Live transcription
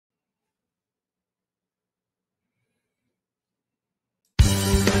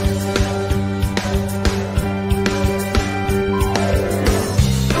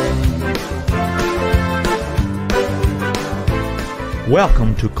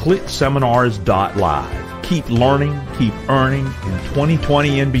Welcome to ClickSeminars.Live. Keep learning, keep earning in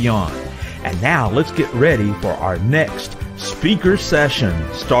 2020 and beyond. And now let's get ready for our next speaker session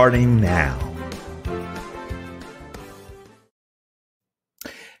starting now.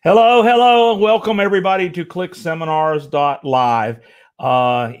 Hello, welcome everybody to ClickSeminars.Live.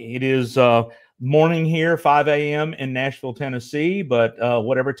 It is morning here, 5 a.m. in Nashville, Tennessee, but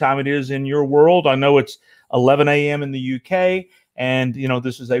whatever time it is in your world, I know it's 11 a.m. in the UK, and you know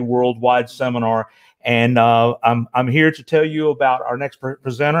this is a worldwide seminar. And I'm here to tell you about our next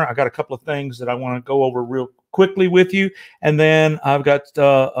presenter. I got a couple of things that I want to go over real quickly with you, and then I've got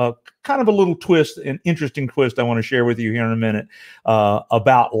a kind of a little twist, an interesting twist I want to share with you here in a minute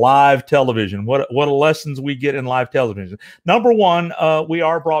about live television. What lessons we get in live television. Number one, we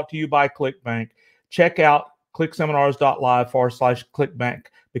are brought to you by ClickBank. Check out ClickSeminars.Live/ClickBank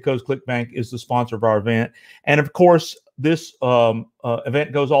because ClickBank is the sponsor of our event, and of course this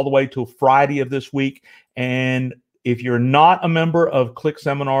event goes all the way to Friday of this week. And if you're not a member of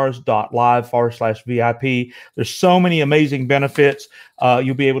ClickSeminars.Live/VIP, there's so many amazing benefits.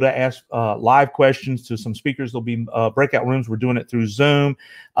 You'll be able to ask live questions to some speakers. There'll be breakout rooms. We're doing it through Zoom.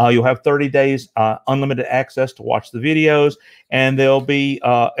 You'll have 30 days unlimited access to watch the videos, and they'll be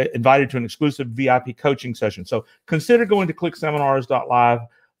invited to an exclusive VIP coaching session. So consider going to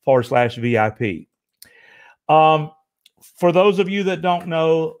ClickSeminars.Live/VIP. For those of you that don't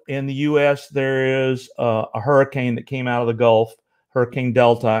know, in the U.S., there is a hurricane that came out of the Gulf, Hurricane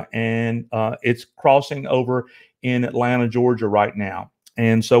Delta, and it's crossing over in Atlanta, Georgia right now.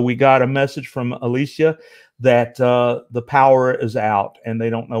 And so we got a message from Alicia that the power is out and they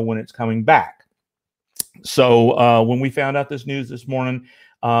don't know when it's coming back. So when we found out this news this morning,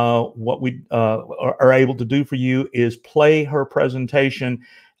 what we are able to do for you is play her presentation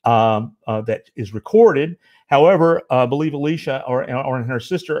that is recorded. However, I believe Alicia or her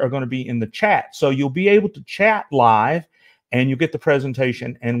sister are going to be in the chat. So you'll be able to chat live and you get the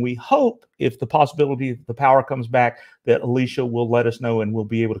presentation. And we hope, if the possibility the power comes back, that Alicia will let us know and we'll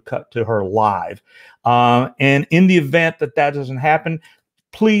be able to cut to her live. And in the event that that doesn't happen,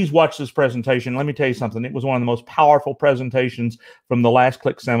 please watch this presentation. Let me tell you something. It was one of the most powerful presentations from the last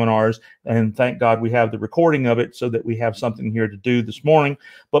Click Seminars. And thank God we have the recording of it so that we have something here to do this morning.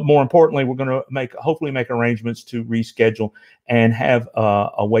 But more importantly, we're going to hopefully make arrangements to reschedule and have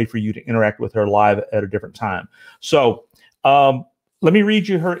a way for you to interact with her live at a different time. So let me read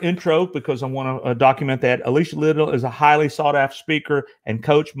you her intro because I want to document that. Alicia Lyttle is a highly sought after speaker and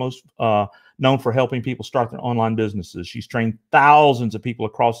coach, most known for helping people start their online businesses. She's trained thousands of people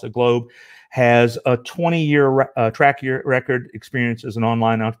across the globe, has a 20-year track record experience as an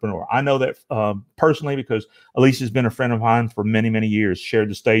online entrepreneur. I know that personally because Alicia's been a friend of mine for many, many years, shared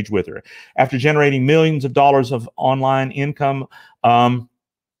the stage with her. After generating millions of dollars of online income,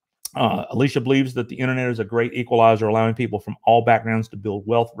 Alicia believes that the internet is a great equalizer, allowing people from all backgrounds to build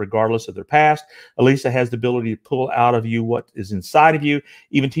wealth regardless of their past. Alicia has the ability to pull out of you what is inside of you,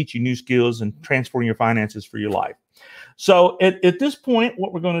 even teach you new skills and transform your finances for your life. So at this point,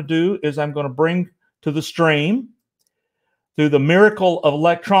 what we're going to do is I'm going to bring to the stream, through the miracle of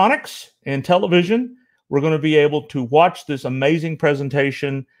electronics and television, we're going to be able to watch this amazing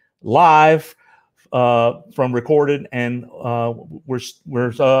presentation live from recorded, and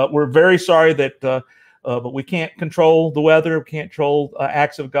we're very sorry that but we can't control the weather, we can't control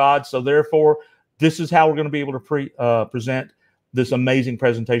acts of God, so therefore this is how we're going to be able to present this amazing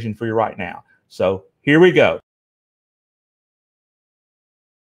presentation for you right now. So here we go.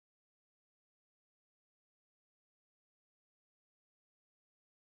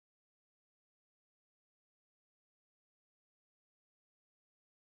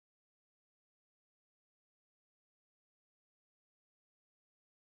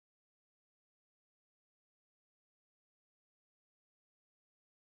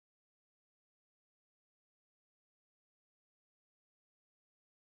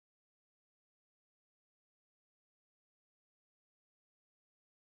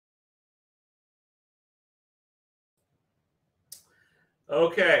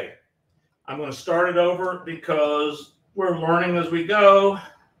 Okay, I'm going to start it over because we're learning as we go.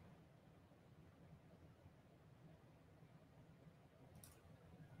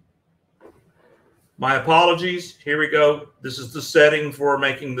 My apologies. Here we go. This is the setting for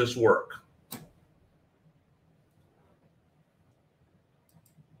making this work.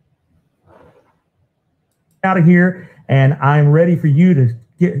 Out of here, and I'm ready for you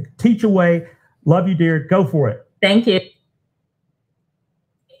to teach away. Love you, dear. Go for it. Thank you.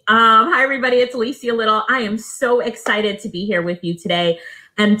 Hi, everybody. It's Alicia Lyttle. I am so excited to be here with you today.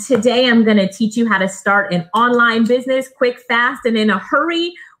 And today I'm going to teach you how to start an online business quick, fast, and in a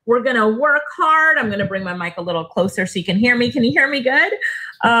hurry. We're going to work hard. I'm going to bring my mic a little closer so you can hear me. Can you hear me good?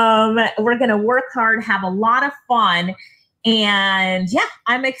 We're going to work hard, have a lot of fun. And yeah,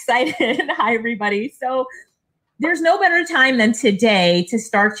 I'm excited. Hi, everybody. So there's no better time than today to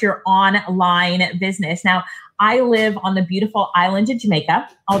start your online business. Now, I live on the beautiful island of Jamaica,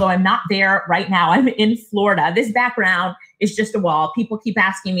 although I'm not there right now. I'm in Florida. This background is just a wall. People keep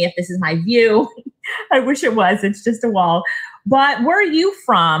asking me if this is my view. I wish it was. It's just a wall. But where are you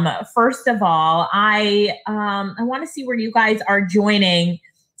from? First of all, I want to see where you guys are joining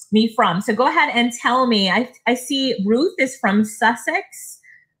me from. So go ahead and tell me. I see Ruth is from Sussex.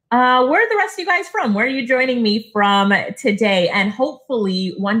 Where are the rest of you guys from? Where are you joining me from today? And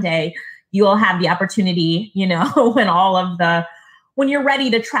hopefully one day you'll have the opportunity, you know, when you're ready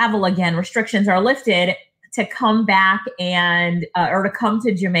to travel again, restrictions are lifted, to come back and, or to come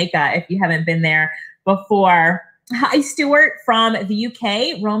to Jamaica if you haven't been there before. Hi, Stuart from the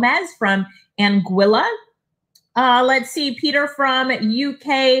UK, Romez from Anguilla. Let's see, Peter from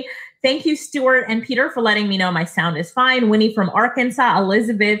UK. Thank you, Stuart and Peter, for letting me know my sound is fine. Winnie from Arkansas,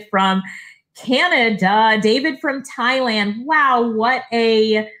 Elizabeth from Canada, David from Thailand. Wow, what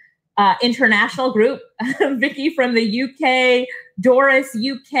a international group. Vicky from the UK, Doris,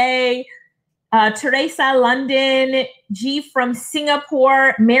 UK, Teresa, London, G from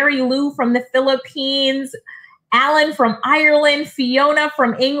Singapore, Mary Lou from the Philippines, Alan from Ireland, Fiona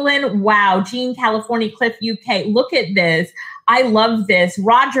from England. Wow, Jean, California, Cliff, UK. Look at this. I love this.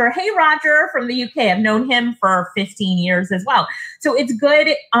 Roger, hey, Roger from the UK. I've known him for 15 years as well. So it's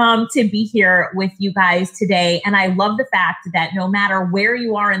good to be here with you guys today. And I love the fact that no matter where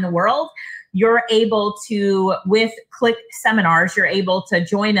you are in the world, you're able to, with Click Seminars, you're able to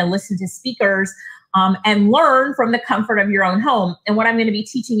join and listen to speakers and learn from the comfort of your own home. And what I'm going to be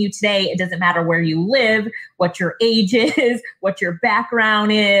teaching you today, it doesn't matter where you live, what your age is, what your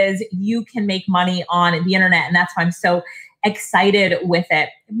background is, you can make money on the internet. And that's why I'm so excited with it.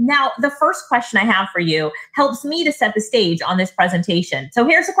 Now, the first question I have for you helps me to set the stage on this presentation. So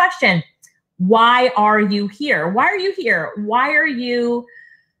here's the question. Why are you here? Why are you here? Why are you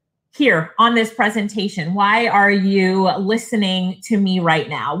here on this presentation? Why are you listening to me right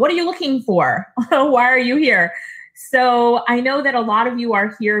now? What are you looking for? Why are you here? So I know that a lot of you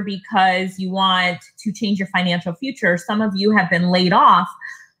are here because you want to change your financial future. Some of you have been laid off.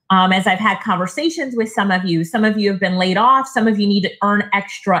 As I've had conversations with some of you have been laid off. Some of you need to earn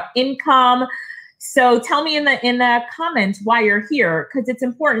extra income. So tell me in the comments why you're here, because it's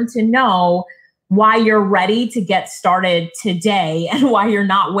important to know why you're ready to get started today and why you're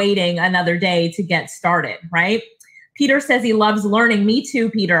not waiting another day to get started, right? Peter says he loves learning. Me too,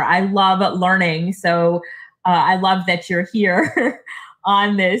 Peter. I love learning. So I love that you're here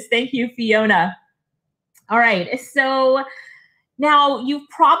on this. Thank you, Fiona. All right. So now, you've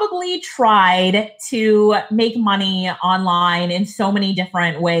probably tried to make money online in so many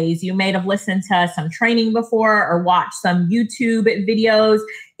different ways. You may have listened to some training before or watched some YouTube videos.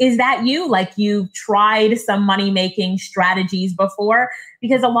 Is that you? Like you've tried some money-making strategies before?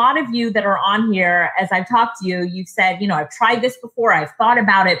 Because a lot of you that are on here, as I've talked to you, you've said, you know, I've tried this before, I've thought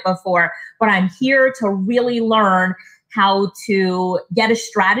about it before, but I'm here to really learn how to get a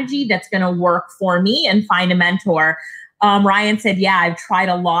strategy that's going to work for me and find a mentor. Ryan said, yeah, I've tried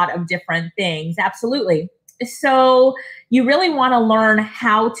a lot of different things. Absolutely. So you really want to learn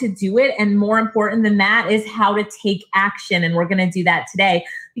how to do it. And more important than that is how to take action. And we're going to do that today,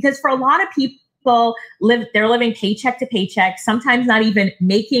 because for a lot of people, they're living paycheck to paycheck, sometimes not even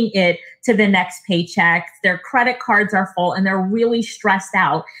making it to the next paycheck. Their credit cards are full and they're really stressed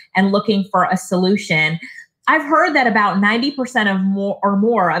out and looking for a solution. I've heard that about 90% or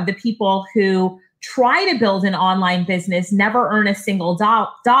more of the people who try to build an online business never earn a single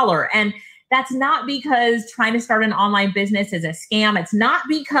dollar. And that's not because trying to start an online business is a scam. It's not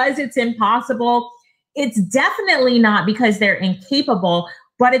because it's impossible. It's definitely not because they're incapable,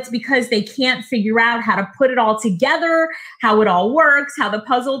 but it's because they can't figure out how to put it all together, how it all works, how the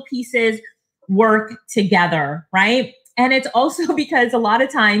puzzle pieces work together, right? And it's also because a lot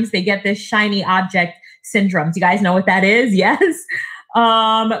of times they get this shiny object syndrome. Do you guys know what that is? Yes.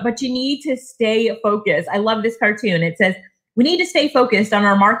 But you need to stay focused. I love this cartoon. It says, we need to stay focused on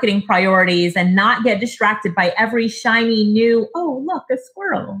our marketing priorities and not get distracted by every shiny new, oh, look, a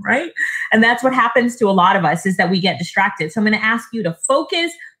squirrel, right? And that's what happens to a lot of us, is that we get distracted. So I'm going to ask you to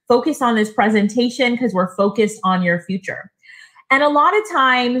focus on this presentation, because we're focused on your future. And a lot of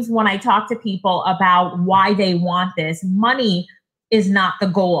times when I talk to people about why they want this, money is not the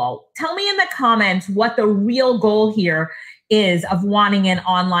goal. Tell me in the comments what the real goal here is of wanting an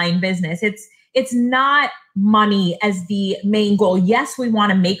online business. It's not money as the main goal. Yes, we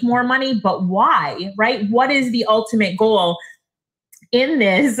want to make more money, but why, right? What is the ultimate goal in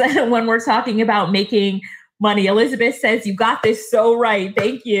this when we're talking about making money? Elizabeth says, you got this so right.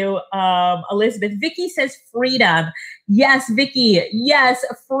 Thank you, Elizabeth. Vicky says freedom. Yes, Vicky. Yes,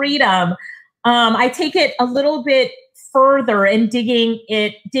 freedom. I take it a little bit further and digging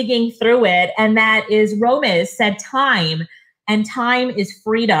through it. And that is Romas said time, and time is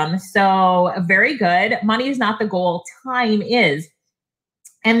freedom. So very good. Money is not the goal. Time is.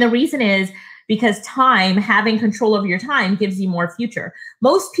 And the reason is because time, having control over your time, gives you more future.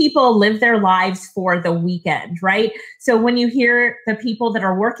 Most people live their lives for the weekend, right? So when you hear the people that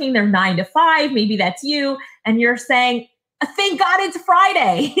are working their 9 to 5, maybe that's you, and you're saying, thank God it's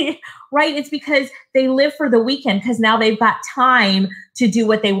Friday, right? It's because they live for the weekend because now they've got time to do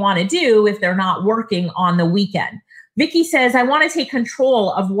what they want to do if they're not working on the weekend. Vicky says, I want to take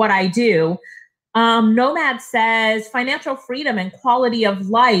control of what I do. Nomad says, financial freedom and quality of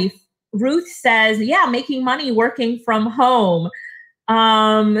life. Ruth says, yeah, making money working from home.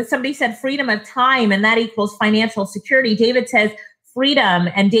 Somebody said freedom of time, and that equals financial security. David says freedom,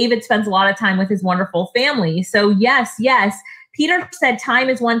 and David spends a lot of time with his wonderful family. So yes, yes. Peter said time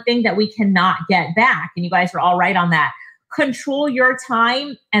is one thing that we cannot get back, and you guys are all right on that. Control your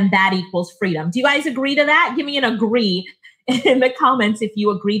time, and that equals freedom. Do you guys agree to that? Give me an agree in the comments if you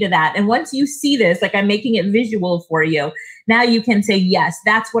agree to that. And once you see this, like I'm making it visual for you, now you can say, yes,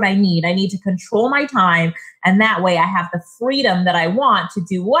 that's what I need. I need to control my time. And that way I have the freedom that I want to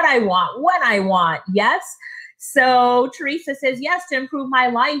do what I want, when I want. Yes. So Teresa says, yes, to improve my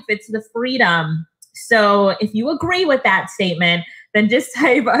life, it's the freedom. So if you agree with that statement, then just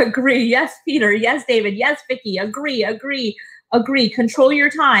type agree. Yes, Peter. Yes, David. Yes, Vicky. Agree, agree, agree. Control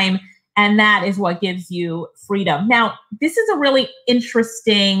your time. And that is what gives you freedom. Now, this is a really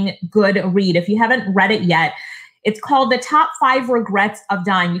interesting, good read. If you haven't read it yet, it's called The Top 5 Regrets of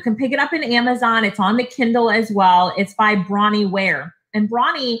Dying. You can pick it up in Amazon. It's on the Kindle as well. It's by Bronnie Ware. And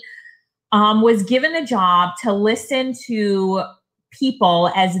Bronnie was given a job to listen to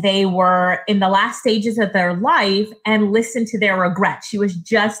people as they were in the last stages of their life and listen to their regrets. She was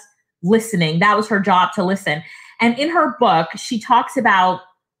just listening. That was her job, to listen. And in her book, she talks about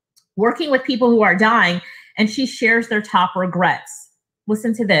working with people who are dying, and she shares their top regrets.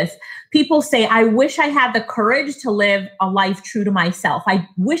 Listen to this. People say, I wish I had the courage to live a life true to myself. I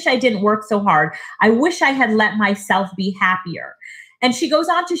wish I didn't work so hard. I wish I had let myself be happier. And she goes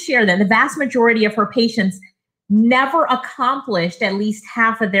on to share that the vast majority of her patients never accomplished at least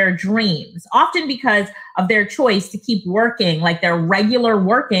half of their dreams, often because of their choice to keep working like their regular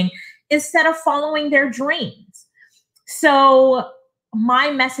working instead of following their dreams. So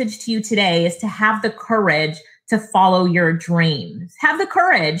my message to you today is to have the courage to follow your dreams. Have the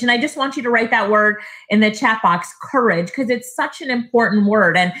courage. And I just want you to write that word in the chat box, courage, because it's such an important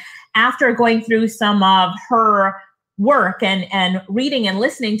word. And after going through some of her work and reading and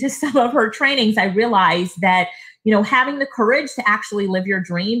listening to some of her trainings, I realized that, you know, having the courage to actually live your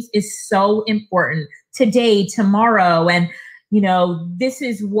dreams is so important today, tomorrow. And, you know, this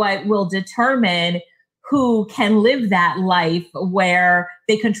is what will determine who can live that life where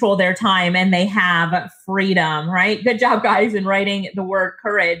they control their time and they have freedom, right? Good job, guys, in writing the word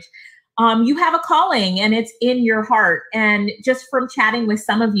courage. You have a calling and it's in your heart. And just from chatting with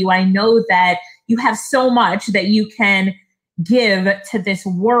some of you, I know that you have so much that you can give to this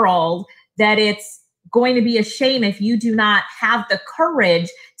world that it's going to be a shame if you do not have the courage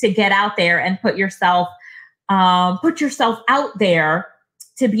to get out there and put yourself out there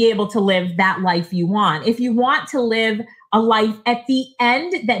to be able to live that life you want. If you want to live a life at the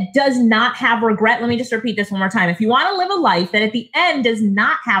end that does not have regret, let me just repeat this one more time. If you want to live a life that at the end does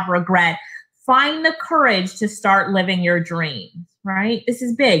not have regret, find the courage to start living your dreams, right? This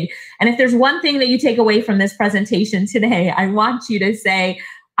is big. And if there's one thing that you take away from this presentation today, I want you to say,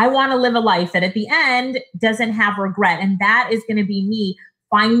 I want to live a life that at the end doesn't have regret. And that is going to be me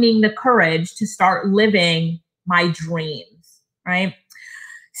finding the courage to start living my dreams, right?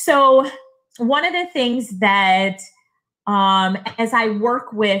 So one of the things that as I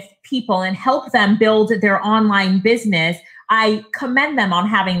work with people and help them build their online business, I commend them on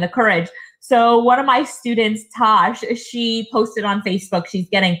having the courage. So one of my students, Tosh, she posted on Facebook, she's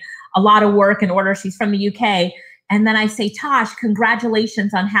getting a lot of work in order. She's from the UK. And then I say, Tosh,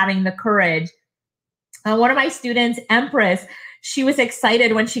 congratulations on having the courage. One of my students, Empress, she was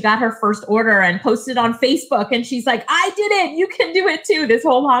excited when she got her first order and posted on Facebook. And she's like, I did it. You can do it too. This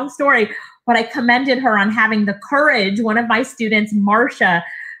whole long story. But I commended her on having the courage. One of my students, Marsha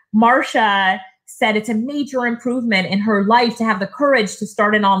said it's a major improvement in her life to have the courage to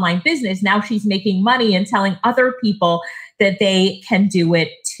start an online business. Now she's making money and telling other people that they can do it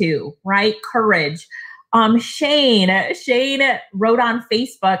too, right? Courage. Shane wrote on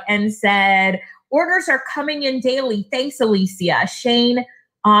Facebook and said, orders are coming in daily. Thanks, Alicia. Shane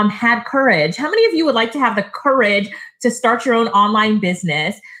had courage. How many of you would like to have the courage to start your own online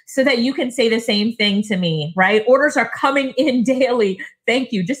business so that you can say the same thing to me, right? Orders are coming in daily.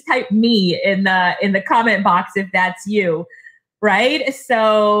 Thank you. Just type me in the comment box if that's you, right?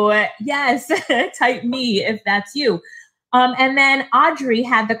 So yes, type me if that's you. And then Audrey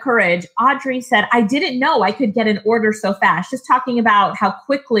had the courage. Audrey said, I didn't know I could get an order so fast. Just talking about how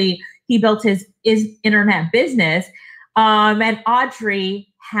quickly he built his internet business. And Audrey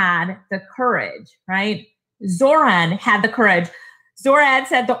had the courage, right? Zoran had the courage. Zoran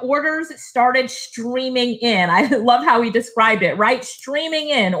said the orders started streaming in. I love how he described it, right? Streaming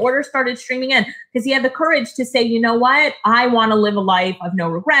in. Orders started streaming in because he had the courage to say, you know what? I want to live a life of no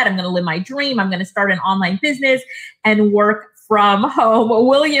regret. I'm going to live my dream. I'm going to start an online business and work from home.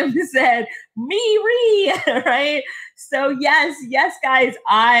 William said, me, right? So yes, guys,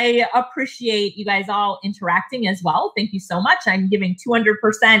 I appreciate you guys all interacting as well. Thank you so much. I'm giving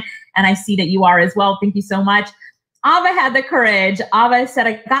 200%, and I see that you are as well. Thank you so much. Ava had the courage. Ava said,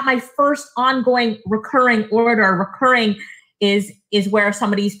 I got my first ongoing recurring order. Recurring is where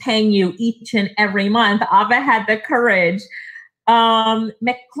somebody's paying you each and every month. Ava had the courage.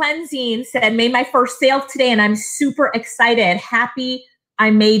 McClensing said, made my first sale today and I'm super excited. Happy I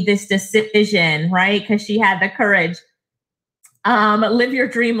made this decision, right? Because she had the courage. Live Your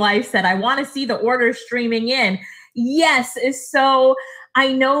Dream Life said, I want to see the orders streaming in. Yes. So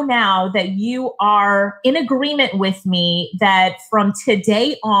I know now that you are in agreement with me that from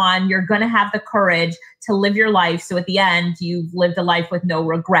today on, you're going to have the courage to live your life. So at the end, you've lived a life with no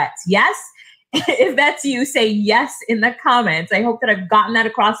regrets. Yes. If that's you, say yes in the comments. I hope that I've gotten that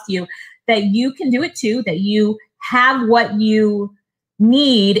across to you, that you can do it too, that you have what you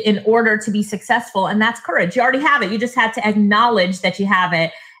need in order to be successful. And that's courage. You already have it. You just had to acknowledge that you have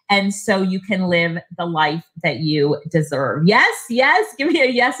it. And so you can live the life that you deserve. Yes, yes. Give me a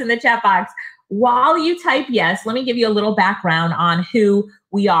yes in the chat box. While you type yes, let me give you a little background on who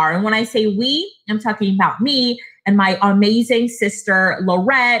we are. And when I say we, I'm talking about me and my amazing sister,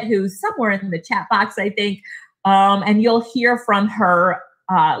 Lorette, who's somewhere in the chat box, I think. And you'll hear from her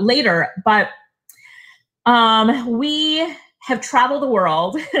later. But we have traveled the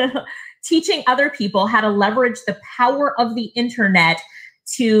world teaching other people how to leverage the power of the internet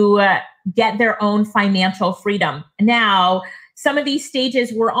to get their own financial freedom. Now, some of these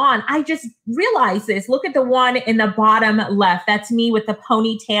stages we're on, I just realized this. Look at the one in the bottom left. That's me with the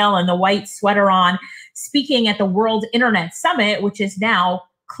ponytail and the white sweater on, speaking at the World Internet Summit, which is now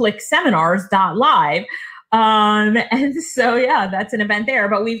ClickSeminars.Live. And so, yeah, that's an event there.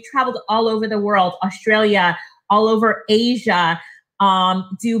 But we've traveled all over the world, Australia, all over Asia,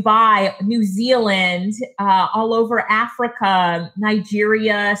 Dubai, New Zealand, all over Africa,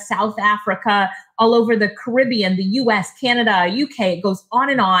 Nigeria, South Africa, all over the Caribbean, the US, Canada, UK. It goes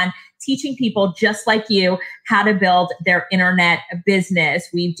on, teaching people just like you how to build their internet business.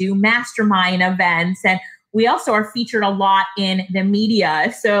 We do mastermind events, and we also are featured a lot in the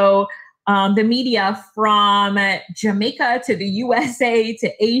media. So the media from Jamaica to the USA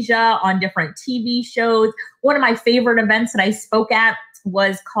to Asia on different TV shows. One of my favorite events that I spoke at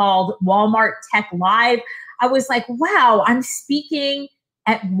was called Walmart Tech Live. I was like, wow, I'm speaking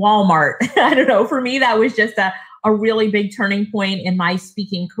at Walmart. I don't know. For me, that was just a really big turning point in my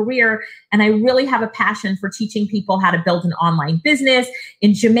speaking career. And I really have a passion for teaching people how to build an online business.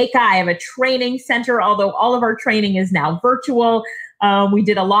 In Jamaica, I have a training center, although all of our training is now virtual. We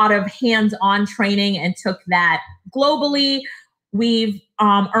did a lot of hands-on training and took that globally. We've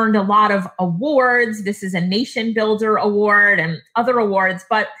earned a lot of awards. This is a Nation Builder Award and other awards.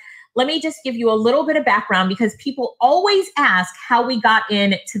 But let me just give you a little bit of background because people always ask how we got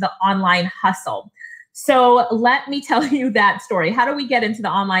into the online hustle. So let me tell you that story. How do we get into the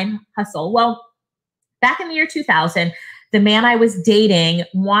online hustle? Well, back in the year 2000, the man I was dating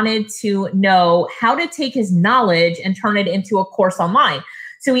wanted to know how to take his knowledge and turn it into a course online.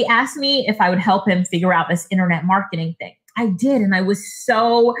 So he asked me if I would help him figure out this internet marketing thing. I did, and I was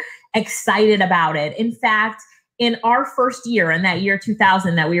so excited about it. In fact, in our first year, in that year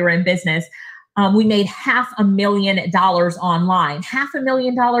 2000 that we were in business, we made $500,000 online.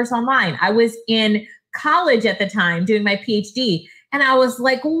 $500,000 online. I was in college at the time doing my PhD, and I was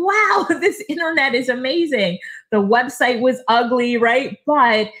like, wow, this internet is amazing. The website was ugly, right?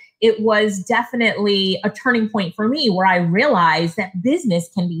 But it was definitely a turning point for me where I realized that business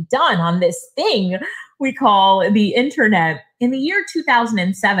can be done on this thing we call the internet. In the year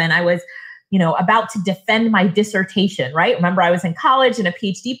 2007, I was, about to defend my dissertation, right? Remember, I was in college in a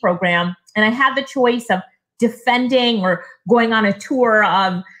PhD program, and I had the choice of defending or going on a tour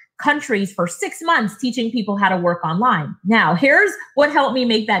of countries for 6 months, teaching people how to work online. Now, here's what helped me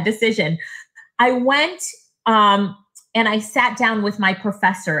make that decision. I went and I sat down with my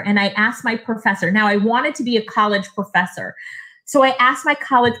professor, and I asked my professor. Now, I wanted to be a college professor. So I asked my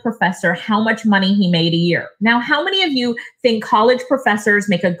college professor how much money he made a year. Now, how many of you think college professors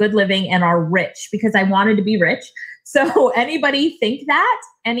make a good living and are rich? Because I wanted to be rich. So anybody think that?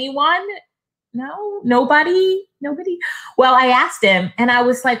 Anyone? No? Nobody? Well, I asked him, and I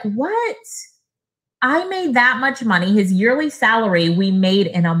was like, what? I made that much money. His yearly salary we made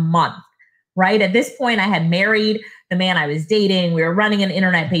in a month, right? At this point, I had married the man I was dating. We were running an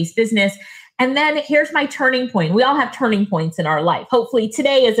internet-based business. And then here's my turning point. We all have turning points in our life. Hopefully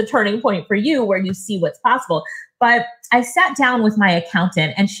today is a turning point for you where you see what's possible. But I sat down with my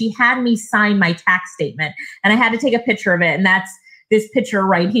accountant, and she had me sign my tax statement, and I had to take a picture of it. And that's this picture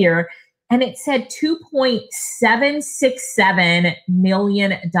right here. And it said $2.767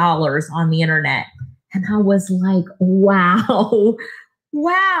 million on the internet. And I was like, wow,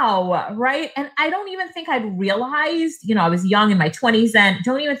 right? And I don't even think I'd realized, I was young in my 20s then,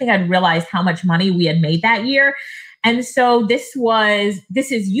 don't even think I'd realized how much money we had made that year. And so this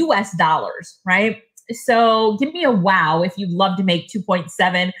is US dollars, right? So give me a wow if you'd love to make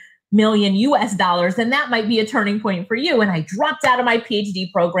 2.7 million US dollars, then that might be a turning point for you. And I dropped out of my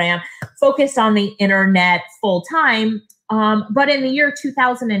PhD program, focused on the internet full time. But in the year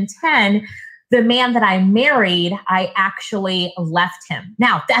 2010, the man that I married, I actually left him.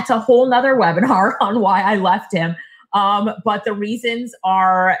 Now, that's a whole nother webinar on why I left him. But the reasons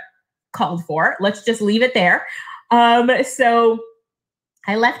are called for. Let's just leave it there. So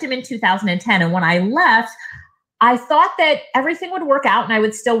I left him in 2010. And when I left, I thought that everything would work out and I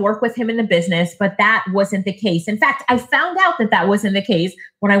would still work with him in the business, but that wasn't the case. In fact, I found out that that wasn't the case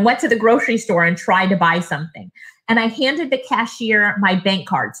when I went to the grocery store and tried to buy something. And I handed the cashier my bank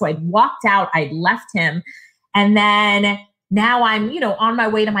card. So I'd walked out, I'd left him. And then now I'm, on my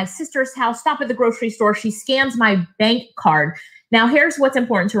way to my sister's house, stop at the grocery store. She scans my bank card. Now, here's what's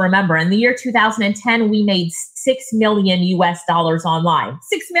important to remember. In the year 2010, we made $6 million US dollars online,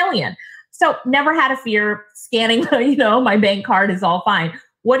 6 million. So never had a fear scanning, my bank card is all fine.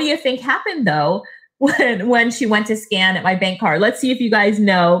 What do you think happened though, when she went to scan at my bank card? Let's see if you guys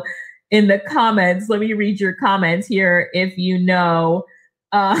know in the comments. Let me read your comments here. If you know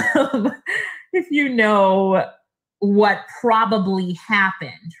what probably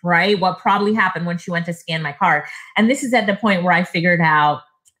happened, right? What probably happened when she went to scan my card. And this is at the point where I figured out,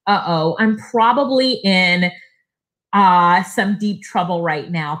 I'm probably in some deep trouble right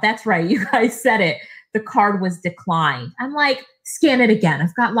now. That's right. You guys said it. The card was declined. I'm like, scan it again.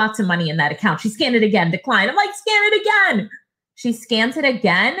 I've got lots of money in that account. She scanned it again, declined. I'm like, scan it again. She scans it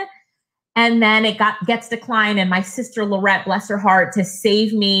again. And then it gets declined. And my sister Lorette, bless her heart, to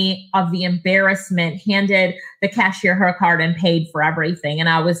save me of the embarrassment, handed the cashier her card and paid for everything. And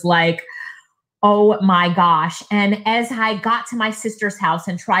I was like, oh my gosh. And as I got to my sister's house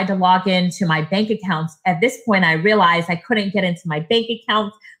and tried to log into my bank accounts, at this point, I realized I couldn't get into my bank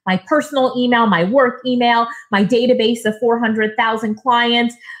accounts, my personal email, my work email, my database of 400,000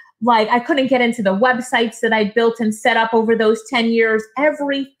 clients. Like I couldn't get into the websites that I built and set up over those 10 years.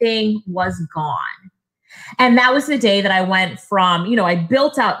 Everything was gone. And that was the day that I went from, I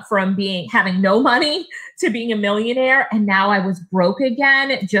built up from having no money to being a millionaire. And now I was broke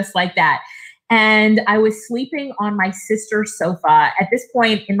again, just like that. And I was sleeping on my sister's sofa. At this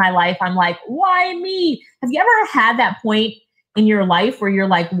point in my life, I'm like, why me? Have you ever had that point in your life where you're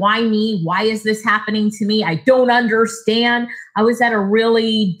like, why me? Why is this happening to me? I don't understand. I was at a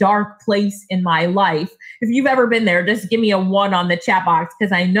really dark place in my life. If you've ever been there, just give me a 1 on the chat box,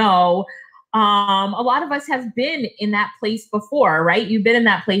 because I know a lot of us have been in that place before, right? You've been in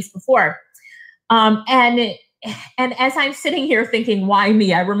that place before. And as I'm sitting here thinking, why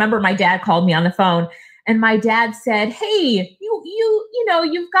me? I remember my dad called me on the phone, and my dad said, hey,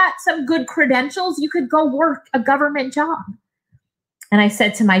 you've got some good credentials. You could go work a government job. And I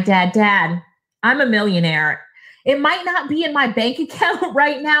said to my dad, Dad, I'm a millionaire. It might not be in my bank account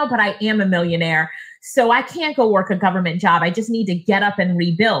right now, but I am a millionaire. So I can't go work a government job. I just need to get up and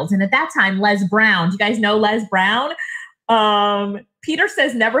rebuild. And at that time, Les Brown, do you guys know Les Brown? Peter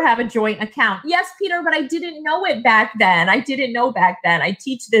says never have a joint account. Yes, Peter, but I didn't know it back then. I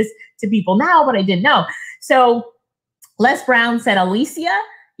teach this to people now, but I didn't know. So Les Brown said, Alicia,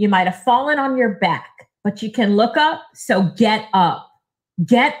 You might have fallen on your back, but you can look up. So get up,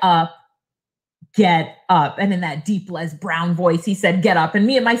 get up, get up. And in that deep Les Brown voice, he said, get up. And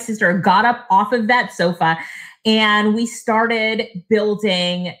me and my sister got up off of that sofa and we started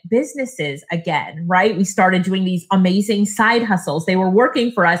building businesses again, right? We started doing these amazing side hustles. They were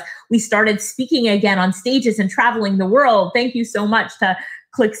working for us. We started speaking again on stages and traveling the world. Thank you so much to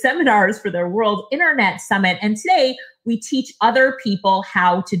Click Seminars for their World Internet Summit. And today we teach other people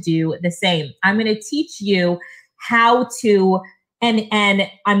how to do the same. I'm going to teach you how to, and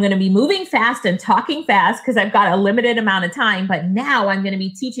I'm going to be moving fast and talking fast because I've got a limited amount of time, but now I'm going to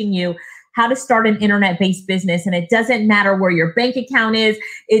be teaching you how to start an internet-based business. And it doesn't matter where your bank account is.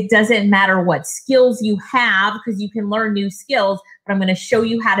 It doesn't matter what skills you have because you can learn new skills, but I'm going to show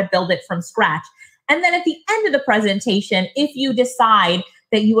you how to build it from scratch. And then at the end of the presentation, if you decide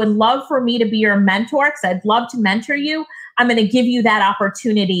that you would love for me to be your mentor, because I'd love to mentor you, I'm going to give you that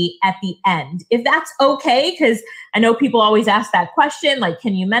opportunity at the end. If that's okay, because I know people always ask that question, like,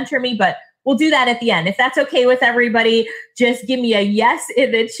 can you mentor me? But we'll do that at the end. If that's okay with everybody, just give me a yes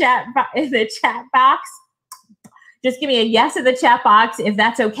in the chat box. Just give me a yes in the chat box if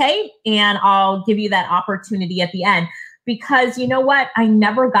that's okay, and I'll give you that opportunity at the end. Because you know what? I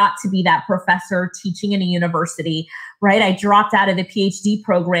never got to be that professor teaching in a university, right? I dropped out of the PhD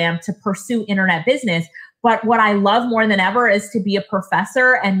program to pursue internet business. But what I love more than ever is to be a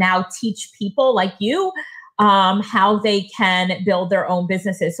professor and now teach people like you how they can build their own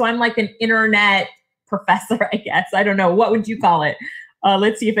businesses. So I'm like an internet professor, I guess. I don't know. What would you call it?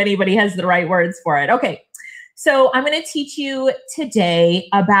 Let's see if anybody has the right words for it. Okay. So I'm going to teach you today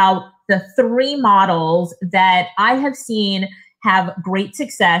about the 3 models that I have seen have great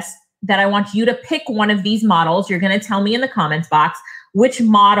success, that I want you to pick one of these models. You're going to tell me in the comments box which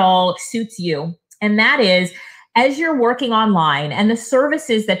model suits you. And that is, as you're working online and the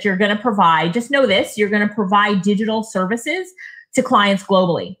services that you're going to provide, just know this, you're going to provide digital services to clients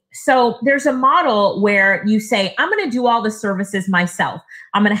globally. So there's a model where you say, I'm going to do all the services myself.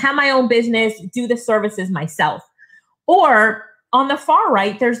 I'm going to have my own business, do the services myself. Or on the far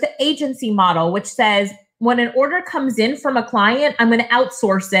right, there's the agency model, which says, when an order comes in from a client, I'm going to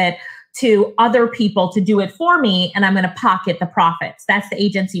outsource it to other people to do it for me, and I'm going to pocket the profits. That's the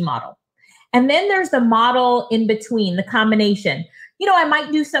agency model. And then there's the model in between, the combination. You know, I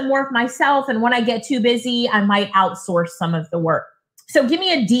might do some work myself, and when I get too busy, I might outsource some of the work. So give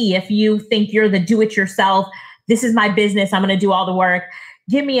me a D if you think you're the do-it-yourself. This is my business. I'm going to do all the work.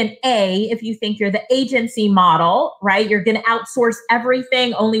 Give me an A if you think you're the agency model, right? You're going to outsource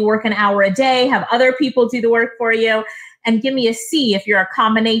everything, only work an hour a day, have other people do the work for you. And give me a C if you're a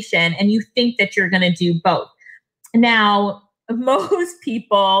combination and you think that you're going to do both. Now, most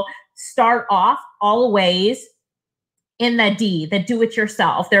people start off always in the D, the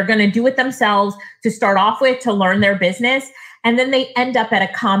do-it-yourself. They're going to do it themselves to start off with, to learn their business. And then they end up at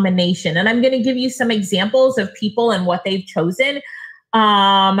a combination. And I'm going to give you some examples of people and what they've chosen.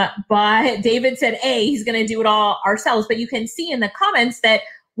 But David said, A, he's going to do it all ourselves. But you can see in the comments that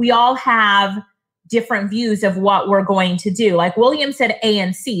we all have different views of what we're going to do. Like William said A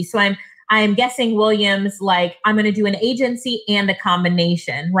and C. So I'm guessing William's like, I'm going to do an agency and a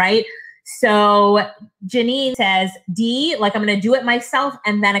combination, right? So Janine says D, like I'm going to do it myself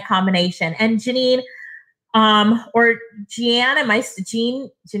and then a combination. And Janine, or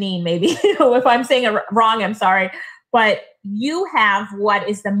Janine maybe, if I'm saying it wrong, I'm sorry. But you have what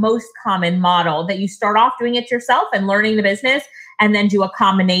is the most common model, that you start off doing it yourself and learning the business, and then do a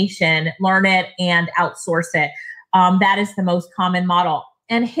combination, learn it and outsource it. That is the most common model.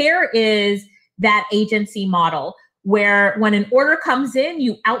 And here is that agency model, where when an order comes in,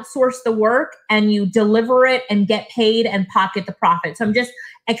 you outsource the work and you deliver it and get paid and pocket the profit. So I'm just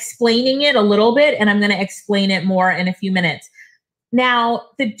explaining it a little bit, and I'm going to explain it more in a few minutes. Now,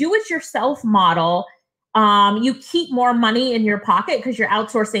 the do-it-yourself model, you keep more money in your pocket because you're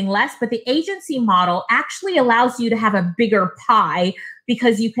outsourcing less, but the agency model actually allows you to have a bigger pie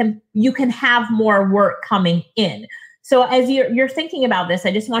because you can have more work coming in. So as you're thinking about this,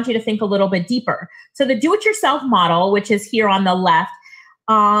 I just want you to think a little bit deeper. So the do-it-yourself model, which is here on the left,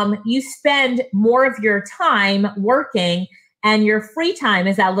 you spend more of your time working, and your free time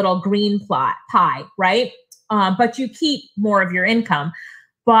is that little green pie, right? But you keep more of your income.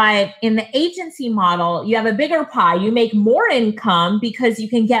 But in the agency model, you have a bigger pie. You make more income because you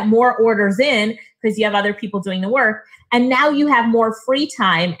can get more orders in because you have other people doing the work. And now you have more free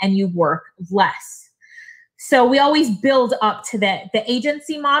time and you work less. So we always build up to the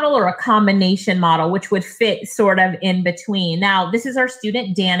agency model or a combination model, which would fit sort of in between. Now, this is our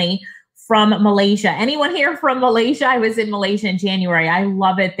student, Danny, from Malaysia. Anyone here from Malaysia? I was in Malaysia in January. I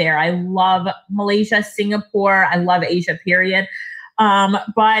love it there. I love Malaysia, Singapore. I love Asia, period.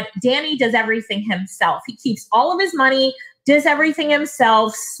 But Danny does everything himself. He keeps all of his money, does everything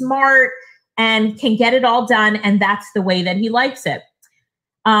himself, smart, and can get it all done. And that's the way that he likes it.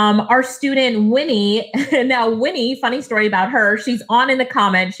 Our student Winnie, now Winnie, funny story about her. She's on in the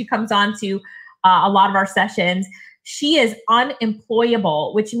comments. She comes on to a lot of our sessions. She is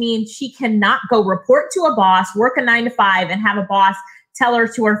unemployable, which means she cannot go report to a boss, work a 9 to 5, and have a boss tell her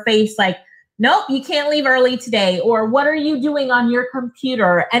to her face, like, nope, you can't leave early today. Or what are you doing on your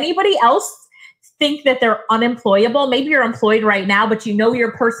computer? Anybody else think that they're unemployable? Maybe you're employed right now, but you know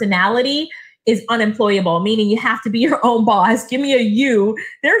your personality is unemployable, meaning you have to be your own boss. Give me a U.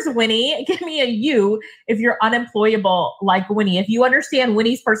 There's Winnie. Give me a U if you're unemployable like Winnie. If you understand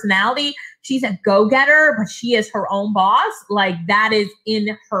Winnie's personality, she's a go-getter, but she is her own boss. Like, that is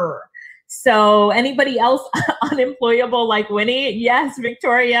in her. So anybody else unemployable like Winnie? Yes,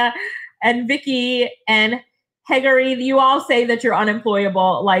 Victoria and Vicky and Hegary, you all say that you're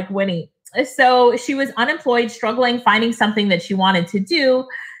unemployable like Winnie. So she was unemployed, struggling, finding something that she wanted to do.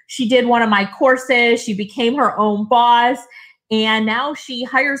 She did one of my courses. She became her own boss. And now she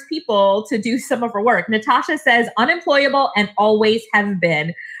hires people to do some of her work. Natasha says unemployable and always have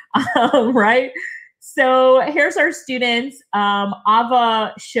been, right? So here's our students.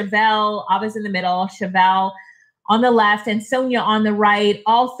 Ava, Chevelle, Ava's in the middle, Chevelle on the left, and Sonia on the right.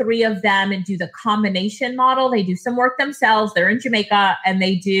 All three of them do the combination model. They do some work themselves. They're in Jamaica, and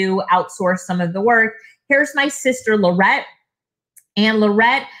they do outsource some of the work. Here's my sister, Lorette. And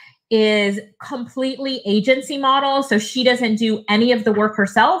Lorette is completely agency model. So she doesn't do any of the work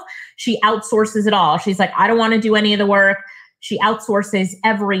herself. She outsources it all. She's like, I don't want to do any of the work. She outsources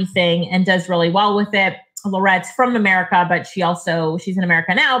everything and does really well with it. Lorette's from America, but she's in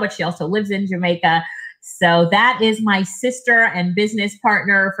America now, but she also lives in Jamaica. So that is my sister and business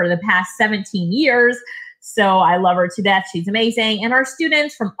partner for the past 17 years. So I love her to death. She's amazing. And our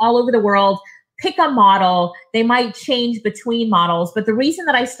students from all over the world pick a model. They might change between models, but the reason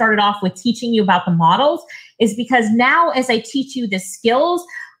that I started off with teaching you about the models is because now as I teach you the skills,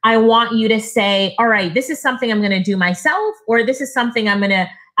 I want you to say, all right, this is something I'm going to do myself, or this is something I'm going to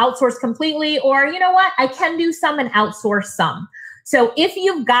outsource completely, or you know what, I can do some and outsource some. So if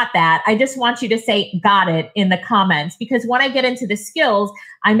you've got that, I just want you to say, got it, in the comments, because when I get into the skills,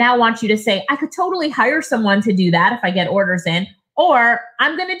 I now want you to say, I could totally hire someone to do that if I get orders in, or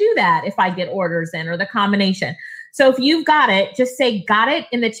I'm going to do that if I get orders in, or the combination. So if you've got it, just say got it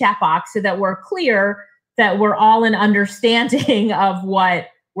in the chat box so that we're clear, that we're all in understanding of what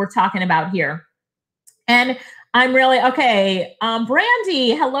we're talking about here. And I'm really, okay.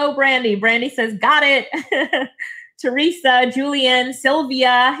 Brandy, hello, Brandy. Brandy says, got it. Teresa, Julian,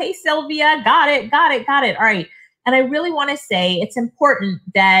 Sylvia. Hey, Sylvia, got it, got it, got it. All right. And I really want to say it's important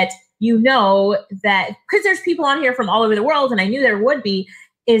that you know that, because there's people on here from all over the world, and I knew there would be,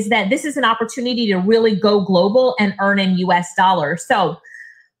 is that this is an opportunity to really go global and earn in US dollars. So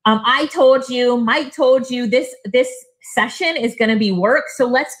I told you, Mike told you, this session is going to be work. So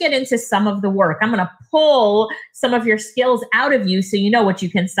let's get into some of the work. I'm going to pull some of your skills out of you so you know what you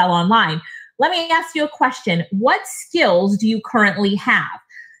can sell online. Let me ask you a question. What skills do you currently have?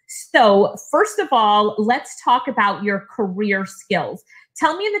 So first of all, let's talk about your career skills.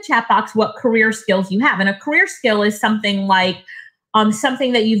 Tell me in the chat box what career skills you have. And a career skill is something like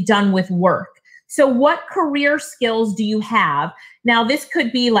something that you've done with work. So what career skills do you have? Now, this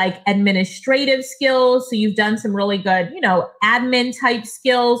could be like administrative skills. So you've done some really good, admin type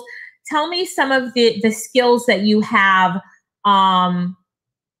skills. Tell me some of the skills that you have.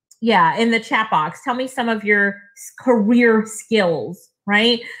 In the chat box. Tell me some of your career skills,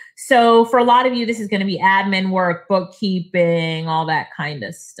 right? So for a lot of you, this is going to be admin work, bookkeeping, all that kind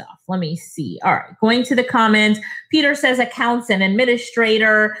of stuff. Let me see. All right, going to the comments. Peter says accounts and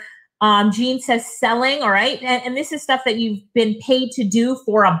administrator. Jean says selling. All right. And this is stuff that you've been paid to do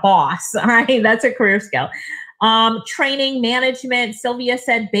for a boss. All right. That's a career skill. Training, management. Sylvia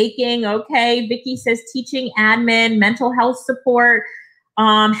said baking. Okay. Vicky says teaching, admin, mental health support.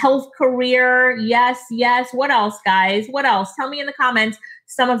 Health career. Yes. What else, guys? What else? Tell me in the comments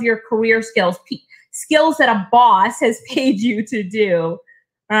some of your career skills, skills that a boss has paid you to do.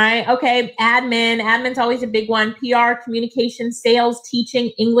 All right. Okay. Admin's always a big one. PR, communication, sales,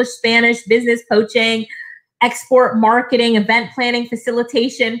 teaching, English, Spanish, business coaching, export marketing, event planning,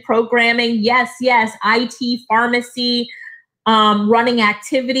 facilitation, programming. Yes. IT, pharmacy, running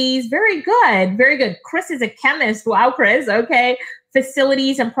activities. Very good. Very good. Chris is a chemist. Wow, Chris. Okay.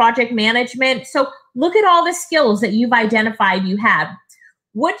 Facilities and project management. So look at all the skills that you've identified you have.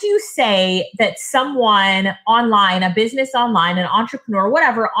 would you say that someone online, a business online, an entrepreneur,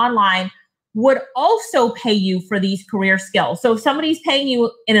 whatever, online, would also pay you for these career skills? So if somebody's paying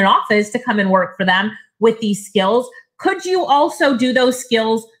you in an office to come and work for them with these skills, could you also do those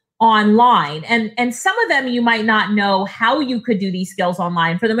skills online? And some of them you might not know how you could do these skills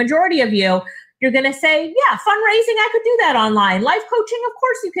online. For the majority of you, you're going to say, yeah, fundraising, I could do that online. Life coaching, of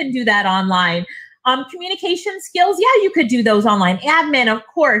course you can do that online. Communication skills, yeah, you could do those online. Admin, of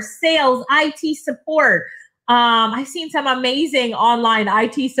course. Sales, IT support. I've seen some amazing online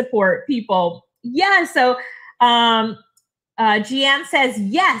IT support people. Yeah, so Gian says,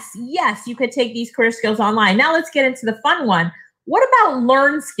 yes, you could take these career skills online. Now let's get into the fun one. What about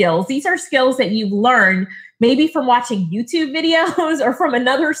learn skills? These are skills that you've learned maybe from watching YouTube videos or from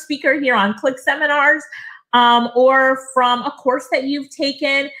another speaker here on ClickSeminars, or from a course that you've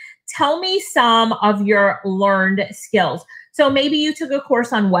taken. Tell me some of your learned skills. So maybe you took a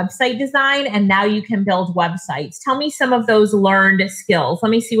course on website design and now you can build websites. Tell me some of those learned skills. Let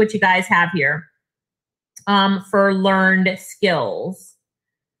me see what you guys have here for learned skills.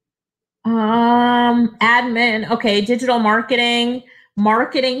 Admin, okay, digital marketing.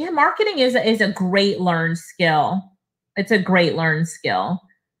 Marketing is a great learned skill. It's a great learned skill.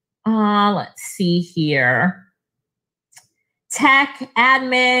 Let's see here. Tech,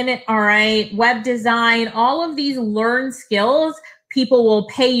 admin, all right, web design, all of these learned skills, people will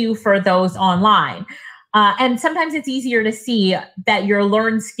pay you for those online. And sometimes it's easier to see that your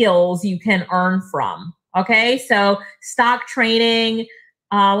learned skills you can earn from. Okay, so stock training,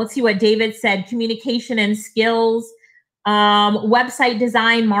 let's see what David said, communication and skills, website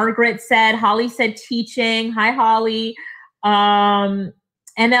design, Margaret said, Holly said teaching, hi Holly,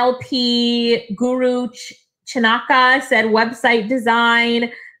 NLP, Guru Chinaka said website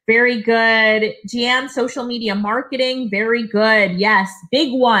design, very good. Gian, social media marketing, very good. Yes,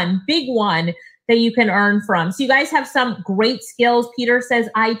 big one that you can earn from. So you guys have some great skills. Peter says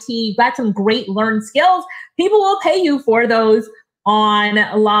IT, you've got some great learned skills. People will pay you for those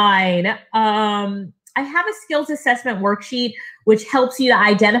online. I have a skills assessment worksheet, which helps you to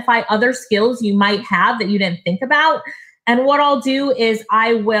identify other skills you might have that you didn't think about. And what I'll do is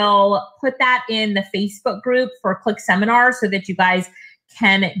I will put that in the Facebook group for ClickSeminars so that you guys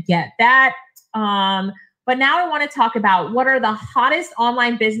can get that. But now I want to talk about what are the hottest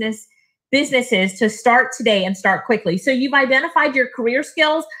online businesses to start today and start quickly. So you've identified your career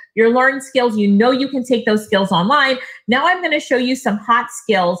skills, your learned skills. You know you can take those skills online. Now I'm going to show you some hot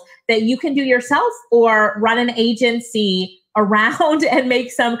skills that you can do yourself or run an agency around and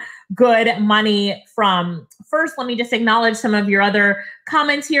make some good money from. First, let me just acknowledge some of your other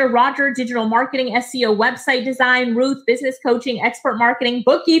comments here. Roger, digital marketing, SEO, website design. Ruth, business coaching, expert marketing,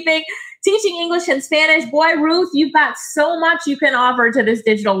 bookkeeping, teaching English and Spanish. Boy, Ruth, you've got so much you can offer to this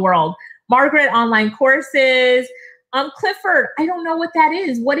digital world. Margaret, online courses. Clifford, I don't know what that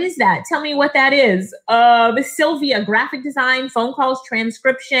is. What is that? Tell me what that is. Sylvia, graphic design, phone calls,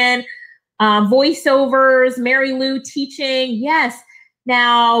 transcription, voiceovers. Mary Lou, teaching. Yes.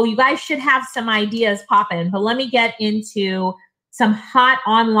 Now, you guys should have some ideas popping, but let me get into some hot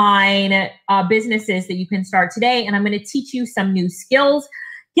online businesses that you can start today, and I'm going to teach you some new skills.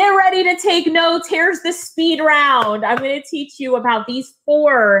 Get ready to take notes. Here's the speed round. I'm going to teach you about these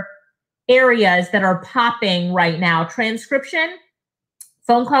 4 areas that are popping right now: transcription,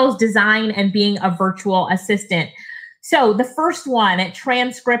 phone calls, design, and being a virtual assistant. So the first one,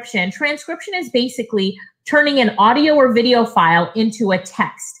 transcription. Transcription is basically turning an audio or video file into a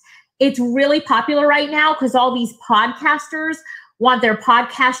text. It's really popular right now because all these podcasters want their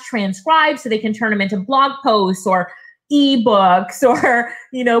podcast transcribed so they can turn them into blog posts or ebooks or,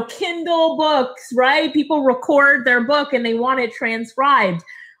 Kindle books, right? People record their book and they want it transcribed.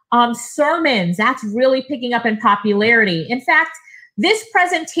 Sermons, that's really picking up in popularity. In fact, this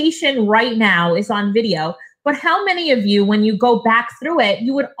presentation right now is on video, but how many of you, when you go back through it,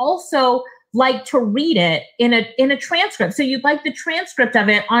 you would also like to read it in a transcript? So you'd like the transcript of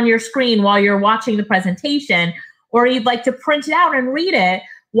it on your screen while you're watching the presentation, or you'd like to print it out and read it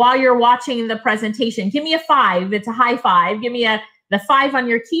while you're watching the presentation. Give me a 5. It's a high 5. Give me the 5 on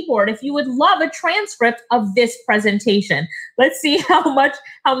your keyboard if you would love a transcript of this presentation. Let's see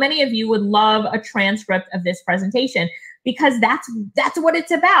how many of you would love a transcript of this presentation, because that's what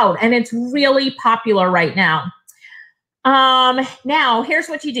it's about, and it's really popular right now. Now, here's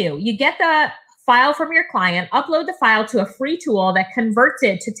what you do. You get the file from your client, upload the file to a free tool that converts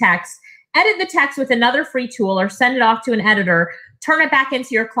it to text, edit the text with another free tool, or send it off to an editor, turn it back into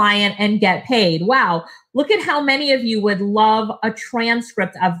your client, and get paid. Wow. Look at how many of you would love a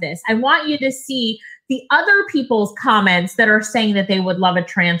transcript of this. I want you to see the other people's comments that are saying that they would love a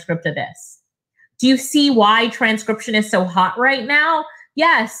transcript of this. Do you see why transcription is so hot right now?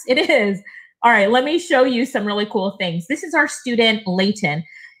 Yes, it is. All right, let me show you some really cool things. This is our student, Lyttle.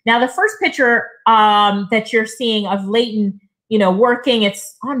 Now, the first picture that you're seeing of Lyttle, working,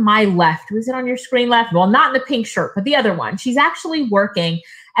 it's on my left. Was it on your screen left? Well, not in the pink shirt, but the other one. She's actually working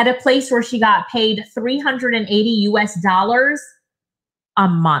at a place where she got paid $380 US a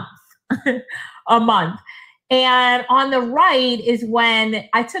month. A month. And on the right is when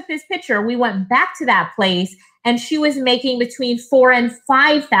I took this picture, we went back to that place and she was making between $4,000 and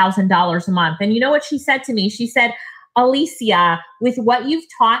 $5,000 a month. And you know what she said to me? She said, Alicia, with what you've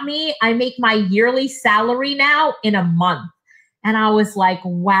taught me, I make my yearly salary now in a month. And I was like,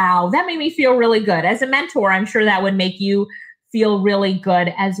 wow, that made me feel really good. As a mentor, I'm sure that would make you feel really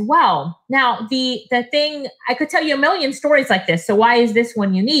good as well. Now, the thing, I could tell you a million stories like this. So why is this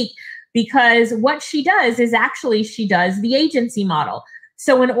one unique? Because what she does is actually she does the agency model.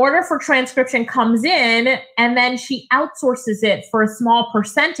 So in order for transcription comes in and then she outsources it for a small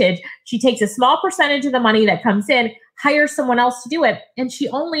percentage. She takes a small percentage of the money that comes in, hires someone else to do it, and she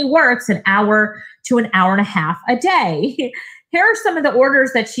only works an hour to an hour and a half a day. Here are some of the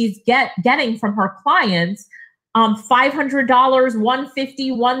orders that she's getting from her clients. $500, $150,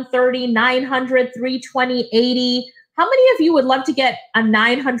 $130, $900, $320, $80. How many of you would love to get a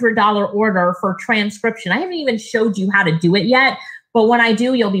 $900 order for transcription? I haven't even showed you how to do it yet, but when I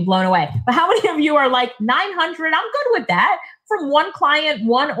do, you'll be blown away. But how many of you are like, 900, I'm good with that. From one client,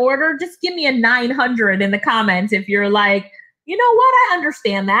 one order, just give me a 900 in the comments if you're like, you know what, I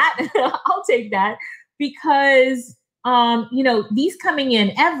understand that. I'll take that because, these coming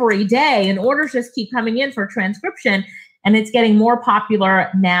in every day and orders just keep coming in for transcription and it's getting more popular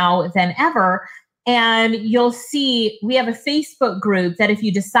now than ever. And you'll see we have a Facebook group that if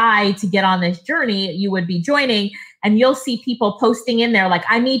you decide to get on this journey, you would be joining. And you'll see people posting in there like,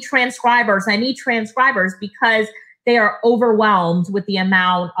 I need transcribers, because they are overwhelmed with the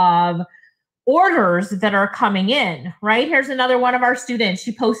amount of orders that are coming in, right? Here's another one of our students.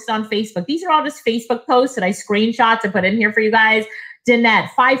 She posted on Facebook. These are all just Facebook posts that I screenshot to put in here for you guys. Danette,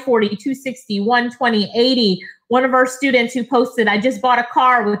 540, 260, 120, 80. One of our students who posted, I just bought a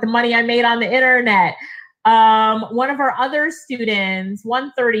car with the money I made on the internet. One of our other students,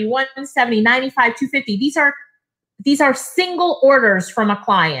 130, 170, 95, 250. These are single orders from a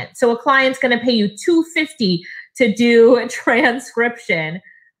client. So a client's going to pay you $250 to do a transcription,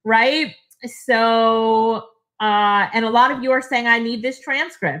 right? So, and a lot of you are saying, I need this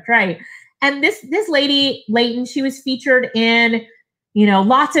transcript, right? And this lady, Lyttle, she was featured in,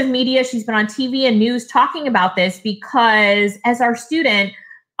 lots of media. She's been on TV and news talking about this because as our student,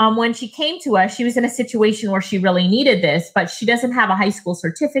 when she came to us, she was in a situation where she really needed this, but she doesn't have a high school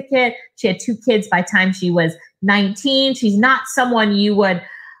certificate. She had 2 kids by the time she was 19. She's not someone you would,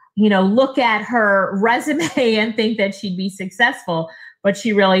 look at her resume and think that she'd be successful, but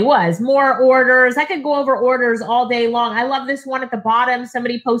she really was. More orders. I could go over orders all day long. I love this one at the bottom.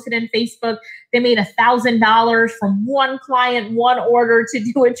 Somebody posted in Facebook. They made $1,000 from one client, one order to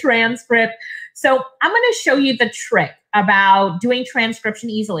do a transcript. So I'm going to show you the trick about doing transcription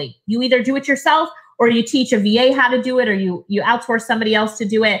easily. You either do it yourself or you teach a VA how to do it or you outsource somebody else to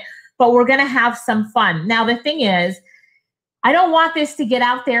do it, but we're going to have some fun. Now, the thing is, I don't want this to get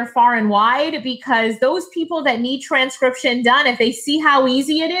out there far and wide because those people that need transcription done, if they see how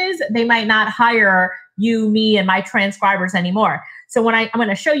easy it is, they might not hire you, me, and my transcribers anymore. So I'm going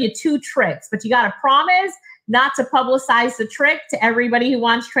to show you 2 tricks, but you got to promise not to publicize the trick to everybody who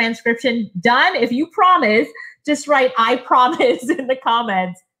wants transcription done. If you promise, just write, I promise in the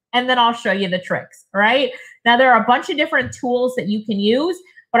comments, and then I'll show you the tricks, all right? Now, there are a bunch of different tools that you can use,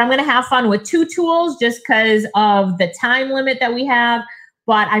 but I'm going to have fun with 2 tools just because of the time limit that we have.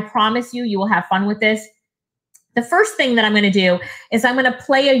 But I promise you, you will have fun with this. The first thing that I'm going to do is I'm going to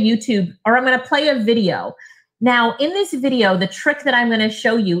play a YouTube or I'm going to play a video. Now, in this video, the trick that I'm going to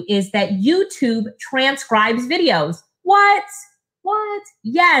show you is that YouTube transcribes videos. What?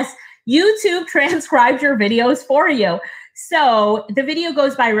 Yes, YouTube transcribes your videos for you. So the video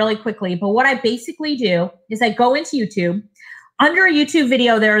goes by really quickly, but what I basically do is I go into YouTube. Under a YouTube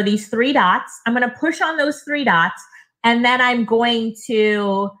video, there are these 3 dots. I'm going to push on those 3 dots, and then I'm going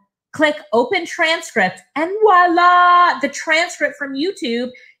to click Open Transcript, and voila, the transcript from YouTube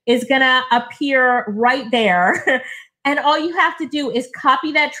is going to appear right there. And all you have to do is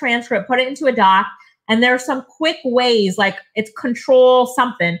copy that transcript, put it into a doc, and there are some quick ways, like it's Control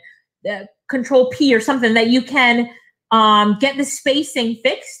something, Control P or something that you can get the spacing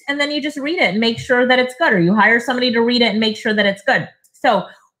fixed, and then you just read it and make sure that it's good, or you hire somebody to read it and make sure that it's good. So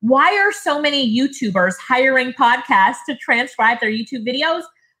Why are so many YouTubers hiring podcasts to transcribe their YouTube videos?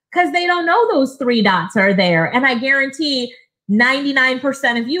 Because they don't know those 3 dots are there. And I guarantee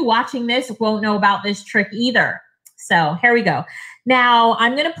 99% of you watching this won't know about this trick either. So here we go. Now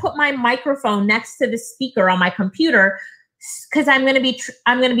I'm going to put my microphone next to the speaker on my computer because I'm going to be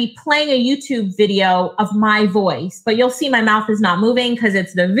playing a YouTube video of my voice, but you'll see my mouth is not moving because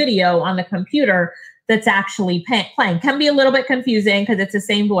it's the video on the computer that's actually playing. Can be a little bit confusing because it's the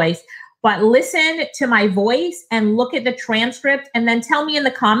same voice, but listen to my voice and look at the transcript and then tell me in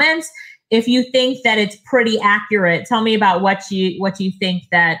the comments if you think that it's pretty accurate. Tell me about what you think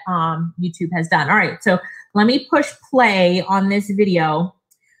that YouTube has done. All right, so let me push play on this video.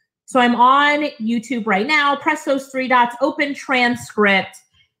 So I'm on YouTube right now. Press those 3 dots, open transcript,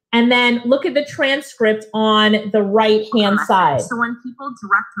 and then look at the transcript on the right-hand side. So when people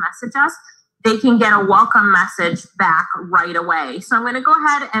direct message us, they can get a welcome message back right away. So I'm going to go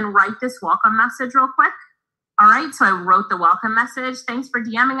ahead and write this welcome message real quick. All right, so I wrote the welcome message. Thanks for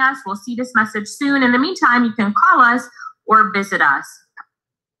DMing us. We'll see this message soon. In the meantime, you can call us or visit us.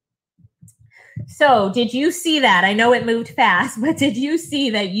 So did you see that? I know it moved fast, but did you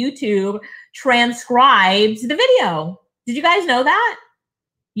see that YouTube transcribes the video? Did you guys know that?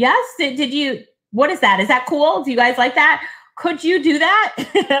 Yes? Did you? What is that? Is that cool? Do you guys like that? Could you do that?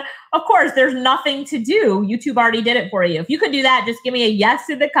 Of course, there's nothing to do. YouTube already did it for you. If you could do that, just give me a yes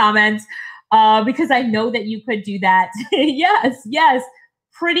in the comments because I know that you could do that. Yes, yes.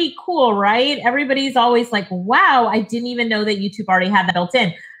 Pretty cool, right? Everybody's always like, wow, I didn't even know that YouTube already had that built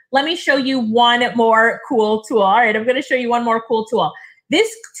in. Let me show you one more cool tool. All right, I'm going to show you one more cool tool. This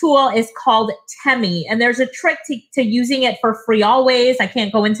tool is called Temi, and there's a trick to using it for free always. I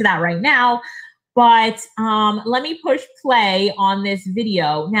can't go into that right now, but let me push play on this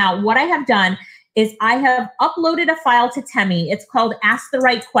video. Now, what I have done is I have uploaded a file to Temi. It's called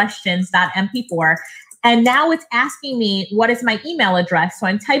AskTheRightQuestions.mp4. And now it's asking me, what is my email address? So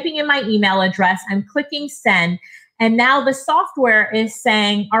I'm typing in my email address. I'm clicking send. And now the software is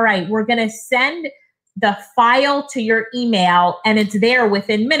saying, all right, we're going to send the file to your email and it's there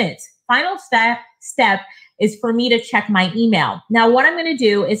within minutes. Final step is for me to check my email. Now, what I'm going to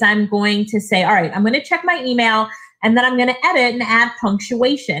do is I'm going to say, all right, I'm going to check my email and then I'm going to edit and add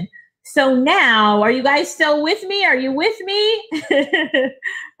punctuation. So now, are you guys still with me? Are you with me?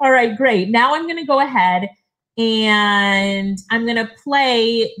 All right, great. Now I'm going to go ahead and I'm going to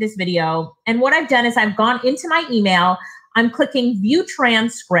play this video. And what I've done is I've gone into my email. I'm clicking view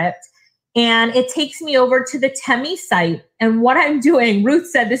transcript and it takes me over to the Temi site. And what I'm doing, Ruth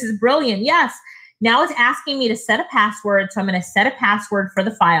said, this is brilliant. Yes. Now it's asking me to set a password. So I'm going to set a password for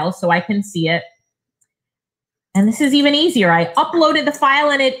the file so I can see it. And this is even easier. I uploaded the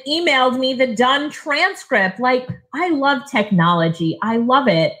file and it emailed me the done transcript. Like, I love technology. I love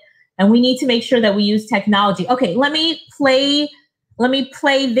it. And we need to make sure that we use technology. Okay, let me play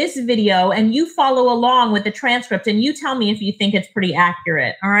this video and you follow along with the transcript and you tell me if you think it's pretty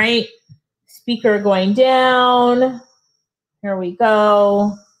accurate. All right. Speaker going down. Here we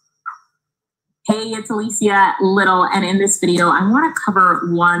go. Hey, it's Alicia at Lyttle. And in this video, I want to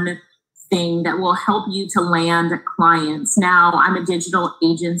cover one thing that will help you to land clients. Now, I'm a digital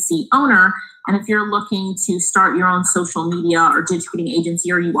agency owner. And if you're looking to start your own social media or digital marketing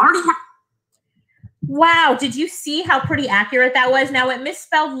agency, or you already have. Wow, did you see how pretty accurate that was? Now, it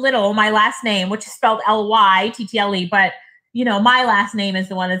misspelled Lyttle, my last name, which is spelled Lyttle, but you know, my last name is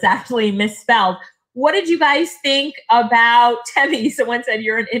the one that's actually misspelled. What did you guys think about Temi? Someone said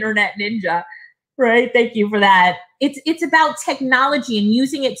you're an internet ninja, right? Thank you for that. It's about technology and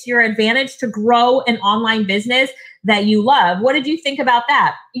using it to your advantage to grow an online business that you love. What did you think about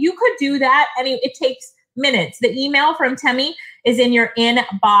that? You could do that, and it takes minutes. The email from Temi is in your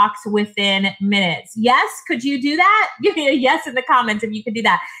inbox within minutes. Yes, could you do that? Give me a yes in the comments if you could do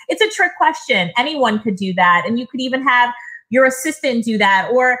that. It's a trick question. Anyone could do that, and you could even have your assistant do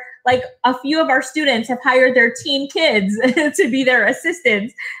that, or like a few of our students have hired their teen kids to be their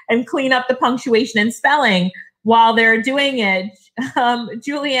assistants and clean up the punctuation and spelling while they're doing it.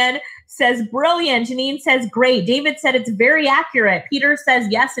 Julian says, brilliant. Janine says, great. David said, it's very accurate. Peter says,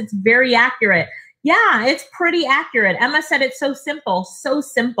 yes, it's very accurate. Yeah, it's pretty accurate. Emma said, it's so simple,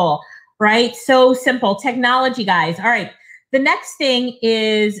 right? So simple. Technology, guys. All right. The next thing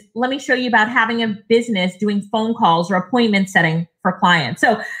is, let me show you about having a business doing phone calls or appointment setting for clients.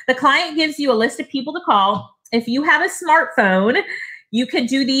 So the client gives you a list of people to call. If you have a smartphone, you could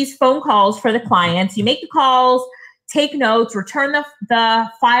do these phone calls for the clients. You make the calls, take notes, return the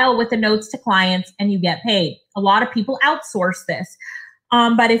file with the notes to clients, and you get paid. A lot of people outsource this.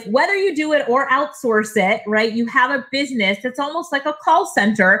 But if whether you do it or outsource it, right, you have a business that's almost like a call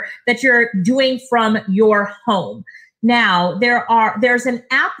center that you're doing from your home. Now, there's an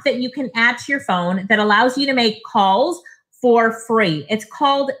app that you can add to your phone that allows you to make calls for free. It's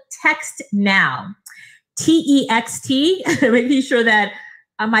called Text Now. T-E-X-T, making sure that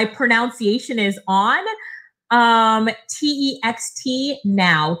my pronunciation is on. T-E-X-T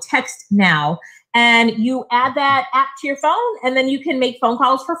Now, Text Now. And you add that app to your phone, and then you can make phone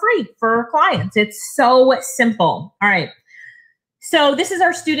calls for free for clients. It's so simple. All right. So this is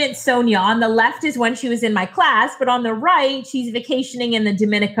our student, Sonia. On the left is when she was in my class, but on the right, she's vacationing in the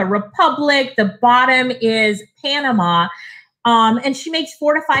Dominican Republic. The bottom is Panama. And she makes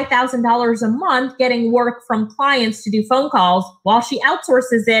 $4,000 to $5,000 a month getting work from clients to do phone calls while she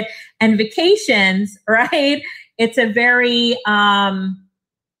outsources it and vacations, right? It's a very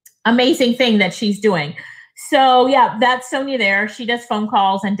amazing thing that she's doing. So yeah, that's Sonia there. She does phone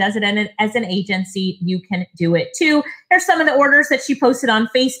calls and does it as an agency. You can do it too. Here's some of the orders that she posted on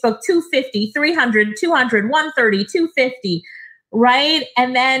Facebook: 250, 300, 200, 130, 250, right?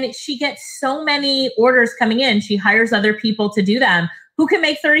 And then she gets so many orders coming in. She hires other people to do them. Who can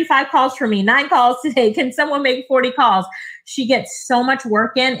make 35 calls for me? 9 calls today. Can someone make 40 calls? She gets so much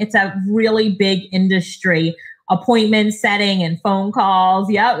work in. It's a really big industry. Appointment setting and phone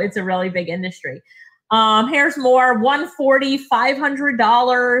calls. Yep, it's a really big industry. Here's more: $140,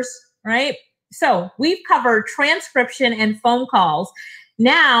 $500, right? So we've covered transcription and phone calls.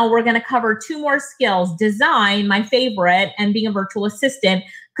 Now we're going to cover 2 more skills: design, my favorite, and being a virtual assistant.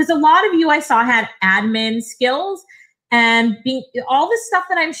 Because a lot of you I saw had admin skills, and all the stuff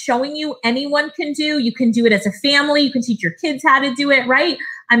that I'm showing you, anyone can do. You can do it as a family. You can teach your kids how to do it, right?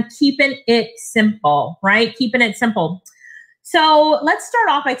 I'm keeping it simple, right? Keeping it simple. So let's start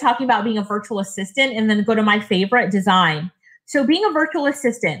off by talking about being a virtual assistant and then go to my favorite, design. So being a virtual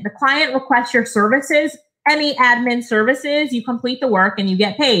assistant, the client requests your services, any admin services, you complete the work and you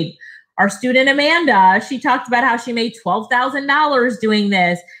get paid. Our student Amanda, she talked about how she made $12,000 doing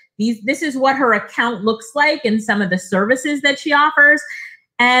this. This is what her account looks like and some of the services that she offers.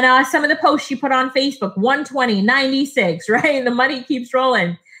 And some of the posts she put on Facebook: 120, 96, right? The money keeps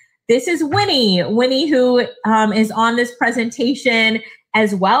rolling. This is Winnie. Winnie, who is on this presentation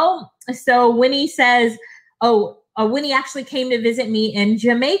as well. So Winnie says, Winnie actually came to visit me in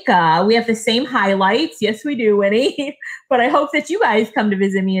Jamaica. We have the same highlights. Yes, we do, Winnie. But I hope that you guys come to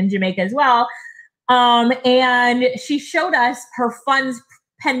visit me in Jamaica as well. And she showed us her funds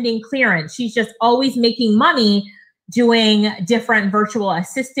pending clearance. She's just always making money doing different virtual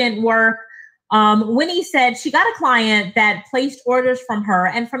assistant work. Winnie said she got a client that placed orders from her,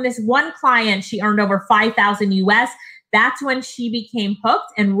 and from this one client, she earned over 5,000 US. That's when she became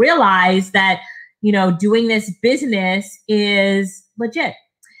hooked and realized that, you know, doing this business is legit.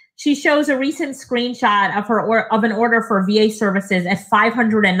 She shows a recent screenshot of an order for VA services at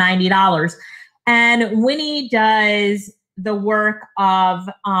 $590. And Winnie does the work of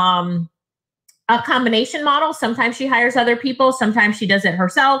a combination model. Sometimes she hires other people. Sometimes she does it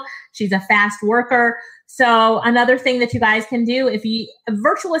herself. She's a fast worker. So another thing that you guys can do, a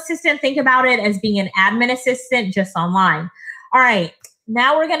virtual assistant, think about it as being an admin assistant just online. All right,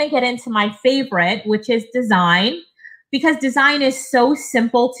 now we're going to get into my favorite, which is design, because design is so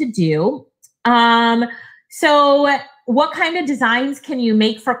simple to do. So what kind of designs can you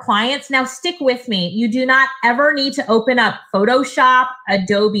make for clients? Now stick with me. You do not ever need to open up Photoshop,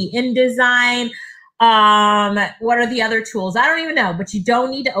 Adobe InDesign. What are the other tools? I don't even know, but you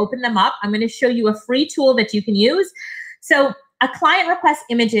don't need to open them up. I'm going to show you a free tool that you can use. So a client requests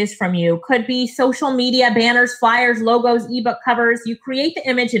images from you. Could be social media, banners, flyers, logos, ebook covers. You create the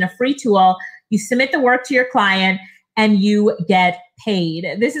image in a free tool. You submit the work to your client and you get paid.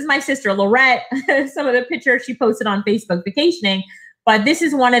 This is my sister, Lorette. Some of the pictures she posted on Facebook vacationing, but this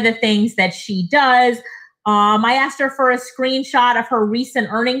is one of the things that she does. I asked her for a screenshot of her recent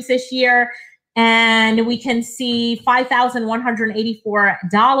earnings this year, and we can see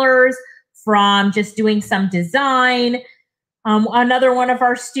 $5,184 from just doing some design. Another one of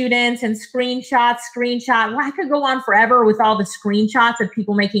our students, and screenshot. Well, I could go on forever with all the screenshots of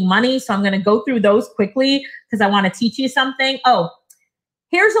people making money. So I'm going to go through those quickly because I want to teach you something. Oh,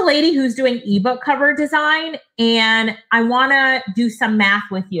 here's a lady who's doing ebook cover design, and I want to do some math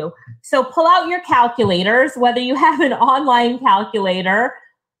with you. So pull out your calculators, whether you have an online calculator,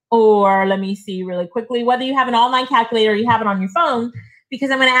 or let me see really quickly, whether you have an online calculator or you have it on your phone, because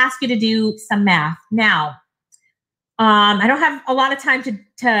I'm going to ask you to do some math. Now, I don't have a lot of time to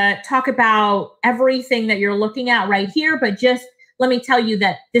talk about everything that you're looking at right here, but just let me tell you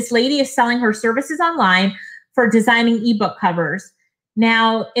that this lady is selling her services online for designing ebook covers.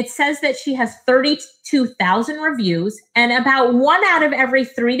 Now, it says that she has 32,000 reviews, and about 1 out of every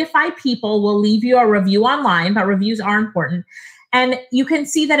 3 to 5 people will leave you a review online, but reviews are important. And you can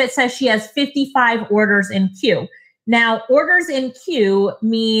see that it says she has 55 orders in queue. Now, orders in queue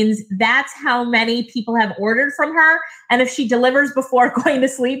means that's how many people have ordered from her. And if she delivers before going to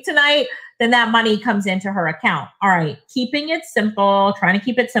sleep tonight, then that money comes into her account. All right, keeping it simple, trying to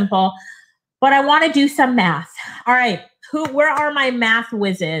keep it simple. But I want to do some math. All right, where are my math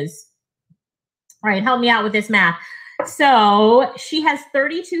whizzes? All right, help me out with this math. So she has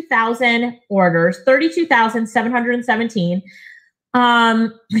 32,000 orders, 32,717.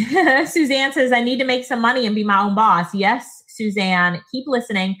 Suzanne says, I need to make some money and be my own boss. Yes, Suzanne, keep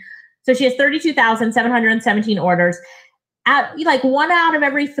listening. So she has 32,717 orders. Like 1 out of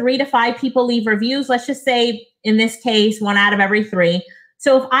every 3 to 5 people leave reviews. Let's just say in this case, 1 out of every 3.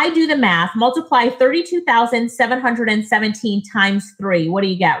 So if I do the math, multiply 32,717 times 3, what do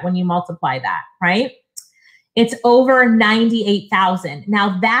you get when you multiply that, right? It's over 98,000.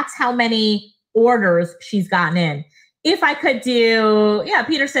 Now that's how many orders she's gotten in. If I could do, yeah,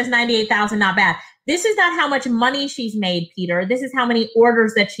 Peter says 98,000, not bad. This is not how much money she's made, Peter. This is how many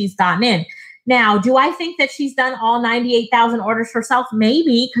orders that she's gotten in. Now, do I think that she's done all 98,000 orders herself?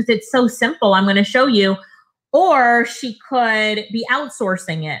 Maybe, because it's so simple. I'm going to show you. Or she could be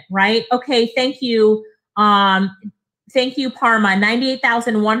outsourcing it, right? Okay, thank you. Thank you, Parma.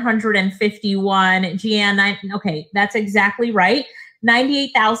 98,151. Gian, okay, that's exactly right.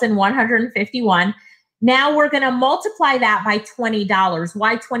 98,151. Now we're going to multiply that by $20.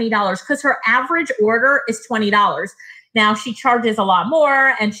 Why $20? Because her average order is $20. Now she charges a lot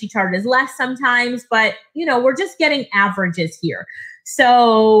more and she charges less sometimes, but you know, we're just getting averages here.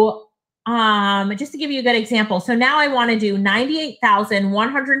 So just to give you a good example. So now I want to do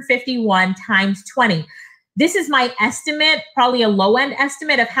 98,151 times 20. This is my estimate, probably a low end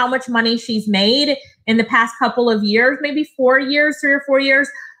estimate of how much money she's made in the past couple of years, maybe 4 years, 3 or 4 years,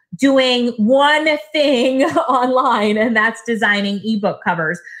 doing one thing online, and that's designing ebook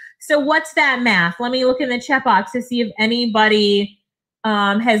covers. So what's that math? Let me look in the chat box to see if anybody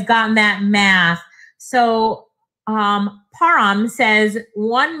has gotten that math. So Param says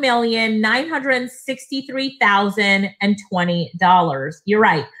 $1,963,020. You're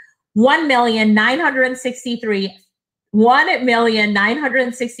right.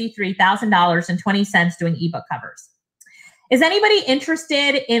 $1,963,020 doing ebook covers. Is anybody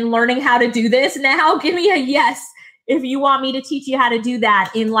interested in learning how to do this now? Give me a yes if you want me to teach you how to do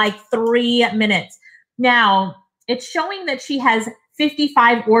that in like 3 minutes. Now, it's showing that she has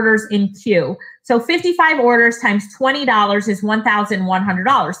 55 orders in queue. So 55 orders times $20 is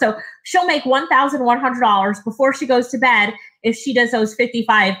 $1,100. So she'll make $1,100 before she goes to bed if she does those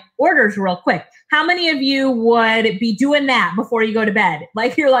 55 orders real quick. How many of you would be doing that before you go to bed?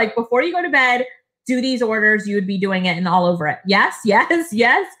 Like you're like, before you go to bed, do these orders, you would be doing it and all over it. Yes, yes,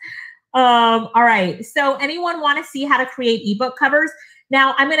 yes. All right. So anyone want to see how to create ebook covers?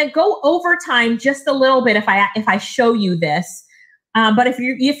 Now I'm going to go over time just a little bit if I show you this. But if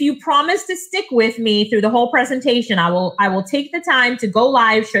you promise to stick with me through the whole presentation, I will take the time to go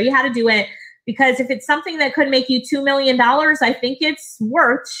live, show you how to do it. Because if it's something that could make you $2 million, I think it's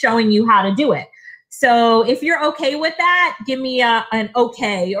worth showing you how to do it. So if you're okay with that, give me an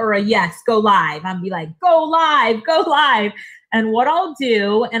okay or a yes, go live. I'll be like, go live, go live. And what I'll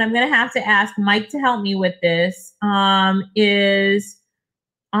do, and I'm going to have to ask Mike to help me with this, is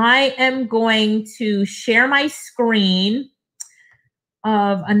I am going to share my screen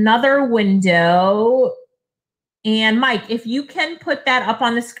of another window. And Mike, if you can put that up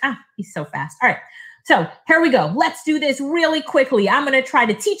on the screen. He's so fast. All right. So here we go. Let's do this really quickly. I'm going to try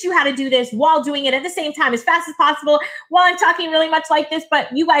to teach you how to do this while doing it at the same time as fast as possible while I'm talking really much like this.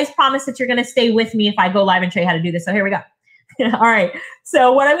 But you guys promise that you're going to stay with me if I go live and show you how to do this. So here we go. All right.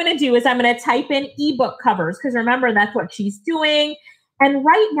 So what I'm going to do is I'm going to type in ebook covers because remember, that's what she's doing. And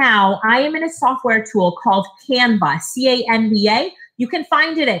right now I am in a software tool called Canva, C-A-N-V-A. You can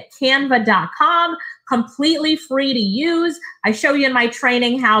find it at canva.com, completely free to use. I show you in my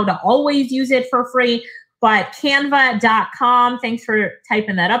training how to always use it for free, but canva.com, thanks for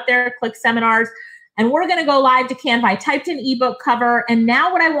typing that up there, Click Seminars. And we're going to go live to Canva. I typed in ebook cover, and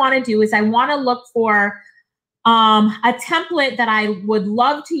now what I want to do is I want to look for a template that I would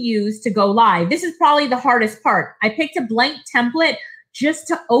love to use to go live. This is probably the hardest part. I picked a blank template just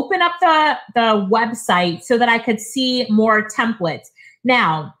to open up the website so that I could see more templates.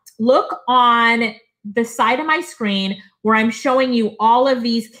 Now, look on the side of my screen where I'm showing you all of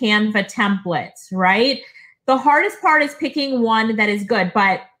these Canva templates, right? The hardest part is picking one that is good,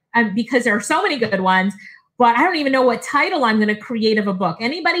 but because there are so many good ones, but I don't even know what title I'm going to create of a book.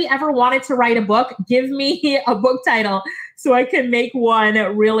 Anybody ever wanted to write a book? Give me a book title so I can make one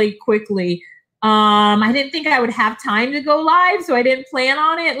really quickly. I didn't think I would have time to go live, so I didn't plan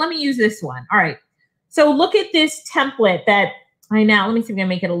on it. Let me use this one. All right. So look at this template that let me see if I can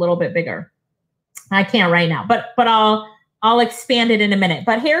make it a little bit bigger. I can't right now, but I'll expand it in a minute.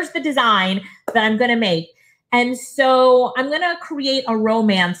 But here's the design that I'm going to make. And so I'm going to create a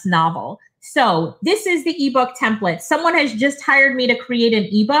romance novel. So this is the ebook template. Someone has just hired me to create an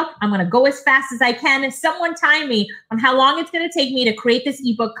ebook. I'm going to go as fast as I can. And someone time me on how long it's going to take me to create this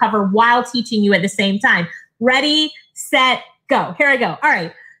ebook cover while teaching you at the same time. Ready, set, go. Here I go. All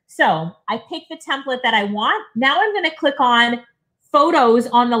right. So I picked the template that I want. Now I'm going to click on photos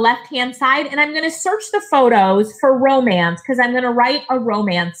on the left-hand side, and I'm going to search the photos for romance because I'm going to write a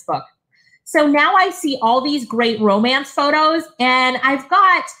romance book. So now I see all these great romance photos, and I've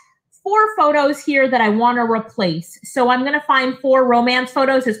got 4 photos here that I want to replace. So I'm going to find 4 romance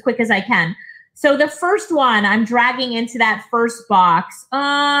photos as quick as I can. So the first one I'm dragging into that first box,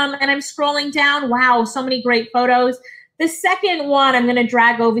 and I'm scrolling down. Wow, so many great photos. The second one I'm going to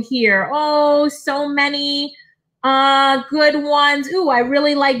drag over here. Oh, so many good ones. Ooh, I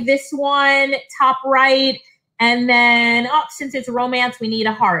really like this one, top right. And then, since it's romance, we need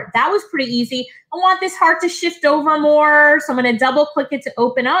a heart. That was pretty easy. I want this heart to shift over more. So I'm going to double click it to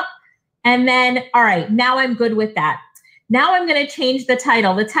open up. And then, all right, now I'm good with that. Now I'm going to change the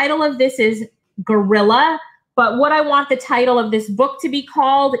title. The title of this is Gorilla. But what I want the title of this book to be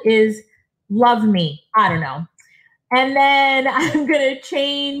called is Love Me. I don't know. And then I'm going to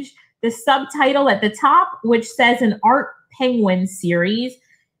change the subtitle at the top, which says an Art Penguin series.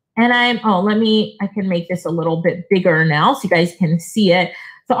 And I can make this a little bit bigger now so you guys can see it.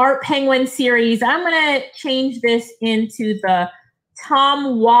 The Art Penguin series, I'm going to change this into the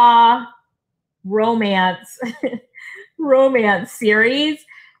Tom Wah romance series.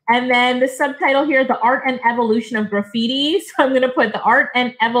 And then the subtitle here, The Art and Evolution of Graffiti. So I'm going to put The Art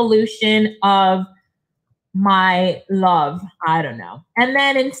and Evolution of My Love. I don't know. And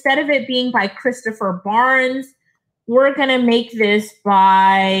then instead of it being by Christopher Barnes, we're going to make this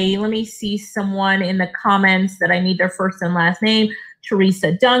by, let me see someone in the comments that I need their first and last name.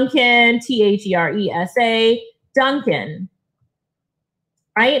 Teresa Duncan, T-H-E-R-E-S-A, Duncan.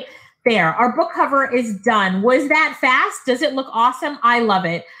 Right there. Our book cover is done. Was that fast? Does it look awesome? I love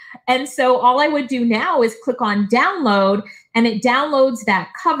it. And so all I would do now is click on download, and it downloads that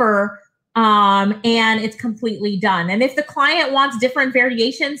cover. And it's completely done. And if the client wants different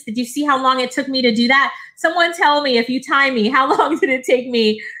variations, did you see how long it took me to do that? Someone tell me, if you time me, how long did it take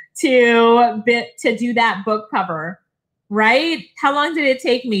me to do that book cover, right? How long did it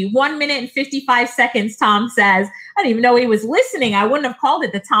take me? 1 minute and 55 seconds, Tom says. I didn't even know he was listening. I wouldn't have called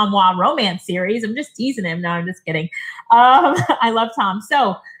it the Tom Wah romance series. I'm just teasing him. No, I'm just kidding. I love Tom.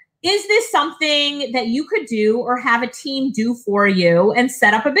 So is this something that you could do or have a team do for you and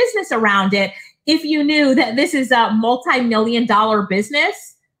set up a business around it if you knew that this is a multi-million-dollar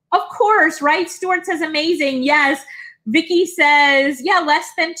business? Of course, right? Stuart says amazing. Yes. Vicky says, yeah, less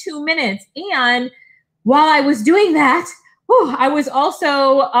than 2 minutes. And while I was doing that, I was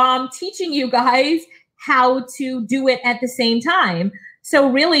also teaching you guys how to do it at the same time. So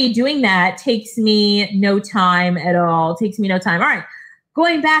really doing that takes me no time at all. It takes me no time. All right.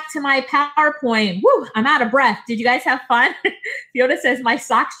 Going back to my PowerPoint, I'm out of breath. Did you guys have fun? Fiona says my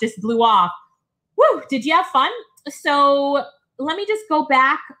socks just blew off. Did you have fun? So let me just go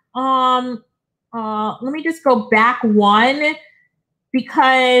back. Let me just go back one,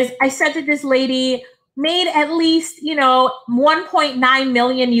 because I said that this lady made at least, $1.9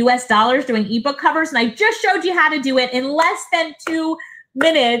 million US doing ebook covers. And I just showed you how to do it in less than 2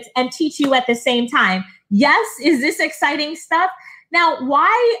 minutes and teach you at the same time. Yes. Is this exciting stuff? Now,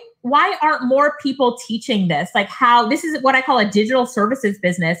 why aren't more people teaching this? Like this is what I call a digital services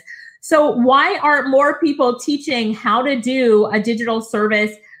business. So why aren't more people teaching how to do a digital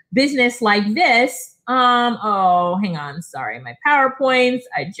service business like this? Hang on. Sorry, my PowerPoints.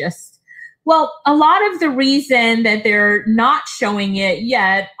 A lot of the reason that they're not showing it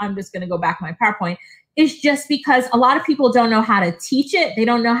yet, I'm just going to go back to my PowerPoint, is just because a lot of people don't know how to teach it. They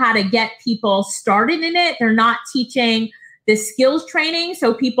don't know how to get people started in it. They're not teaching the skills training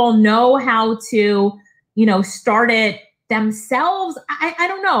so people know how to, start it themselves. I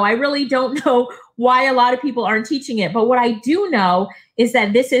don't know. I really don't know why a lot of people aren't teaching it. But what I do know is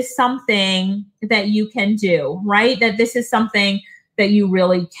that this is something that you can do, right? That this is something that you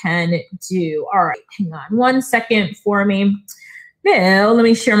really can do. All right, hang on 1 second for me. Now, let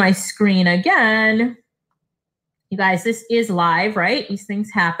me share my screen again. You guys, this is live, right? These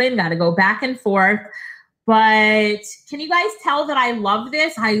things happen. Got to go back and forth. But can you guys tell that I love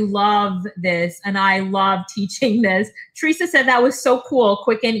this? I love this, and I love teaching this. Teresa said that was so cool,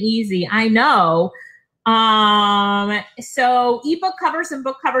 quick and easy. I know. So ebook covers and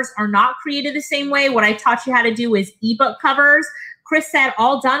book covers are not created the same way. What I taught you how to do is ebook covers. Chris said,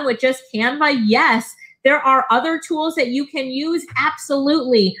 all done with just Canva. Yes, there are other tools that you can use.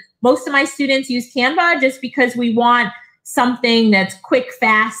 Absolutely. Most of my students use Canva just because we want something that's quick,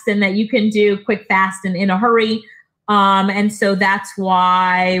 fast, and that you can do quick, fast, and in a hurry. And so that's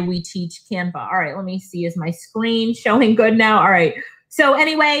why we teach Canva. All right, let me see. Is my screen showing good now? All right. So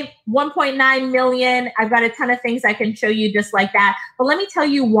anyway, 1.9 million. I've got a ton of things I can show you just like that. But let me tell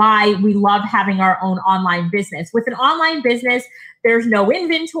you why we love having our own online business. With an online business, there's no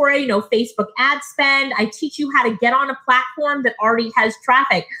inventory, no Facebook ad spend. I teach you how to get on a platform that already has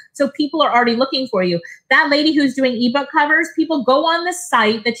traffic. So people are already looking for you. That lady who's doing ebook covers, people go on the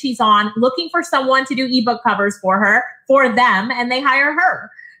site that she's on looking for someone to do ebook covers for her, for them, and they hire her.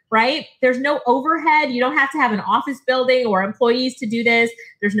 Right? There's no overhead. You don't have to have an office building or employees to do this.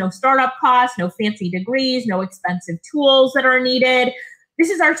 There's no startup costs, no fancy degrees, no expensive tools that are needed. This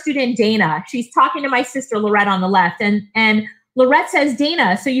is our student, Dana. She's talking to my sister, Lorette, on the left. And Lorette says,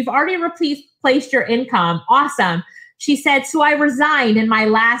 Dana, so you've already replaced your income. Awesome. She said, so I resigned and my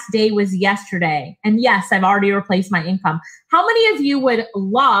last day was yesterday. And yes, I've already replaced my income. How many of you would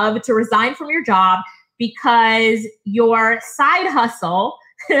love to resign from your job because your side hustle,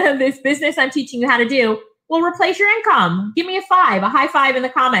 this business I'm teaching you how to do, will replace your income? Give me a 5, a high 5 in the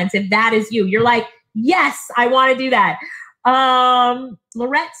comments if that is you. You're like, yes, I want to do that.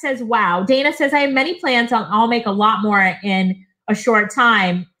 Lorette says, wow. Dana says, I have many plans. I'll make a lot more in a short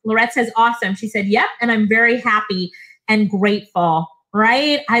time. Lorette says, awesome. She said, yep, and I'm very happy and grateful,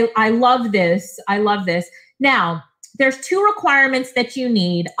 right? I love this. I love this. Now, there's 2 requirements that you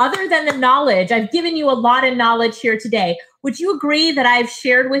need other than the knowledge. I've given you a lot of knowledge here today. Would you agree that I've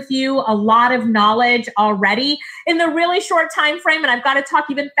shared with you a lot of knowledge already in the really short time frame? And I've got to talk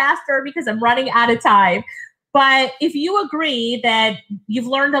even faster because I'm running out of time. But if you agree that you've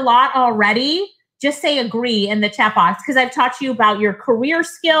learned a lot already, just say agree in the chat box, because I've taught you about your career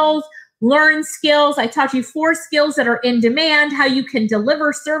skills, learn skills. I taught you 4 skills that are in demand, how you can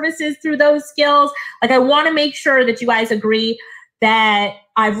deliver services through those skills. Like, I want to make sure that you guys agree that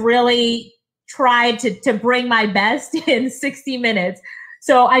I've really tried to bring my best in 60 minutes.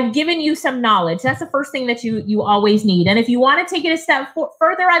 So I've given you some knowledge. That's the first thing that you always need. And if you want to take it a step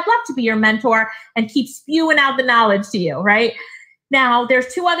further, I'd love to be your mentor and keep spewing out the knowledge to you, right? Now,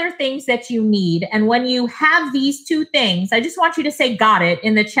 there's 2 other things that you need. And when you have these 2 things, I just want you to say got it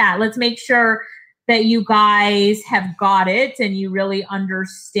in the chat. Let's make sure that you guys have got it and you really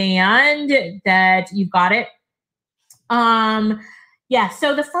understand that you've got it. Yeah,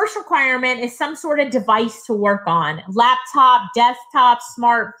 so the first requirement is some sort of device to work on. Laptop, desktop,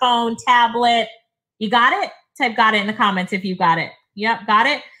 smartphone, tablet. You got it? Type got it in the comments if you got it. Yep, got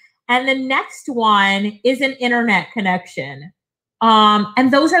it. And the next one is an internet connection.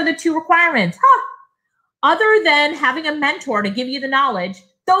 And those are the 2 requirements. Other than having a mentor to give you the knowledge,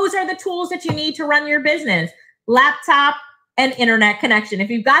 those are the tools that you need to run your business. Laptop and internet connection. If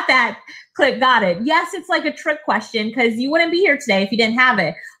you've got that, click got it. Yes, it's like a trick question because you wouldn't be here today if you didn't have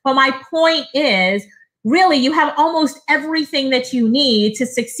it. But my point is, really, you have almost everything that you need to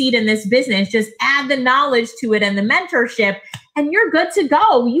succeed in this business. Just add the knowledge to it and the mentorship, and you're good to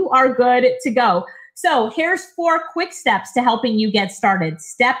go. You are good to go. So here's 4 quick steps to helping you get started.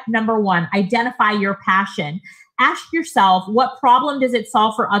 Step number 1, identify your passion. Ask yourself, what problem does it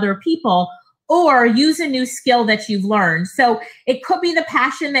solve for other people? Or use a new skill that you've learned. So it could be the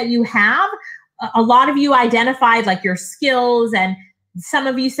passion that you have. A lot of you identified like your skills, and some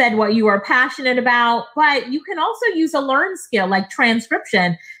of you said what you are passionate about, but you can also use a learned skill like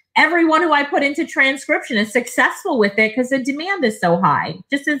transcription. Everyone who I put into transcription is successful with it because the demand is so high.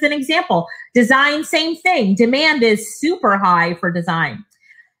 Just as an example, design, same thing. Demand is super high for design.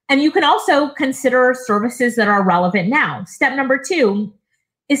 And you can also consider services that are relevant now. Step number 2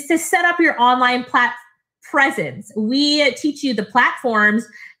 is to set up your online presence. We teach you the platforms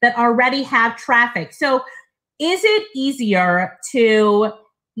that already have traffic. So is it easier to,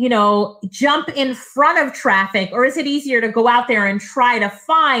 jump in front of traffic, or is it easier to go out there and try to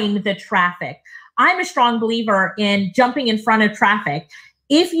find the traffic? I'm a strong believer in jumping in front of traffic.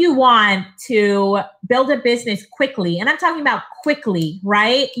 If you want to build a business quickly, and I'm talking about quickly,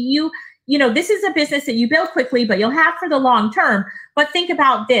 right? This is a business that you build quickly, but you'll have for the long term. But think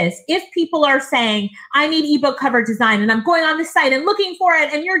about this. If people are saying, I need ebook cover design, and I'm going on the site and looking for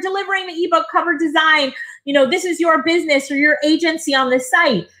it, and you're delivering the ebook cover design, this is your business or your agency on the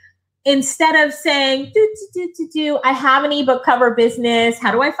site. instead of saying, I have an ebook cover business.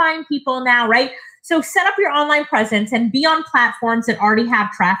 How do I find people now, right? So set up your online presence and be on platforms that already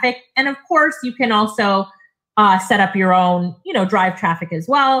have traffic. And of course, you can also set up your own, drive traffic as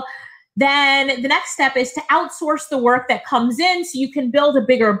well. Then the next step is to outsource the work that comes in so you can build a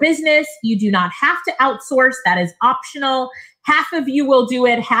bigger business. You do not have to outsource. That is optional. Half of you will do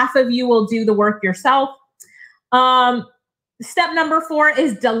it. Half of you will do the work yourself. Step number 4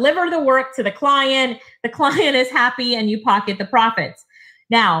 is deliver the work to the client. The client is happy and you pocket the profits.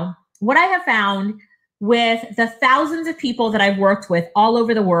 Now, what I have found with the thousands of people that I've worked with all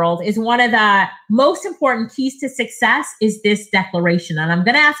over the world is one of the most important keys to success is this declaration. And I'm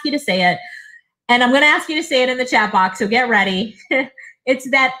going to ask you to say it. And I'm going to ask you to say it in the chat box. So get ready. It's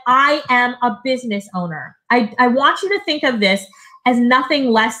that I am a business owner. I want you to think of this as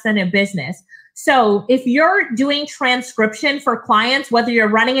nothing less than a business. So if you're doing transcription for clients, whether you're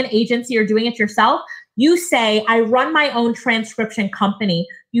running an agency or doing it yourself, you say, I run my own transcription company.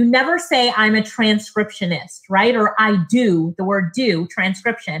 You never say I'm a transcriptionist, right? Or I do, the word do,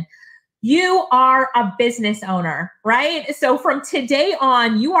 transcription. You are a business owner, right? So from today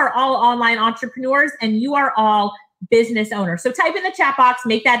on, you are all online entrepreneurs and you are all business owners. So type in the chat box,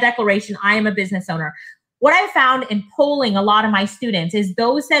 make that declaration, I am a business owner. What I found in polling a lot of my students is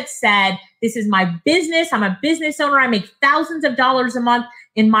those that said, this is my business, I'm a business owner, I make thousands of dollars a month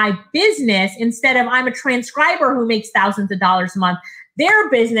in my business, instead of I'm a transcriber who makes thousands of dollars a month, their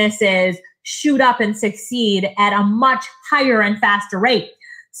businesses shoot up and succeed at a much higher and faster rate.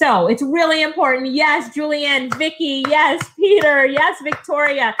 So it's really important. Yes, Julianne, Vicky, yes, Peter, yes,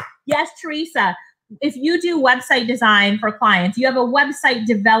 Victoria, yes, Teresa. If you do website design for clients, you have a website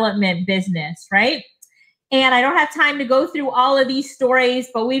development business, right? And I don't have time to go through all of these stories,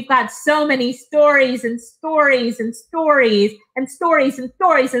 but we've got so many stories and stories and stories and stories and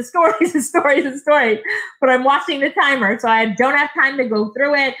stories and stories and stories and stories. But I'm watching the timer, so I don't have time to go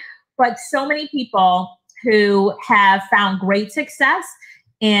through it. But so many people who have found great success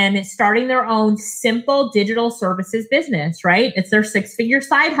in starting their own simple digital services business, right? It's their 6-figure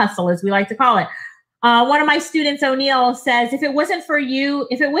side hustle, as we like to call it. One of my students, O'Neill, says, if it wasn't for you,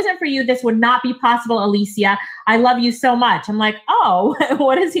 this would not be possible, Alicia. I love you so much. I'm like, oh,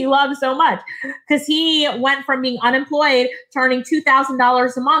 what does he love so much? Because he went from being unemployed, turning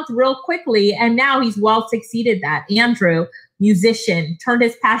 $2,000 a month real quickly. And now he's well succeeded that. Andrew, musician, turned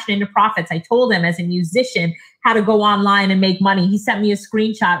his passion into profits. I told him as a musician how to go online and make money. He sent me a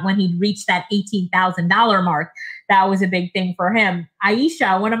screenshot when he'd reached that $18,000 mark. That was a big thing for him.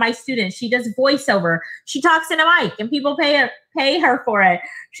 Aisha, one of my students, she does voiceover. She talks in a mic and people pay her for it.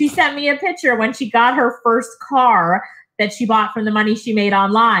 She sent me a picture when she got her first car that she bought from the money she made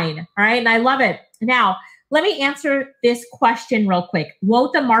online. All right. And I love it. Now, let me answer this question real quick.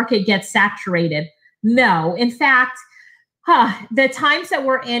 Won't the market get saturated? No. In fact, the times that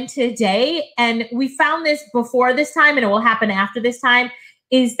we're in today, and we found this before this time and it will happen after this time,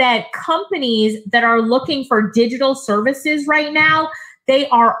 is that companies that are looking for digital services right now, they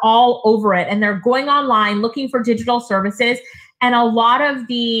are all over it. And they're going online looking for digital services. And a lot of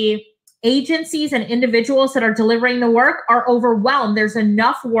the agencies and individuals that are delivering the work are overwhelmed. There's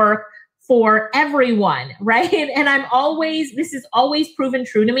enough work for everyone, right? And this is always proven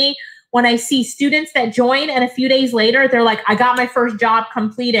true to me. When I see students that join and a few days later, they're like, I got my first job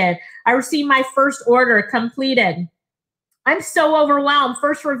completed. I received my first order completed. I'm so overwhelmed.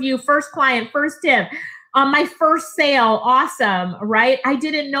 First review, first client, first tip, my first sale. Awesome, right? I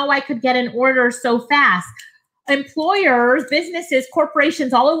didn't know I could get an order so fast. Employers, businesses,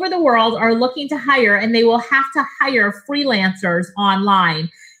 corporations all over the world are looking to hire, and they will have to hire freelancers online.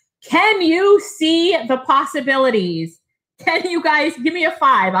 Can you see the possibilities? Can you guys give me a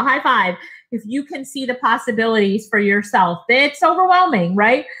 5, a high 5, if you can see the possibilities for yourself? It's overwhelming,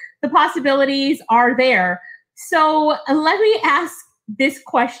 right? The possibilities are there. So let me ask this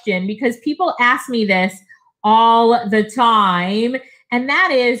question, because people ask me this all the time. And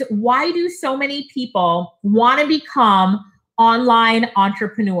that is, why do so many people want to become online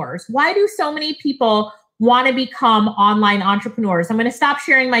entrepreneurs? Why do so many people want to become online entrepreneurs? I'm going to stop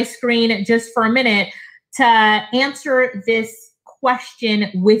sharing my screen just for a minute to answer this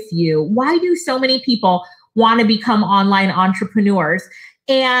question with you. Why do so many people want to become online entrepreneurs?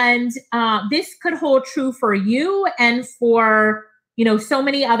 And this could hold true for you and for, so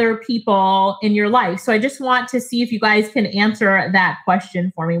many other people in your life. So I just want to see if you guys can answer that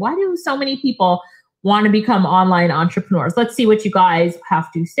question for me. Why do so many people want to become online entrepreneurs? Let's see what you guys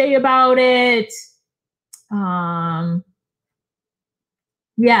have to say about it.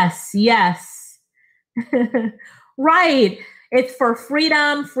 Yes. Right. It's for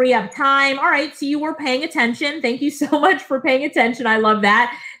freedom, free up time. All right, so you were paying attention. Thank you so much for paying attention. I love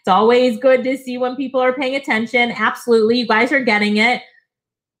that. It's always good to see when people are paying attention. Absolutely, you guys are getting it.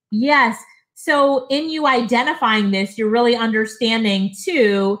 Yes, so in you identifying this, you're really understanding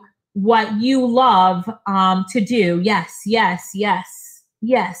too what you love to do. Yes, yes, yes,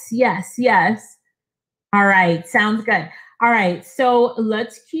 yes, yes, yes. All right, sounds good. All right, so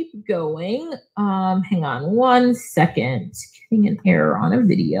let's keep going. Hang on 1 second. Getting an error on a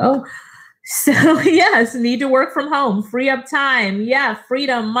video. So yes, need to work from home, free up time. Yeah,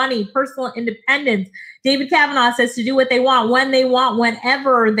 freedom, money, personal independence. David Kavanaugh says to do what they want, when they want,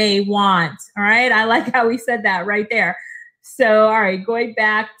 whenever they want. All right, I like how he said that right there. So, all right, going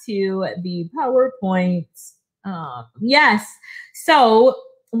back to the PowerPoint. Yes, so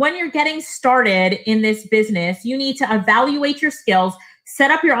when you're getting started in this business, you need to evaluate your skills,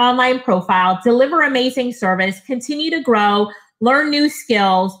 set up your online profile, deliver amazing service, continue to grow, learn new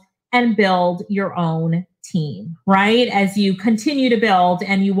skills, and build your own team, right? As you continue to build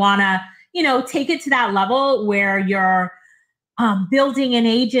and you want to, you know, take it to that level where you're building an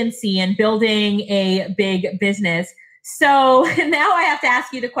agency and building a big business. So now I have to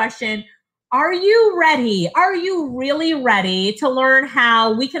ask you the question, are you ready? Are you really ready to learn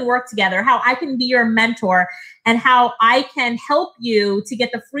how we can work together, how I can be your mentor, and how I can help you to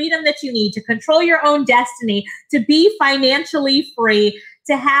get the freedom that you need to control your own destiny, to be financially free,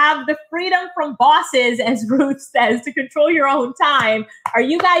 to have the freedom from bosses, as Ruth says, to control your own time? Are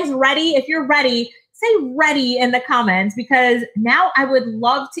you guys ready? If you're ready, say ready in the comments, because now I would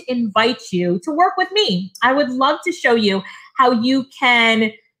love to invite you to work with me. I would love to show you how you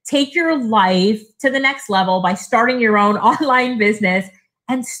can take your life to the next level by starting your own online business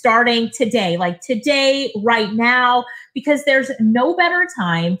and starting today, like today, right now, because there's no better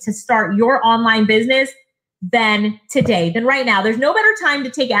time to start your online business than today, than right now. There's no better time to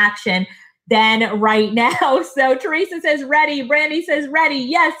take action than right now. So Teresa says ready. Brandy says ready.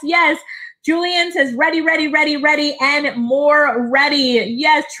 Yes, yes. Julian says ready, ready, ready, ready, and more ready.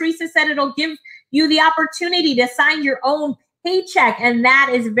 Yes, Teresa said it'll give you the opportunity to sign your own paycheck, and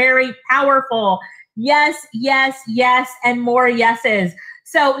that is very powerful. Yes, yes, yes, and more yeses.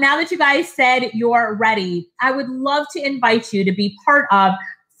 So now that you guys said you're ready, I would love to invite you to be part of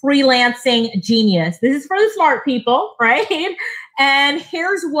Freelancing Genius. This is for the smart people, right? And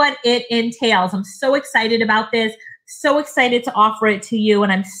here's what it entails. I'm so excited about this, so excited to offer it to you,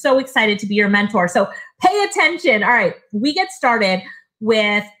 and I'm so excited to be your mentor. So pay attention. All right, we get started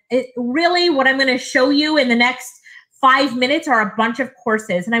with really what I'm going to show you in the next 5 minutes are a bunch of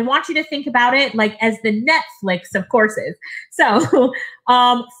courses. And I want you to think about it like as the Netflix of courses. So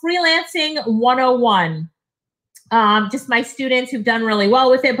Freelancing 101. Just my students who've done really well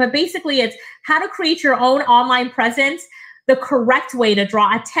with it. But basically it's how to create your own online presence, the correct way to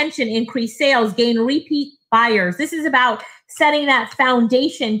draw attention, increase sales, gain repeat buyers. This is about setting that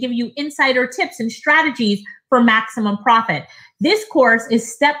foundation, give you insider tips and strategies for maximum profit. This course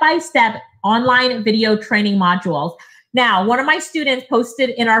is step-by-step online video training modules. Now, one of my students posted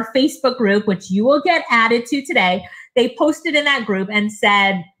in our Facebook group, which you will get added to today. They posted in that group and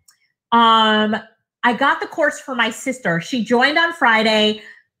said, I got the course for my sister. She joined on Friday,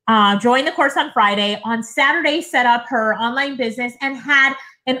 joined the course on Friday. On Saturday, set up her online business and had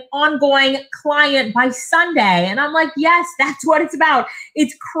an ongoing client by Sunday. And I'm like, yes, that's what it's about.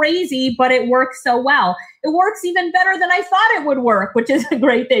 It's crazy, but it works so well. It works even better than I thought it would work, which is a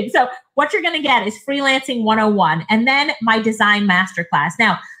great thing. So what you're going to get is Freelancing 101 and then my design masterclass.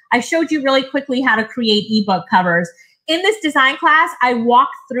 Now, I showed you really quickly how to create ebook covers. In this design class, I walk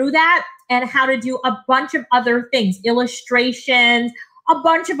through that and how to do a bunch of other things, illustrations, a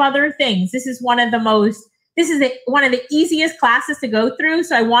bunch of other things. This is one of the easiest classes to go through.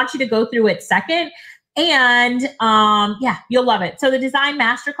 So I want you to go through it second. And yeah, you'll love it. So the design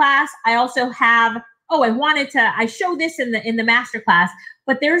masterclass, I also have, I show this in the masterclass,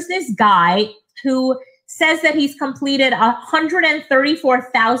 but there's this guy who says that he's completed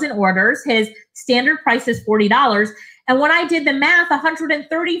 134,000 orders. His standard price is $40. And when I did the math,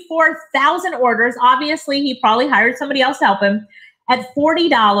 134,000 orders, obviously he probably hired somebody else to help him. At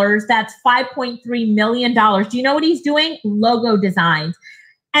 $40, that's $5.3 million. Do you know what he's doing? Logo designs.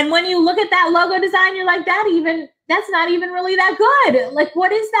 And when you look at that logo design, you're like, that's not even really that good. Like,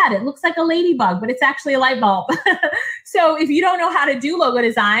 what is that? It looks like a ladybug, but it's actually a light bulb. So if you don't know how to do logo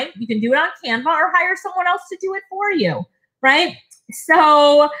design, you can do it on Canva or hire someone else to do it for you, right?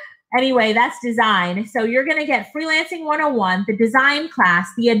 So anyway, that's design. So you're going to get Freelancing 101, the design class,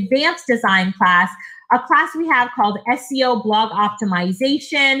 the advanced design class, a class we have called SEO blog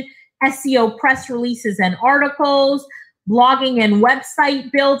optimization, SEO press releases and articles. blogging and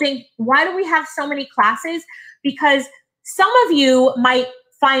website building. Why do we have so many classes? Because some of you might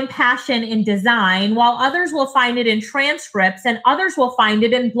find passion in design, while others will find it in transcripts, and others will find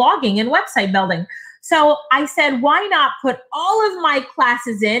it in blogging and website building. So I said, why not put all of my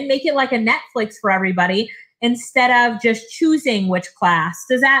classes in, make it like a Netflix for everybody, instead of just choosing which class.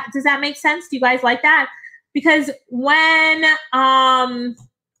 Does that make sense? Do you guys like that? Because when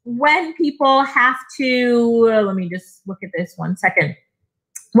people have to, let me just look at this 1 second.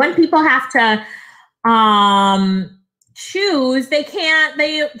 When people have to choose,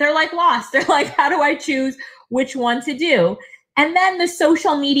 they're like lost. They're like, how do I choose which one to do? And then the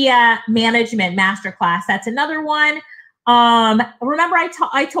social media management masterclass, that's another one. Remember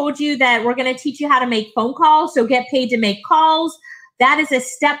I told you that we're going to teach you how to make phone calls. So get paid to make calls. That is a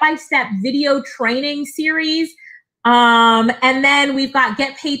step-by-step video training series. And then we've got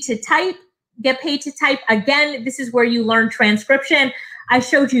get paid to type. Get paid to type. Again, this is where you learn transcription. I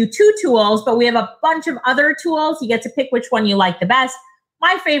showed you 2 tools, but we have a bunch of other tools. You get to pick which one you like the best.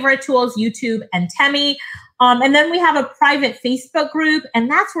 My favorite tool is YouTube and Temi. And then we have a private Facebook group, and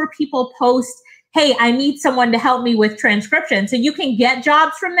that's where people post, hey, I need someone to help me with transcription. So you can get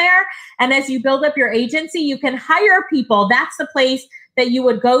jobs from there. And as you build up your agency, you can hire people. That's the place that you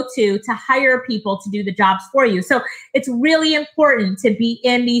would go to hire people to do the jobs for you. So it's really important to be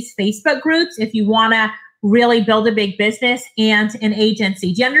in these Facebook groups if you want to really build a big business and an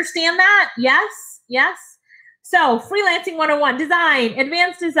agency. Do you understand that? Yes? Yes? So freelancing 101, design,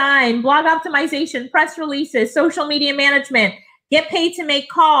 advanced design, blog optimization, press releases, social media management, get paid to make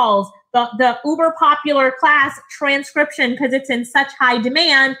calls, the uber popular class transcription because it's in such high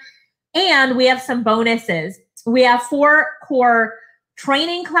demand. And we have some bonuses. We have 4 core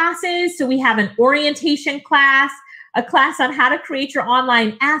training classes. So we have an orientation class, a class on how to create your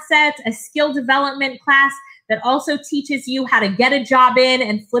online assets, a skill development class that also teaches you how to get a job in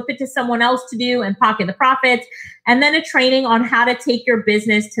and flip it to someone else to do and pocket the profits, and then a training on how to take your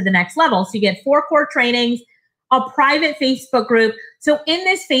business to the next level. So you get 4 core trainings, a private Facebook group. So in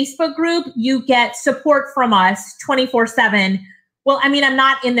this Facebook group, you get support from us 24/7. Well, I mean, I'm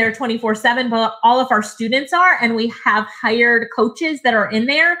not in there 24/7, but all of our students are, and we have hired coaches that are in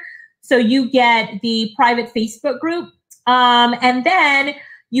there. So you get the private Facebook group, and then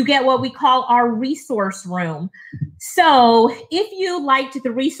you get what we call our resource room. So if you liked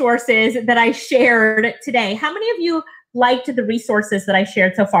the resources that I shared today, how many of you liked the resources that I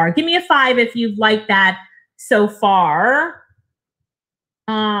shared so far? Give me a 5 if you've liked that so far.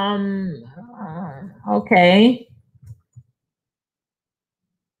 Okay.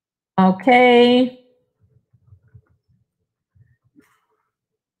 Okay.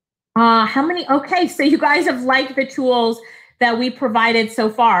 How many? Okay, so you guys have liked the tools that we provided so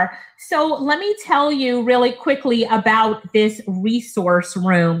far. So let me tell you really quickly about this resource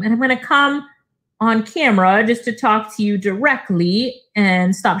room. And I'm going to come on camera just to talk to you directly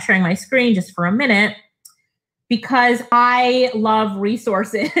and stop sharing my screen just for a minute because I love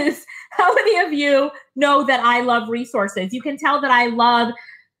resources. How many of you know that I love resources? You can tell that I love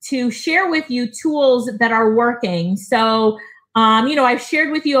to share with you tools that are working. So, I've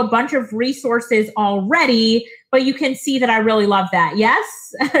shared with you a bunch of resources already, but you can see that I really love that. Yes?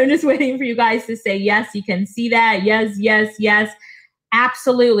 I'm just waiting for you guys to say, yes, you can see that. Yes, yes, yes.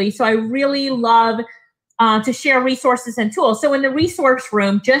 Absolutely. So I really love to share resources and tools. So in the resource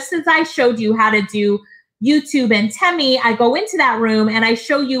room, just as I showed you how to do YouTube and Temi, I go into that room and I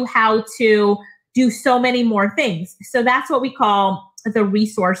show you how to do so many more things. So that's what we call the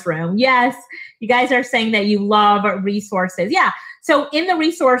resource room. Yes, you guys are saying that you love resources. Yeah. So in the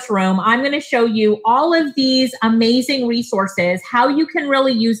resource room, I'm going to show you all of these amazing resources, how you can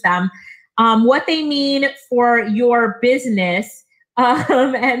really use them, what they mean for your business.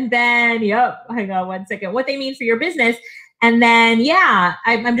 And then, hang on 1 second, what they mean for your business. And then,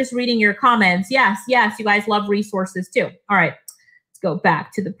 I'm just reading your comments. Yes, you guys love resources too. All right, let's go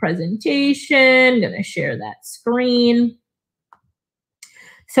back to the presentation. I'm going to share that screen.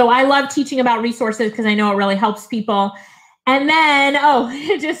 So I love teaching about resources because I know it really helps people. And then,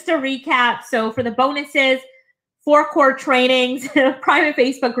 just to recap. So for the bonuses, 4 core trainings, private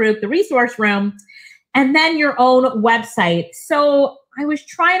Facebook group, the resource room, and then your own website. So I was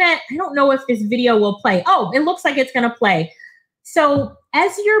I don't know if this video will play. Oh, it looks like it's going to play. So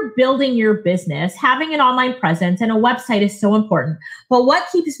as you're building your business, having an online presence and a website is so important. But what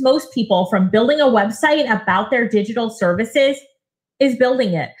keeps most people from building a website about their digital services is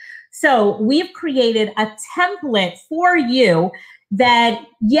building it. So we've created a template for you that,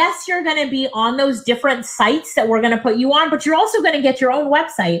 yes, you're going to be on those different sites that we're going to put you on, but you're also going to get your own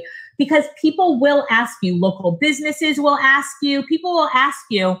website because people will ask you, local businesses will ask you, people will ask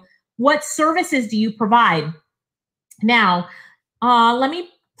you, what services do you provide? Now, let me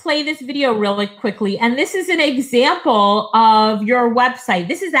play this video really quickly. And this is an example of your website.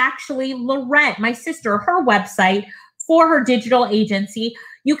 This is actually Lorette, my sister, her website for her digital agency.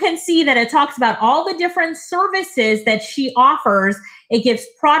 You can see that it talks about all the different services that she offers. It gives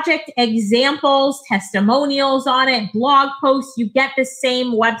project examples, testimonials on it, blog posts. You get the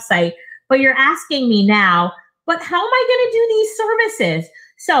same website. But you're asking me now, but how am I going to do these services?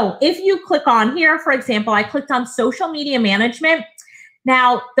 So if you click on here, for example, I clicked on social media management.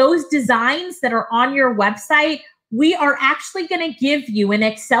 Now, those designs that are on your website, we are actually going to give you an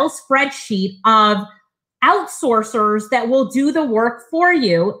Excel spreadsheet of outsourcers that will do the work for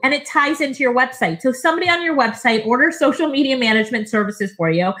you, and it ties into your website. So somebody on your website orders social media management services for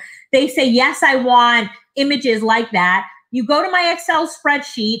you. They say, yes, I want images like that. You go to my Excel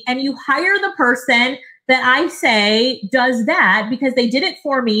spreadsheet and you hire the person that I say does that because they did it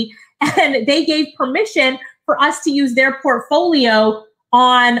for me and they gave permission for us to use their portfolio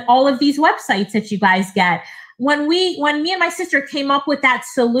on all of these websites that you guys get. When me and my sister came up with that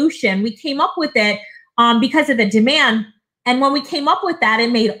solution, we came up with it because of the demand. And when we came up with that,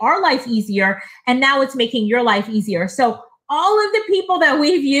 it made our life easier. And now it's making your life easier. So all of the people that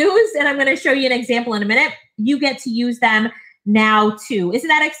we've used, and I'm going to show you an example in a minute, you get to use them now too. Isn't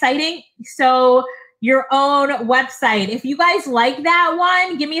that exciting? So your own website. If you guys like that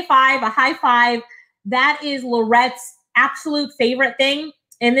one, give me a 5, a high 5. That is Lorette's absolute favorite thing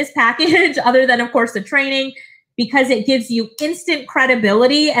in this package, other than, of course, the training, because it gives you instant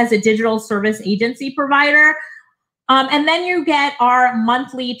credibility as a digital service agency provider. And then you get our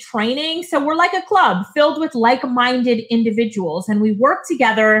monthly training. So we're like a club filled with like-minded individuals, and we work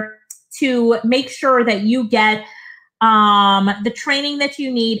together to make sure that you get the training that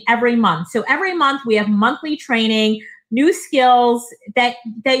you need every month. So every month we have monthly training, new skills that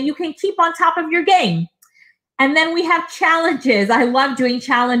you can keep on top of your game. And then we have challenges. I love doing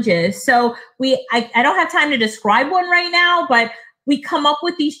challenges. So I don't have time to describe one right now, but we come up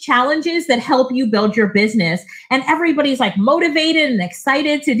with these challenges that help you build your business. And everybody's like motivated and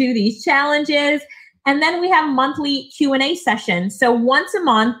excited to do these challenges. And then we have monthly Q&A sessions. So once a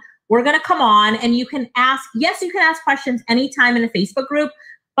month, we're going to come on and you can ask, yes, you can ask questions anytime in the Facebook group,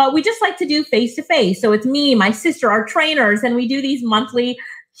 but we just like to do face-to-face. So it's me, my sister, our trainers, and we do these monthly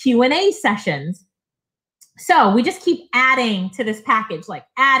Q&A sessions. So we just keep adding to this package, like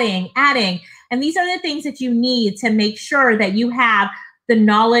adding. And these are the things that you need to make sure that you have the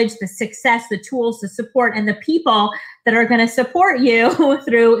knowledge, the success, the tools, the support, and the people that are going to support you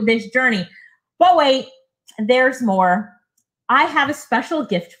through this journey. But wait, there's more. I have a special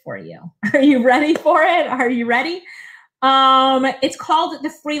gift for you. Are you ready for it? Are you ready? It's called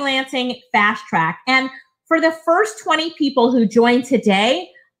the Freelancing Fast Track. And for the first 20 people who join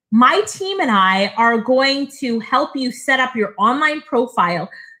today, my team and I are going to help you set up your online profile.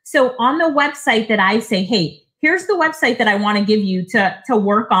 So on the website that I say, hey, here's the website that I want to give you to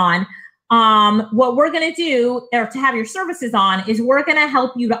work on. What we're going to do, or to have your services on, is we're going to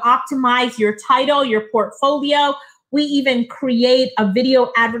help you to optimize your title, your portfolio. We even create a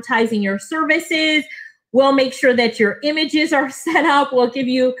video advertising your services. We'll make sure that your images are set up. We'll give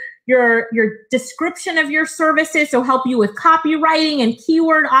you your description of your services, so help you with copywriting and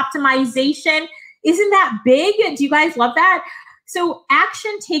keyword optimization. Isn't that big? Do you guys love that? So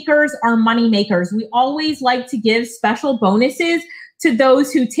action takers are money makers. We always like to give special bonuses to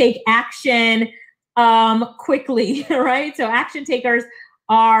those who take action quickly, right? So action takers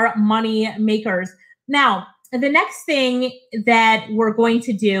are money makers. Now, the next thing that we're going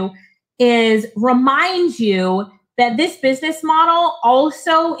to do is remind you that this business model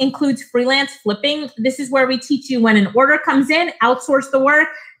also includes freelance flipping. This is where we teach you when an order comes in, outsource the work,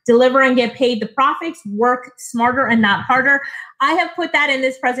 deliver and get paid the profits, work smarter and not harder. I have put that in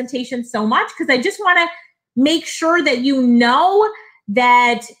this presentation so much because I just want to make sure that you know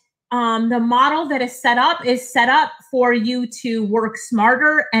that the model that is set up for you to work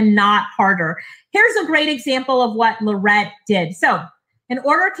smarter and not harder. Here's a great example of what Lorette did. So an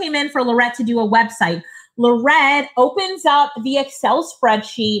order came in for Lorette to do a website. Lorette opens up the Excel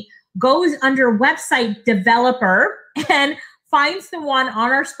spreadsheet, goes under website developer, and finds the one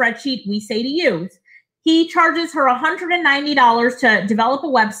on our spreadsheet we say to use. He charges her $190 to develop a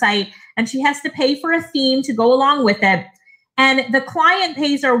website, and she has to pay for a theme to go along with it. And the client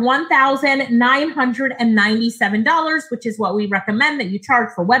pays her $1,997, which is what we recommend that you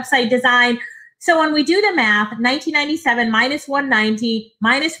charge for website design. So when we do the math, $1,997 minus $190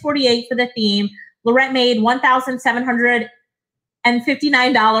 minus $48 for the theme, Lorette made $1,700 and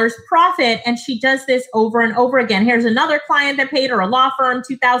 $59 profit. And she does this over and over again. Here's another client that paid her, a law firm,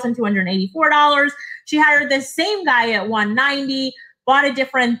 $2,284. She hired this same guy at $190, bought a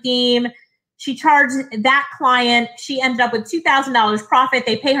different theme. She charged that client. She ended up with $2,000 profit.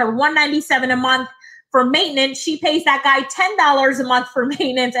 They pay her $197 a month for maintenance. She pays that guy $10 a month for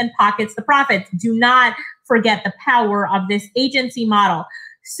maintenance and pockets the profits. Do not forget the power of this agency model.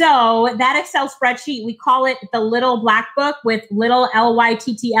 So that Excel spreadsheet, we call it the Lyttle Black Book, with Lyttle,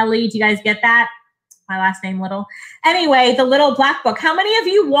 L-Y-T-T-L-E. Do you guys get that? My last name, Lyttle. Anyway, the Lyttle Black Book. How many of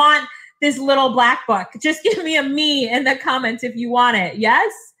you want this Lyttle Black Book? Just give me a me in the comments if you want it.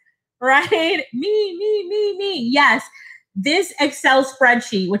 Yes? Right? Me. Yes. This Excel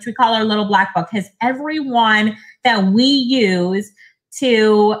spreadsheet, which we call our Lyttle Black Book, has everyone that we use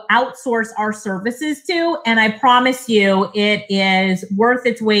to outsource our services to. And I promise you, it is worth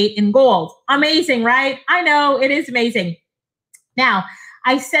its weight in gold. Amazing, right? I know, it is amazing. Now,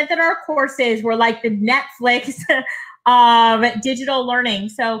 I said that our courses were like the Netflix of digital learning.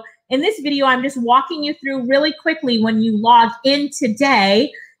 So in this video, I'm just walking you through really quickly. When you log in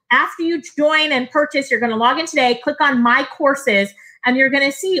today, after you join and purchase, you're going to log in today, click on My Courses, and you're going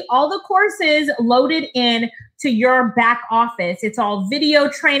to see all the courses loaded in to your back office. It's all video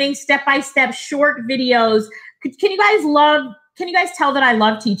training, step-by-step short videos. Can you guys tell that I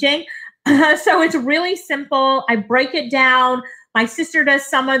love teaching? So it's really simple. I break it down. My sister does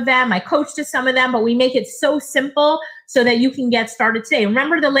some of them. My coach does some of them, but we make it so simple so that you can get started today.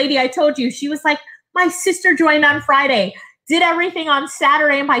 Remember the lady I told you, she was like, my sister joined on Friday, did everything on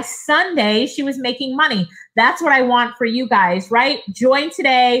Saturday, and by Sunday, she was making money. That's what I want for you guys, right? Join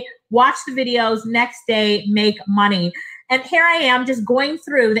today, watch the videos, next day, make money. And here I am just going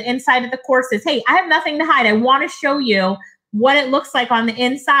through the inside of the courses. Hey, I have nothing to hide. I want to show you what it looks like on the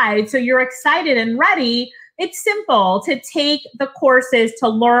inside so you're excited and ready. It's simple to take the courses to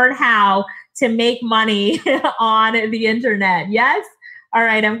learn how to make money on the internet. Yes? All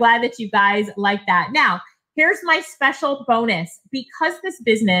right, I'm glad that you guys like that. Now, here's my special bonus. Because this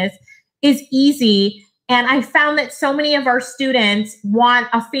business is easy, and I found that so many of our students want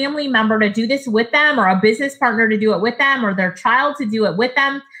a family member to do this with them, or a business partner to do it with them, or their child to do it with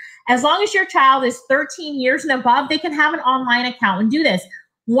them. As long as your child is 13 years and above, they can have an online account and do this.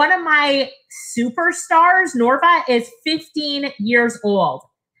 One of my superstars, Norva, is 15 years old.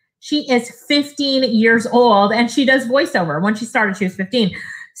 She is 15 years old, and she does voiceover. When she started, she was 15.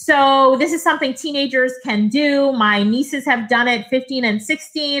 So this is something teenagers can do. My nieces have done it, 15 and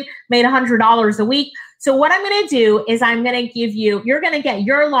 16, made $100 a week. So what I'm going to do is I'm going to give you, you're going to get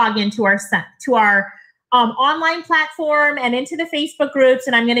your login to our online platform and into the Facebook groups,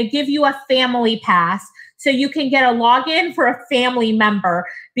 and I'm going to give you a family pass so you can get a login for a family member,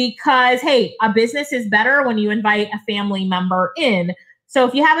 because, hey, a business is better when you invite a family member in. So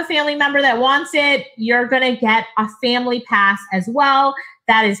if you have a family member that wants it, you're going to get a family pass as well.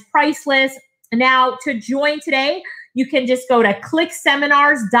 That is priceless. Now, to join today, you can just go to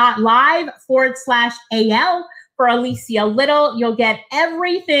ClickSeminars.Live/AL for Alicia Lyttle. You'll get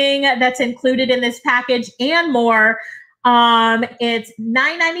everything that's included in this package and more. It's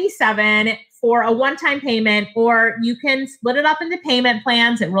 $9.97 for a one-time payment, or you can split it up into payment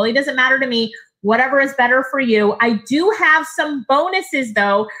plans. It really doesn't matter to me. Whatever is better for you. I do have some bonuses,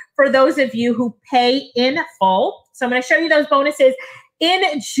 though, for those of you who pay in full. So I'm going to show you those bonuses in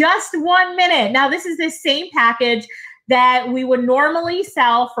just 1 minute. Now, this is the same package that we would normally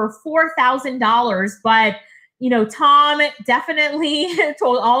sell for $4,000, but Tom definitely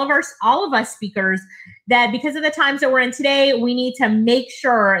told all of us speakers that because of the times that we're in today, we need to make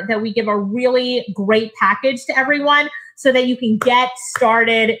sure that we give a really great package to everyone so that you can get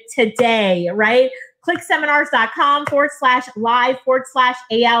started today, right?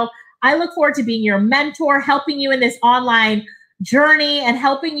 ClickSeminars.com/live/AL. I look forward to being your mentor, helping you in this online journey, and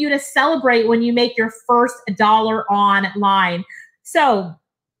helping you to celebrate when you make your first $1 online. So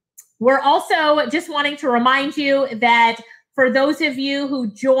we're also just wanting to remind you that for those of you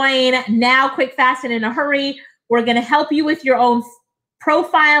who join now, quick, fast, and in a hurry, we're going to help you with your own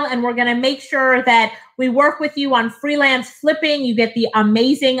profile, and we're going to make sure that we work with you on freelance flipping. You get the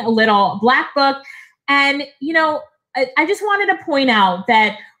amazing Lyttle Black Book. And, I just wanted to point out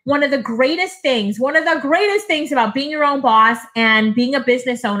that one of the greatest things about being your own boss and being a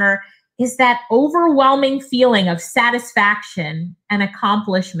business owner is that overwhelming feeling of satisfaction and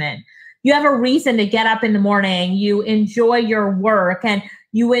accomplishment. You have a reason to get up in the morning. You enjoy your work, and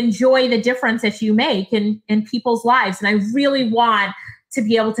you enjoy the difference that you make in people's lives. And I really want to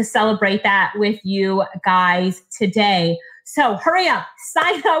be able to celebrate that with you guys today. So hurry up,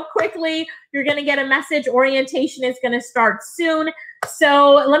 sign up quickly. You're going to get a message. Orientation is going to start soon.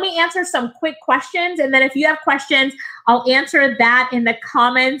 So let me answer some quick questions. And then if you have questions, I'll answer that in the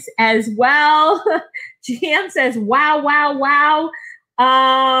comments as well. Jan says, wow, wow, wow.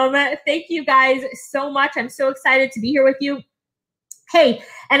 Thank you guys so much. I'm so excited to be here with you. Hey,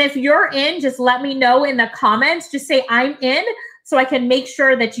 and if you're in, just let me know in the comments. Just say I'm in so I can make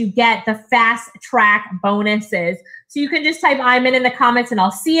sure that you get the fast track bonuses. So you can just type I'm in the comments and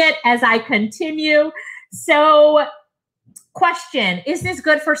I'll see it as I continue. So question, is this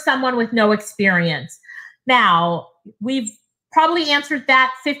good for someone with no experience? Now, we've probably answered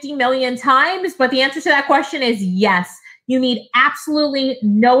that 50 million times, but the answer to that question is yes. You need absolutely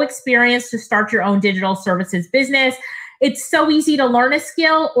no experience to start your own digital services business. It's so easy to learn a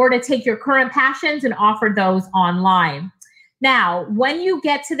skill or to take your current passions and offer those online. Now, when you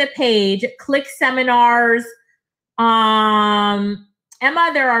get to the page, Click Seminars, Emma,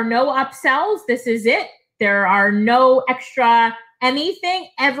 there are no upsells. This is it. There are no extra anything.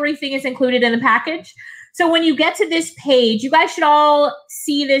 Everything is included in the package. So when you get to this page, you guys should all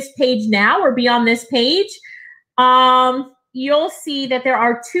see this page now or be on this page. You'll see that there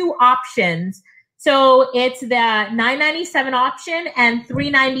are two options. So it's the $9.97 option and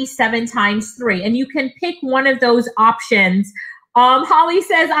 $3.97 times 3. And you can pick one of those options. Holly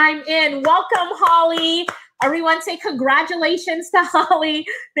says, I'm in. Welcome, Holly. Everyone say congratulations to Holly.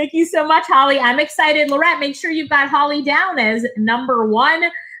 Thank you so much, Holly. I'm excited. Lorette, make sure you've got Holly down as number 1.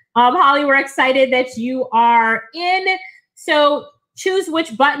 Holly, we're excited that you are in. So choose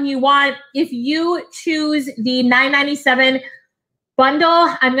which button you want. If you choose the $9.97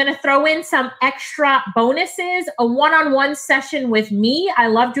 bundle, I'm going to throw in some extra bonuses, a one-on-one session with me. I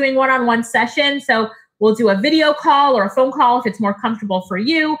love doing one-on-one sessions. So we'll do a video call or a phone call if it's more comfortable for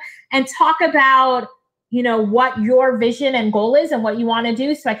you and talk about, you know, what your vision and goal is and what you want to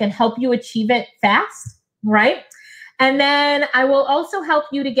do so I can help you achieve it fast, right? And then I will also help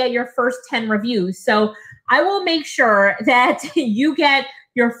you to get your first 10 reviews. So I will make sure that you get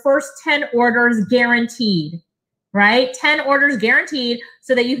your first 10 orders guaranteed, right? 10 orders guaranteed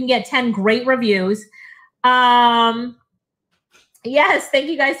so that you can get 10 great reviews. Yes, thank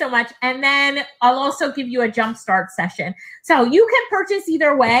you guys so much. And then I'll also give you a jumpstart session. So you can purchase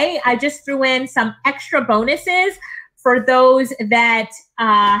either way. I just threw in some extra bonuses for those that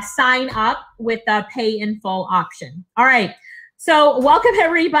sign up with the pay in full option. All right. So welcome,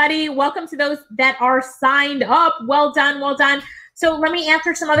 everybody. Welcome to those that are signed up. Well done. Well done. So let me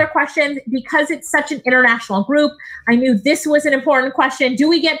answer some other questions because it's such an international group. I knew this was an important question. Do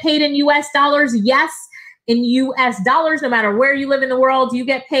we get paid in US dollars? Yes, in US dollars, no matter where you live in the world, you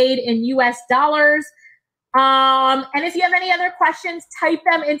get paid in US dollars. And if you have any other questions, type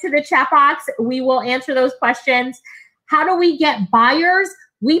them into the chat box. We will answer those questions. How do we get buyers?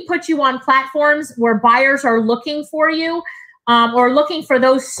 We put you on platforms where buyers are looking for you or looking for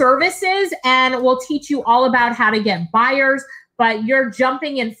those services, and we'll teach you all about how to get buyers. But you're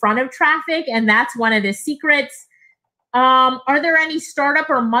jumping in front of traffic, and that's one of the secrets. Are there any startup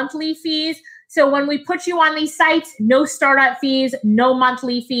or monthly fees? So when we put you on these sites, no startup fees, no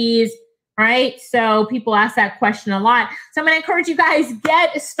monthly fees, right? So people ask that question a lot. So I'm going to encourage you guys,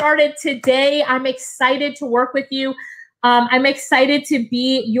 get started today. I'm excited to work with you. I'm excited to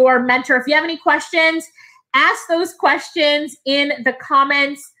be your mentor. If you have any questions, ask those questions in the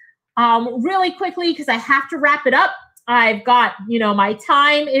comments really quickly because I have to wrap it up. I've got, you know, my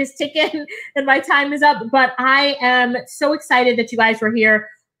time is ticking and my time is up, but I am so excited that you guys were here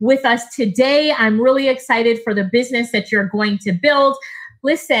with us today. I'm really excited for the business that you're going to build.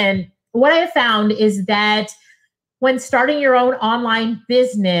 Listen, what I have found is that when starting your own online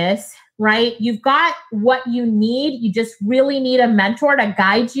business, right, you've got what you need. You just really need a mentor to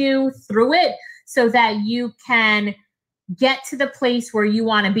guide you through it so that you can get to the place where you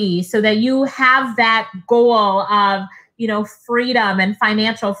want to be, so that you have that goal of, you know, freedom and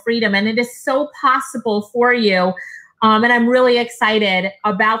financial freedom. And it is so possible for you. And I'm really excited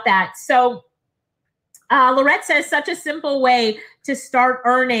about that. So Lorette says, such a simple way to start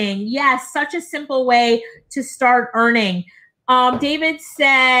earning. Yes, such a simple way to start earning. David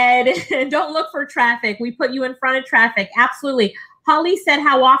said, don't look for traffic. We put you in front of traffic. Absolutely. Holly said,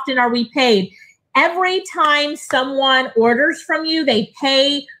 how often are we paid? Every time someone orders from you, they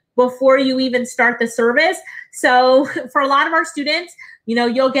pay before you even start the service. So for a lot of our students, you know,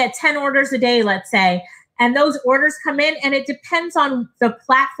 you'll get 10 orders a day, let's say, and those orders come in, and it depends on the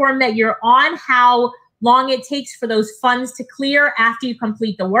platform that you're on, how long it takes for those funds to clear after you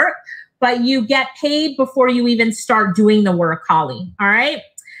complete the work, but you get paid before you even start doing the work, Holly. All right.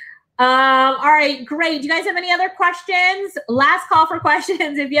 All right, great. Do you guys have any other questions? Last call for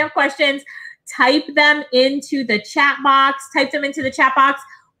questions. If you have questions, type them into the chat box.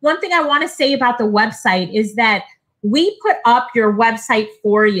 One thing I want to say about the website is that we put up your website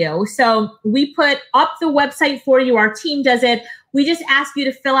for you. So we put up the website for you. Our team does it. We just ask you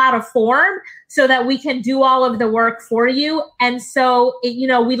to fill out a form so that we can do all of the work for you. And so,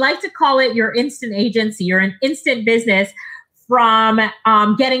 we like to call it your instant agency or an instant business from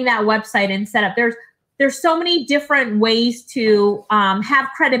getting that website and set up. There's so many different ways to have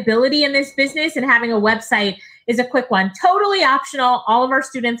credibility in this business, and having a website is a quick one. Totally optional. All of our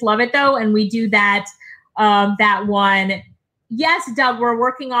students love it though, and we do that one. Yes, Doug, we're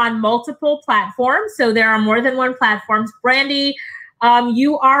working on multiple platforms, so there are more than one platforms. Brandy,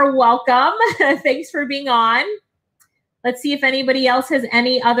 you are welcome. Thanks for being on. Let's see if anybody else has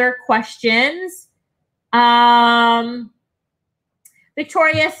any other questions.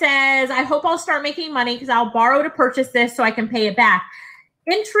 Victoria says, I hope I'll start making money because I'll borrow to purchase this so I can pay it back.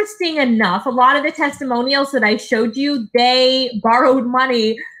 Interesting enough, a lot of the testimonials that I showed you, they borrowed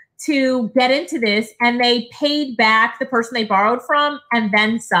money to get into this, and they paid back the person they borrowed from and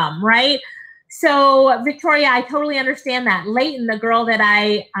then some, right? So Victoria, I totally understand that. Layton, the girl that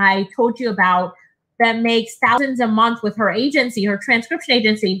I told you about that makes thousands a month with her agency, her transcription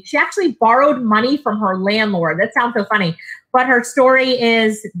agency, she actually borrowed money from her landlord. That sounds so funny. But her story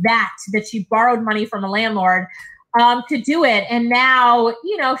is that she borrowed money from a landlord to do it. And now,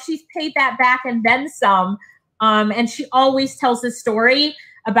 she's paid that back and then some. And she always tells this story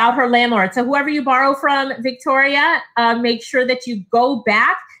about her landlord. So whoever you borrow from, Victoria, make sure that you go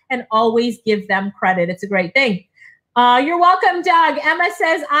back and always give them credit. It's a great thing. You're welcome, Doug. Emma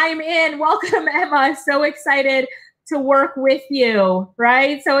says, I'm in. Welcome, Emma. So excited to work with you,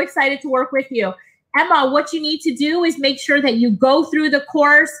 right? So excited to work with you. Emma, what you need to do is make sure that you go through the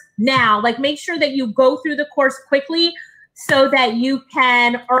course now. Like, make sure that you go through the course quickly so that you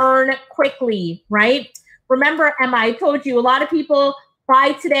can earn quickly, right? Remember, Emma, I told you a lot of people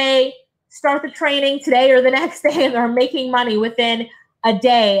buy today, start the training today or the next day, and they're making money within a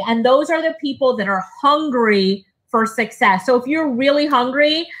day. And those are the people that are hungry for success. So if you're really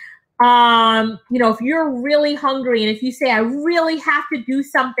hungry, if you're really hungry, and if you say, I really have to do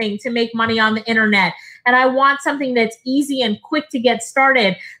something to make money on the internet, and I want something that's easy and quick to get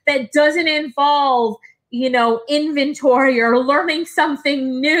started, that doesn't involve, inventory or learning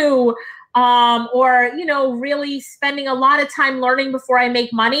something new, or, really spending a lot of time learning before I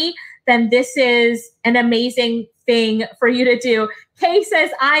make money, then this is an amazing thing for you to do. Kay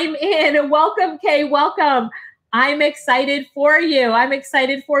says, I'm in. Welcome, Kay. Welcome. I'm excited for you. I'm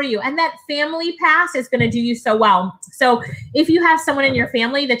excited for you. And that family pass is going to do you so well. So if you have someone in your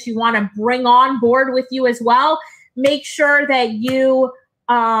family that you want to bring on board with you as well, make sure that you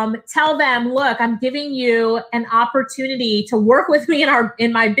tell them, look, I'm giving you an opportunity to work with me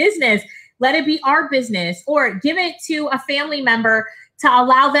in my business. Let it be our business, or give it to a family member to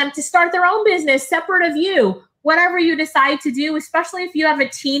allow them to start their own business separate of you. Whatever you decide to do, especially if you have a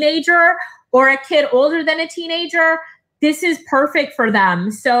teenager or a kid older than a teenager, this is perfect for them.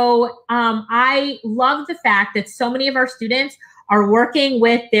 So I love the fact that so many of our students are working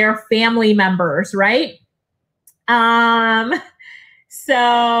with their family members, right?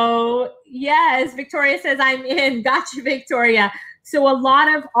 So yes, Victoria says, I'm in. Gotcha, Victoria. So a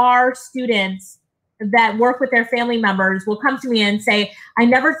lot of our students that work with their family members will come to me and say, I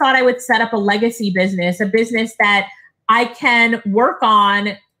never thought I would set up a legacy business, a business that I can work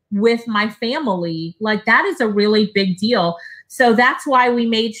on with my family. Like, that is a really big deal. So that's why we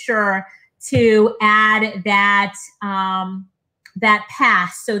made sure to add that, that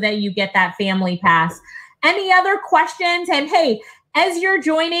pass so that you get that family pass. Any other questions? And hey, as you're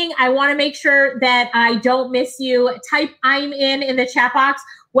joining, I want to make sure that I don't miss you. Type I'm in the chat box,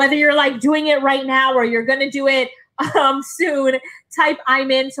 whether you're like doing it right now or you're going to do it soon. Type I'm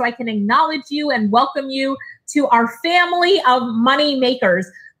in so I can acknowledge you and welcome you to our family of money makers.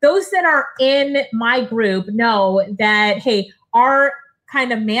 Those that are in my group know that, hey, our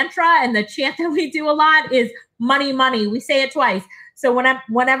kind of mantra and the chant that we do a lot is money, money. We say it twice. So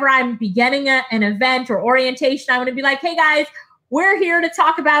whenever I'm beginning an event or orientation, I'm going to be like, hey guys, we're here to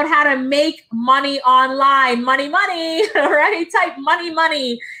talk about how to make money online. Money, money, right? Type money,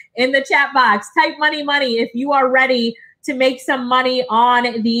 money in the chat box. Type money, money if you are ready to make some money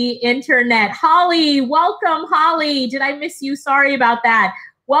on the internet. Holly, welcome, Holly. Did I miss you? Sorry about that.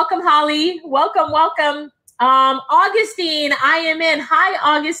 Welcome, Holly. Welcome, welcome. Augustine, I am in.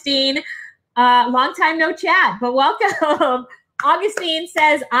 Hi, Augustine. Long time no chat, but welcome. Augustine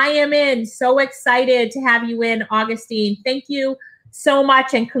says, I am in. So excited to have you in, Augustine. Thank you so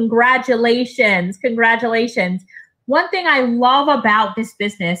much, and congratulations. Congratulations. One thing I love about this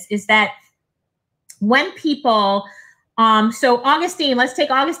business is that when people, so Augustine, let's take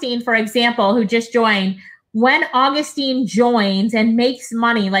Augustine, for example, who just joined. When Augustine joins and makes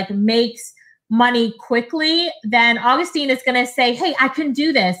money, like makes money quickly, then Augustine is going to say, hey, I can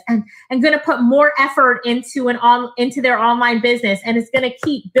do this, and I'm going to put more effort into their online business, and it's going to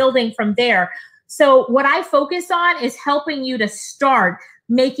keep building from there. So what I focus on is helping you to start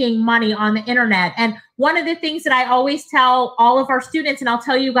making money on the internet. And one of the things that I always tell all of our students, and I'll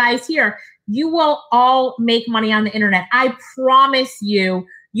tell you guys here, you will all make money on the internet. I promise you,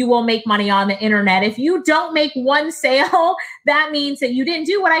 you will make money on the internet. If you don't make one sale, that means that you didn't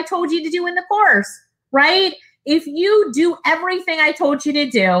do what I told you to do in the course, right? If you do everything I told you to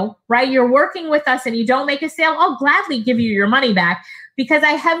do, right, you're working with us and you don't make a sale, I'll gladly give you your money back, because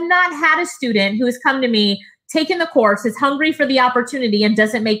I have not had a student who has come to me, taken the course, is hungry for the opportunity, and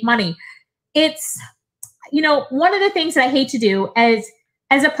doesn't make money. It's, you know, one of the things that I hate to do as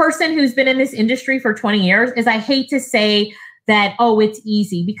a person who's been in this industry for 20 years is I hate to say that, oh, it's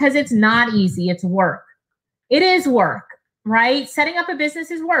easy, because it's not easy. It's work. It is work, right? Setting up a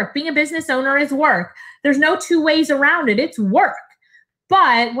business is work. Being a business owner is work. There's no two ways around it. It's work.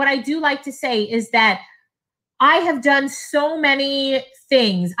 But what I do like to say is that I have done so many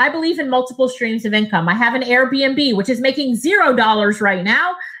things. I believe in multiple streams of income. I have an Airbnb, which is making $0 right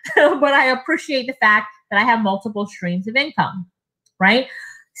now, but I appreciate the fact that I have multiple streams of income, right?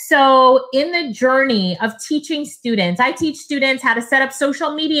 So in the journey of teaching students, I teach students how to set up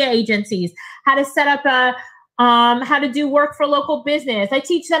social media agencies, how to set up how to do work for local business. I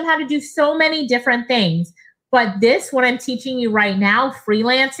teach them how to do so many different things. But this, what I'm teaching you right now,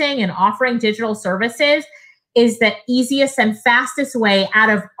 freelancing and offering digital services, is the easiest and fastest way out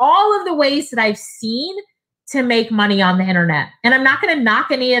of all of the ways that I've seen to make money on the internet. And I'm not going to knock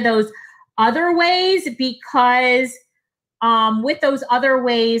any of those other ways, because with those other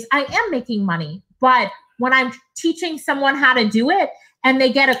ways, I am making money. But when I'm teaching someone how to do it and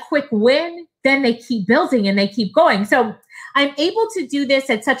they get a quick win, then they keep building and they keep going. So I'm able to do this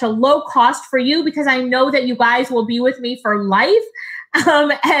at such a low cost for you, because I know that you guys will be with me for life,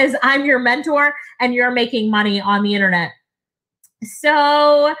 as I'm your mentor and you're making money on the internet.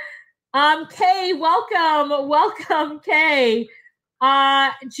 So, Kay, welcome, Kay.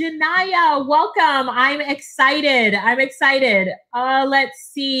 Janaya, welcome. I'm excited. Let's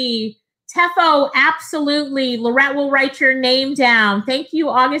see. Tefo, absolutely. Lorette will write your name down. Thank you,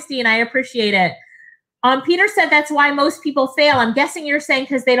 Augustine. I appreciate it. Peter said that's why most people fail. I'm guessing you're saying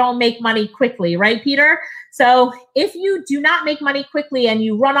because they don't make money quickly, right, Peter? So if you do not make money quickly and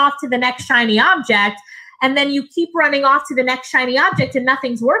you run off to the next shiny object, and then you keep running off to the next shiny object and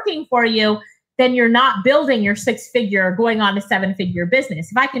nothing's working for you, then you're not building your 6-figure, going on to 7-figure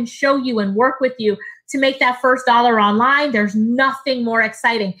business. If I can show you and work with you to make that first dollar online, there's nothing more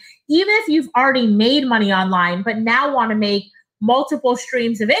exciting. Even if you've already made money online, but now want to make multiple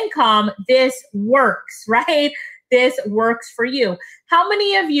streams of income, this works, right? This works for you. How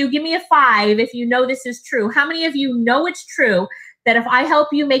many of you, give me a 5 if you know this is true. How many of you know it's true that if I help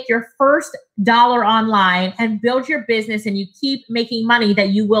you make your first dollar online and build your business and you keep making money, that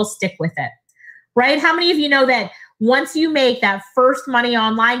you will stick with it, right? How many of you know that once you make that first money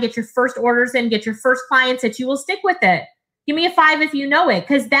online, get your first orders in, get your first clients, that you will stick with it? Give me a 5 if you know it,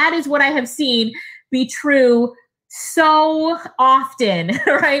 because that is what I have seen be true so often,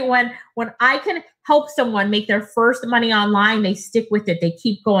 right? When I can help someone make their first money online, they stick with it. They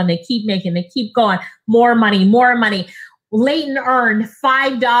keep going. They keep making. They keep going. More money, more money. Layton earned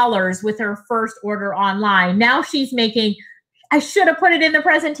 $5 with her first order online. Now she's making, I should have put it in the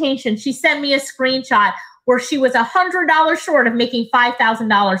presentation. She sent me a screenshot where she was $100 short of making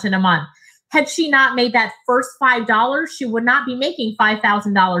 $5,000 in a month. Had she not made that first $5, she would not be making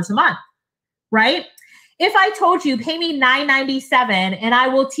 $5,000 a month, right? If I told you, pay me $9.97 and I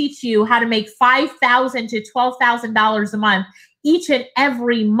will teach you how to make $5,000 to $12,000 a month each and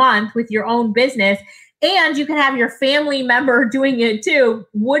every month with your own business, and you can have your family member doing it too,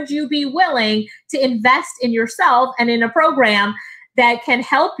 would you be willing to invest in yourself and in a program that can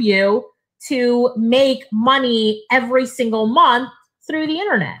help you to make money every single month through the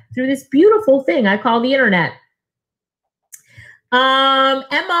internet, through this beautiful thing I call the internet?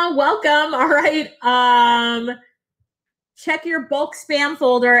 Emma, welcome. All right. Check your bulk spam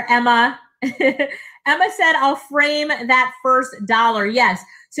folder, Emma. Emma said, I'll frame that first dollar. Yes.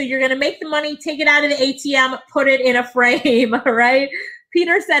 So you're going to make the money, take it out of the ATM, put it in a frame. All right.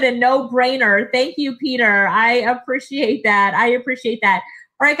 Peter said a no-brainer. Thank you, Peter. I appreciate that.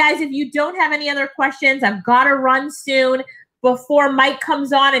 All right, guys, if you don't have any other questions, I've got to run soon. before Mike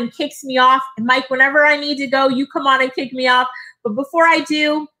comes on and kicks me off. And Mike, whenever I need to go, you come on and kick me off. But before I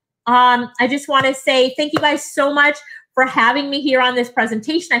do, I just want to say thank you guys so much for having me here on this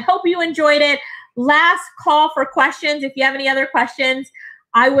presentation. I hope you enjoyed it. Last call for questions. If you have any other questions,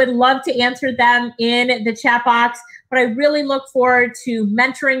 I would love to answer them in the chat box. But I really look forward to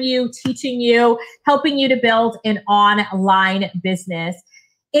mentoring you, teaching you, helping you to build an online business.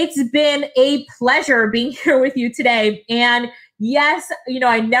 It's been a pleasure being here with you today. And yes,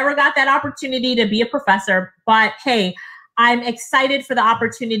 I never got that opportunity to be a professor, but hey, I'm excited for the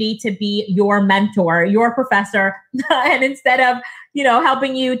opportunity to be your mentor, your professor. And instead of,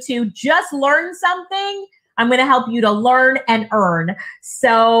 helping you to just learn something, I'm going to help you to learn and earn.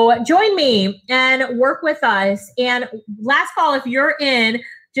 So join me and work with us. And last call, if you're in,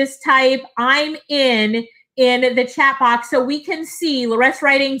 just type I'm in the chat box so we can see. Lorette's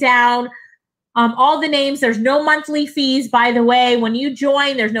writing down all the names. There's no monthly fees, by the way. When you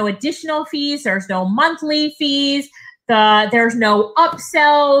join, there's no additional fees. There's no monthly fees. There's no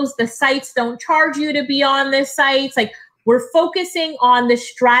upsells. The sites don't charge you to be on the sites. Like, we're focusing on the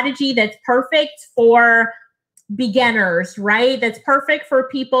strategy that's perfect for beginners, right? That's perfect for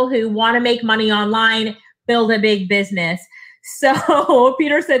people who want to make money online, build a big business. So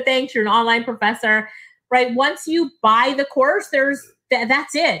Peter said, thanks, you're an online professor, right? Once you buy the course,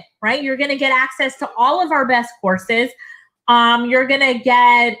 that's it, right? You're going to get access to all of our best courses. You're going to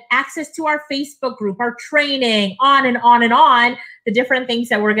get access to our Facebook group, our training, on and on and on, the different things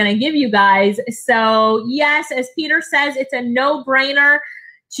that we're going to give you guys. So yes, as Peter says, it's a no-brainer.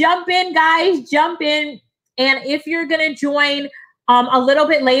 Jump in, guys, jump in. And if you're going to join a little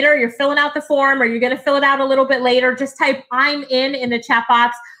bit later, you're filling out the form, or you're going to fill it out a little bit later, just type I'm in the chat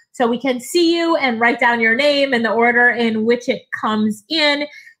box so we can see you and write down your name in the order in which it comes in.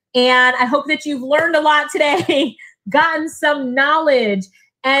 And I hope that you've learned a lot today, gotten some knowledge.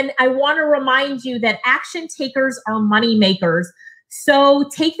 And I want to remind you that action takers are money makers. So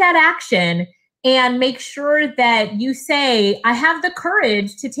take that action and make sure that you say, I have the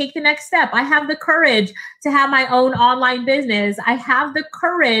courage to take the next step. I have the courage to have my own online business. I have the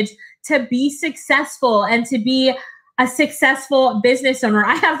courage to be successful and to be a successful business owner.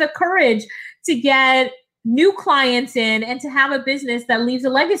 I have the courage to get new clients in and to have a business that leaves a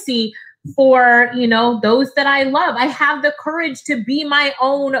legacy for, those that I love. I have the courage to be my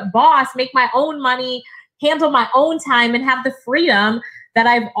own boss, make my own money, handle my own time, and have the freedom that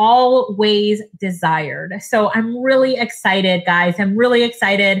I've always desired. So I'm really excited, guys. I'm really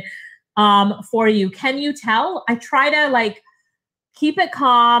excited for you. Can you tell? I try to keep it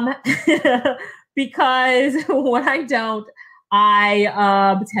calm because when I don't,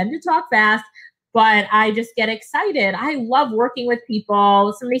 I tend to talk fast, but I just get excited. I love working with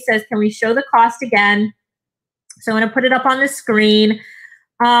people. Somebody says, can we show the cost again? So I'm going to put it up on the screen.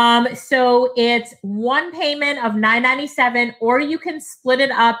 So it's one payment of $9.97, or you can split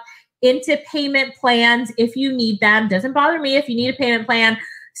it up into payment plans if you need them. Doesn't bother me if you need a payment plan.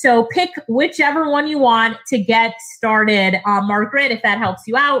 So pick whichever one you want to get started. Margaret, if that helps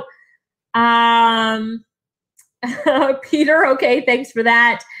you out. Peter, okay, thanks for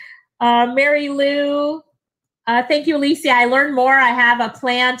that. Mary Lou, thank you, Alicia. I learned more. I have a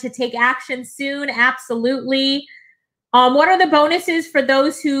plan to take action soon. Absolutely. What are the bonuses for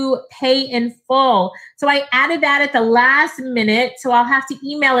those who pay in full? So I added that at the last minute, so I'll have to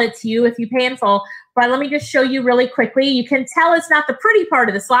email it to you if you pay in full. But let me just show you really quickly. You can tell it's not the pretty part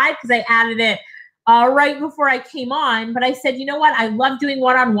of the slide because I added it right before I came on. But I said, you know what? I love doing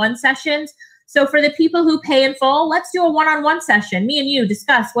one-on-one sessions. So for the people who pay in full, let's do a one-on-one session. Me and you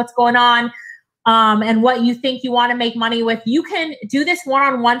discuss what's going on and what you think you want to make money with. You can do this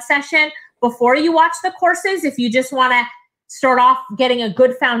one-on-one session before you watch the courses if you just want to start off getting a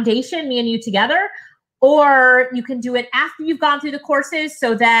good foundation, me and you together, or you can do it after you've gone through the courses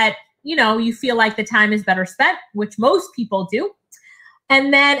so that, you feel like the time is better spent, which most people do.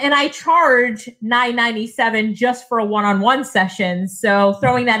 And I charge $9.97 just for a one-on-one session. So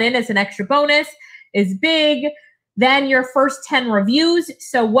throwing that in as an extra bonus is big. Then your first 10 reviews.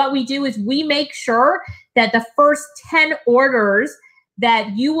 So what we do is we make sure that the first 10 orders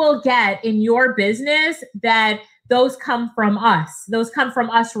that you will get in your business, that those come from us. Those come from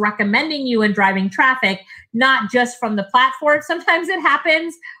us recommending you and driving traffic, not just from the platform. Sometimes it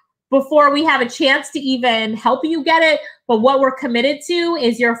happens before we have a chance to even help you get it. But what we're committed to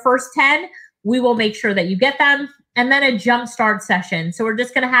is your first 10. We will make sure that you get them. And then a jumpstart session. So we're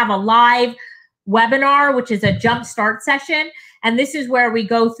just going to have a live webinar, which is a jumpstart session. And this is where we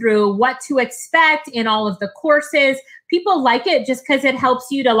go through what to expect in all of the courses. People like it just because it helps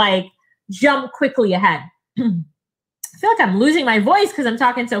you to jump quickly ahead. I feel like I'm losing my voice because I'm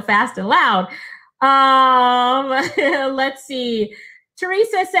talking so fast and loud. Let's see.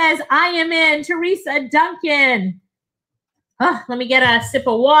 Teresa says, I am in. Teresa Duncan. Oh, let me get a sip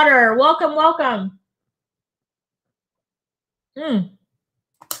of water. Welcome, welcome.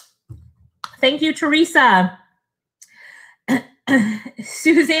 Thank you, Teresa.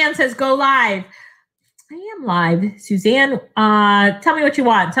 Suzanne says, go live. I am live. Suzanne, tell me what you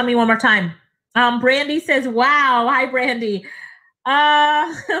want. Tell me one more time. Brandy says, wow. Hi, Brandy.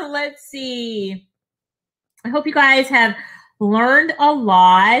 Let's see. I hope you guys have learned a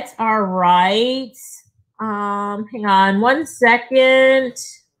lot. All right. Hang on 1 second.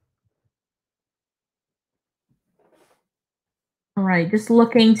 All right, just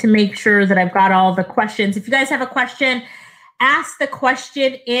looking to make sure that I've got all the questions. If you guys have a question, ask the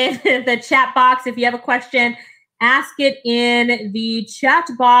question in the chat box. If you have a question, ask it in the chat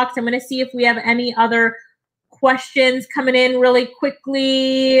box. I'm going to see if we have any other questions coming in really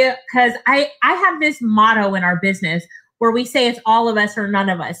quickly, because I have this motto in our business where we say it's all of us or none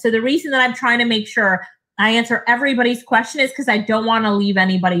of us. So the reason that I'm trying to make sure I answer everybody's question is because I don't want to leave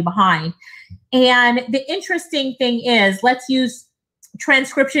anybody behind. And the interesting thing is, let's use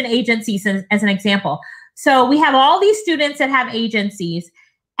transcription agencies as an example. So we have all these students that have agencies,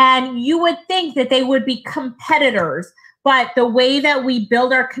 and you would think that they would be competitors, but the way that we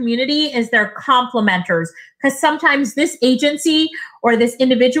build our community is they're complementers, because sometimes this agency or this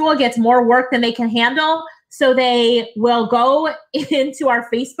individual gets more work than they can handle. So they will go into our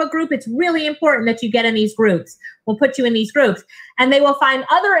Facebook group. It's really important that you get in these groups. We'll put you in these groups, and they will find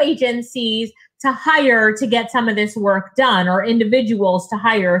other agencies to hire to get some of this work done, or individuals to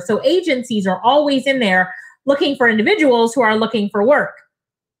hire. So agencies are always in there looking for individuals who are looking for work.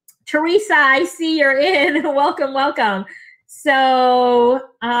 Teresa, I see you're in. Welcome, welcome. So,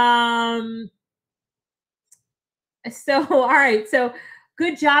 all right. So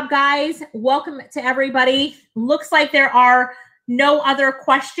good job, guys. Welcome to everybody. Looks like there are no other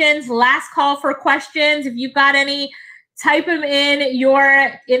questions. Last call for questions. If you've got any, type them in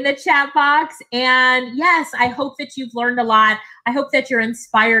the chat box. And yes, I hope that you've learned a lot. I hope that you're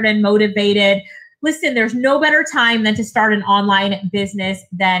inspired and motivated. Listen, there's no better time than to start an online business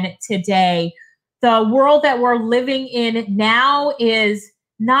than today. The world that we're living in now is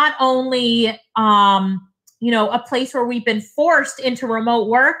not only, a place where we've been forced into remote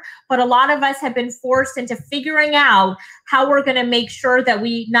work, but a lot of us have been forced into figuring out how we're going to make sure that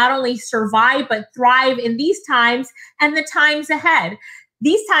we not only survive, but thrive in these times and the times ahead.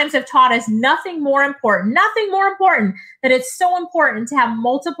 These times have taught us nothing more important that it's so important to have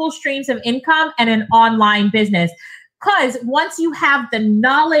multiple streams of income and an online business. Because once you have the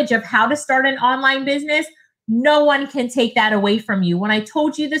knowledge of how to start an online business, no one can take that away from you. When I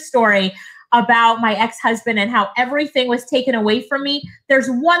told you the story about my ex-husband and how everything was taken away from me, there's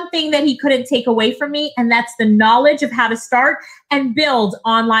one thing that he couldn't take away from me, and that's the knowledge of how to start and build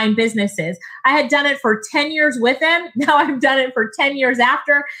online businesses. I had done it for 10 years with him. Now I've done it for 10 years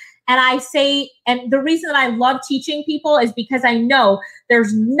after. And I say, and the reason that I love teaching people is because I know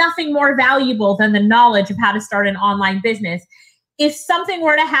there's nothing more valuable than the knowledge of how to start an online business. If something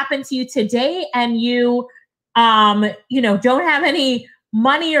were to happen to you today and you, don't have any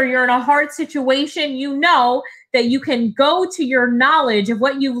money, or you're in a hard situation, you know that you can go to your knowledge of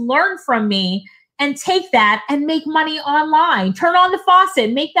what you've learned from me and take that and make money online. Turn on the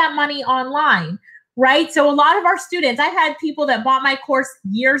faucet, make that money online, right? So a lot of our students, I had people that bought my course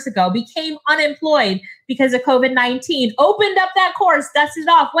years ago, became unemployed because of COVID-19, opened up that course, dusted it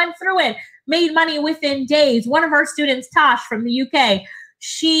off, went through it, made money within days. One of our students, Tosh from the UK,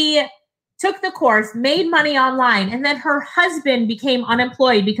 she took the course, made money online, and then her husband became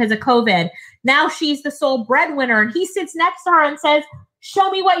unemployed because of COVID. Now she's the sole breadwinner, and he sits next to her and says, show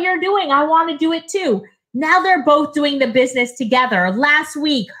me what you're doing. I want to do it too. Now they're both doing the business together. Last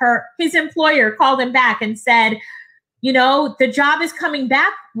week, his employer called him back and said, the job is coming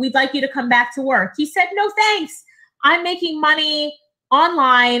back. We'd like you to come back to work. He said, no, thanks. I'm making money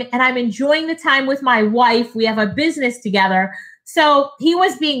online and I'm enjoying the time with my wife. We have a business together. So he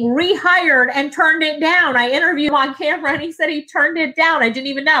was being rehired and turned it down. I interviewed him on camera and he said he turned it down. I didn't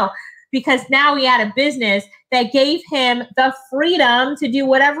even know, because now he had a business that gave him the freedom to do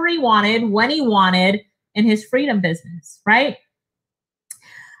whatever he wanted, when he wanted, in his freedom business, right?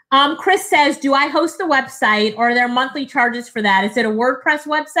 Chris says, do I host the website, or are there monthly charges for that? Is it a WordPress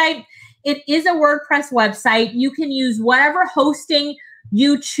website? It is a WordPress website. You can use whatever hosting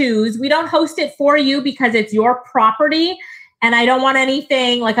you choose. We don't host it for you because it's your property. And I don't want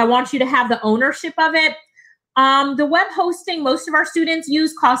anything, I want you to have the ownership of it. The web hosting most of our students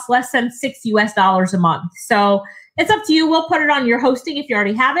use costs less than $6 US a month. So it's up to you. We'll put it on your hosting if you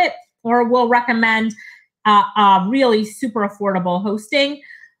already have it, or we'll recommend really super affordable hosting.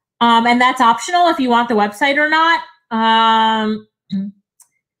 And that's optional if you want the website or not.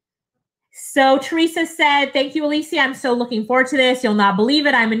 So Teresa said, thank you, Alicia. I'm so looking forward to this. You'll not believe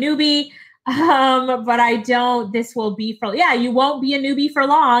it. I'm a newbie. But I don't, this will be for, yeah, you won't be a newbie for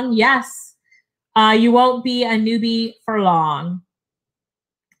long. Yes. You won't be a newbie for long.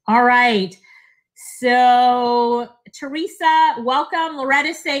 All right. So Teresa, welcome.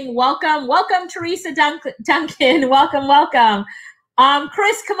 Loretta's saying, welcome. Welcome, Teresa Duncan. Welcome, welcome.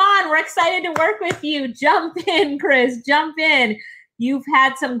 Chris, come on. We're excited to work with you. Jump in, Chris. Jump in. You've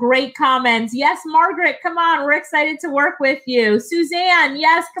had some great comments. Yes, Margaret, come on. We're excited to work with you. Suzanne,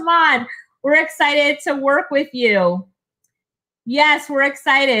 yes, come on. We're excited to work with you. Yes, we're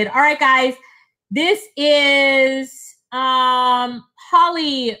excited. All right, guys. This is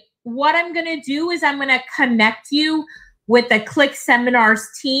Holly. What I'm going to do is I'm going to connect you with the Click Seminars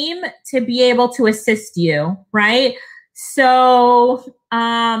team to be able to assist you, right? So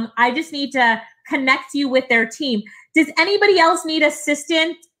I just need to connect you with their team. Does anybody else need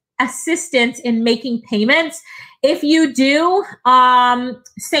assistance in making payments? If you do,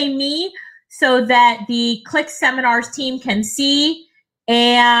 say me so that the Click Seminars team can see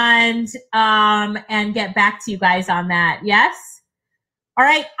and get back to you guys on that. Yes? All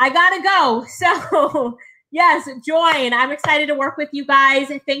right, I gotta go. So yes, join. I'm excited to work with you guys.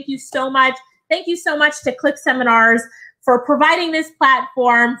 Thank you so much. Thank you so much to Click Seminars for providing this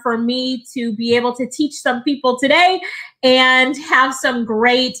platform for me to be able to teach some people today and have some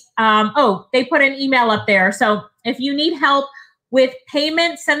great, oh, they put an email up there. So if you need help with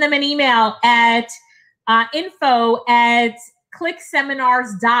payment, send them an email at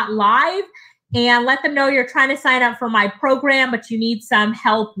info@ClickSeminars.Live and let them know you're trying to sign up for my program, but you need some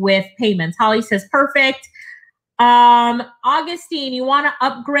help with payments. Holly says, perfect. Augustine, you want to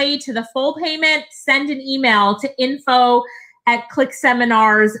upgrade to the full payment? Send an email to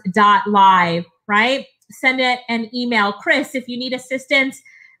info@ClickSeminars.Live, right? Send it an email. Chris, if you need assistance,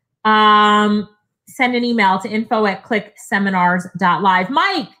 send an email to info@ClickSeminars.Live.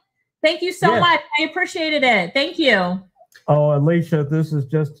 Mike, thank you so much. I appreciated it. Thank you. Oh, Alicia, this is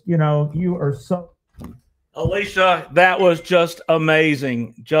just, you know, you are so... Alicia, that was just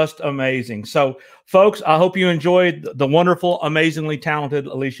amazing. Just amazing. So, folks, I hope you enjoyed the wonderful, amazingly talented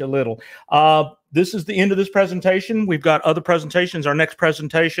Alicia Lyttle. This is the end of this presentation. We've got other presentations. Our next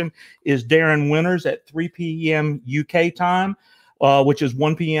presentation is Darren Winters at 3 p.m. UK time, which is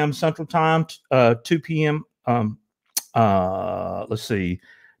 1 p.m. Central Time, 2 p.m. Let's see.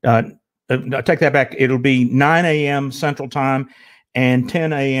 I take that back. It'll be 9 a.m. Central Time and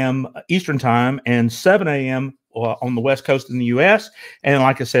 10 a.m. Eastern Time and 7 a.m. On the West Coast in the U.S. And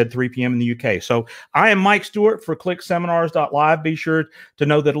like I said, 3 p.m. in the U.K. So I am Mike Stewart for ClickSeminars.Live. Be sure to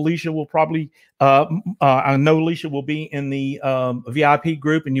know that Alicia will probably, I know Alicia will be in the VIP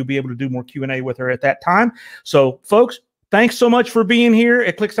group and you'll be able to do more Q&A with her at that time. So folks, thanks so much for being here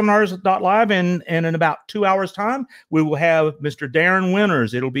at ClickSeminars.Live. And in about 2 hours time, we will have Mr. Darren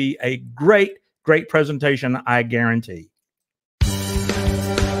Winters. It'll be a great, great presentation, I guarantee.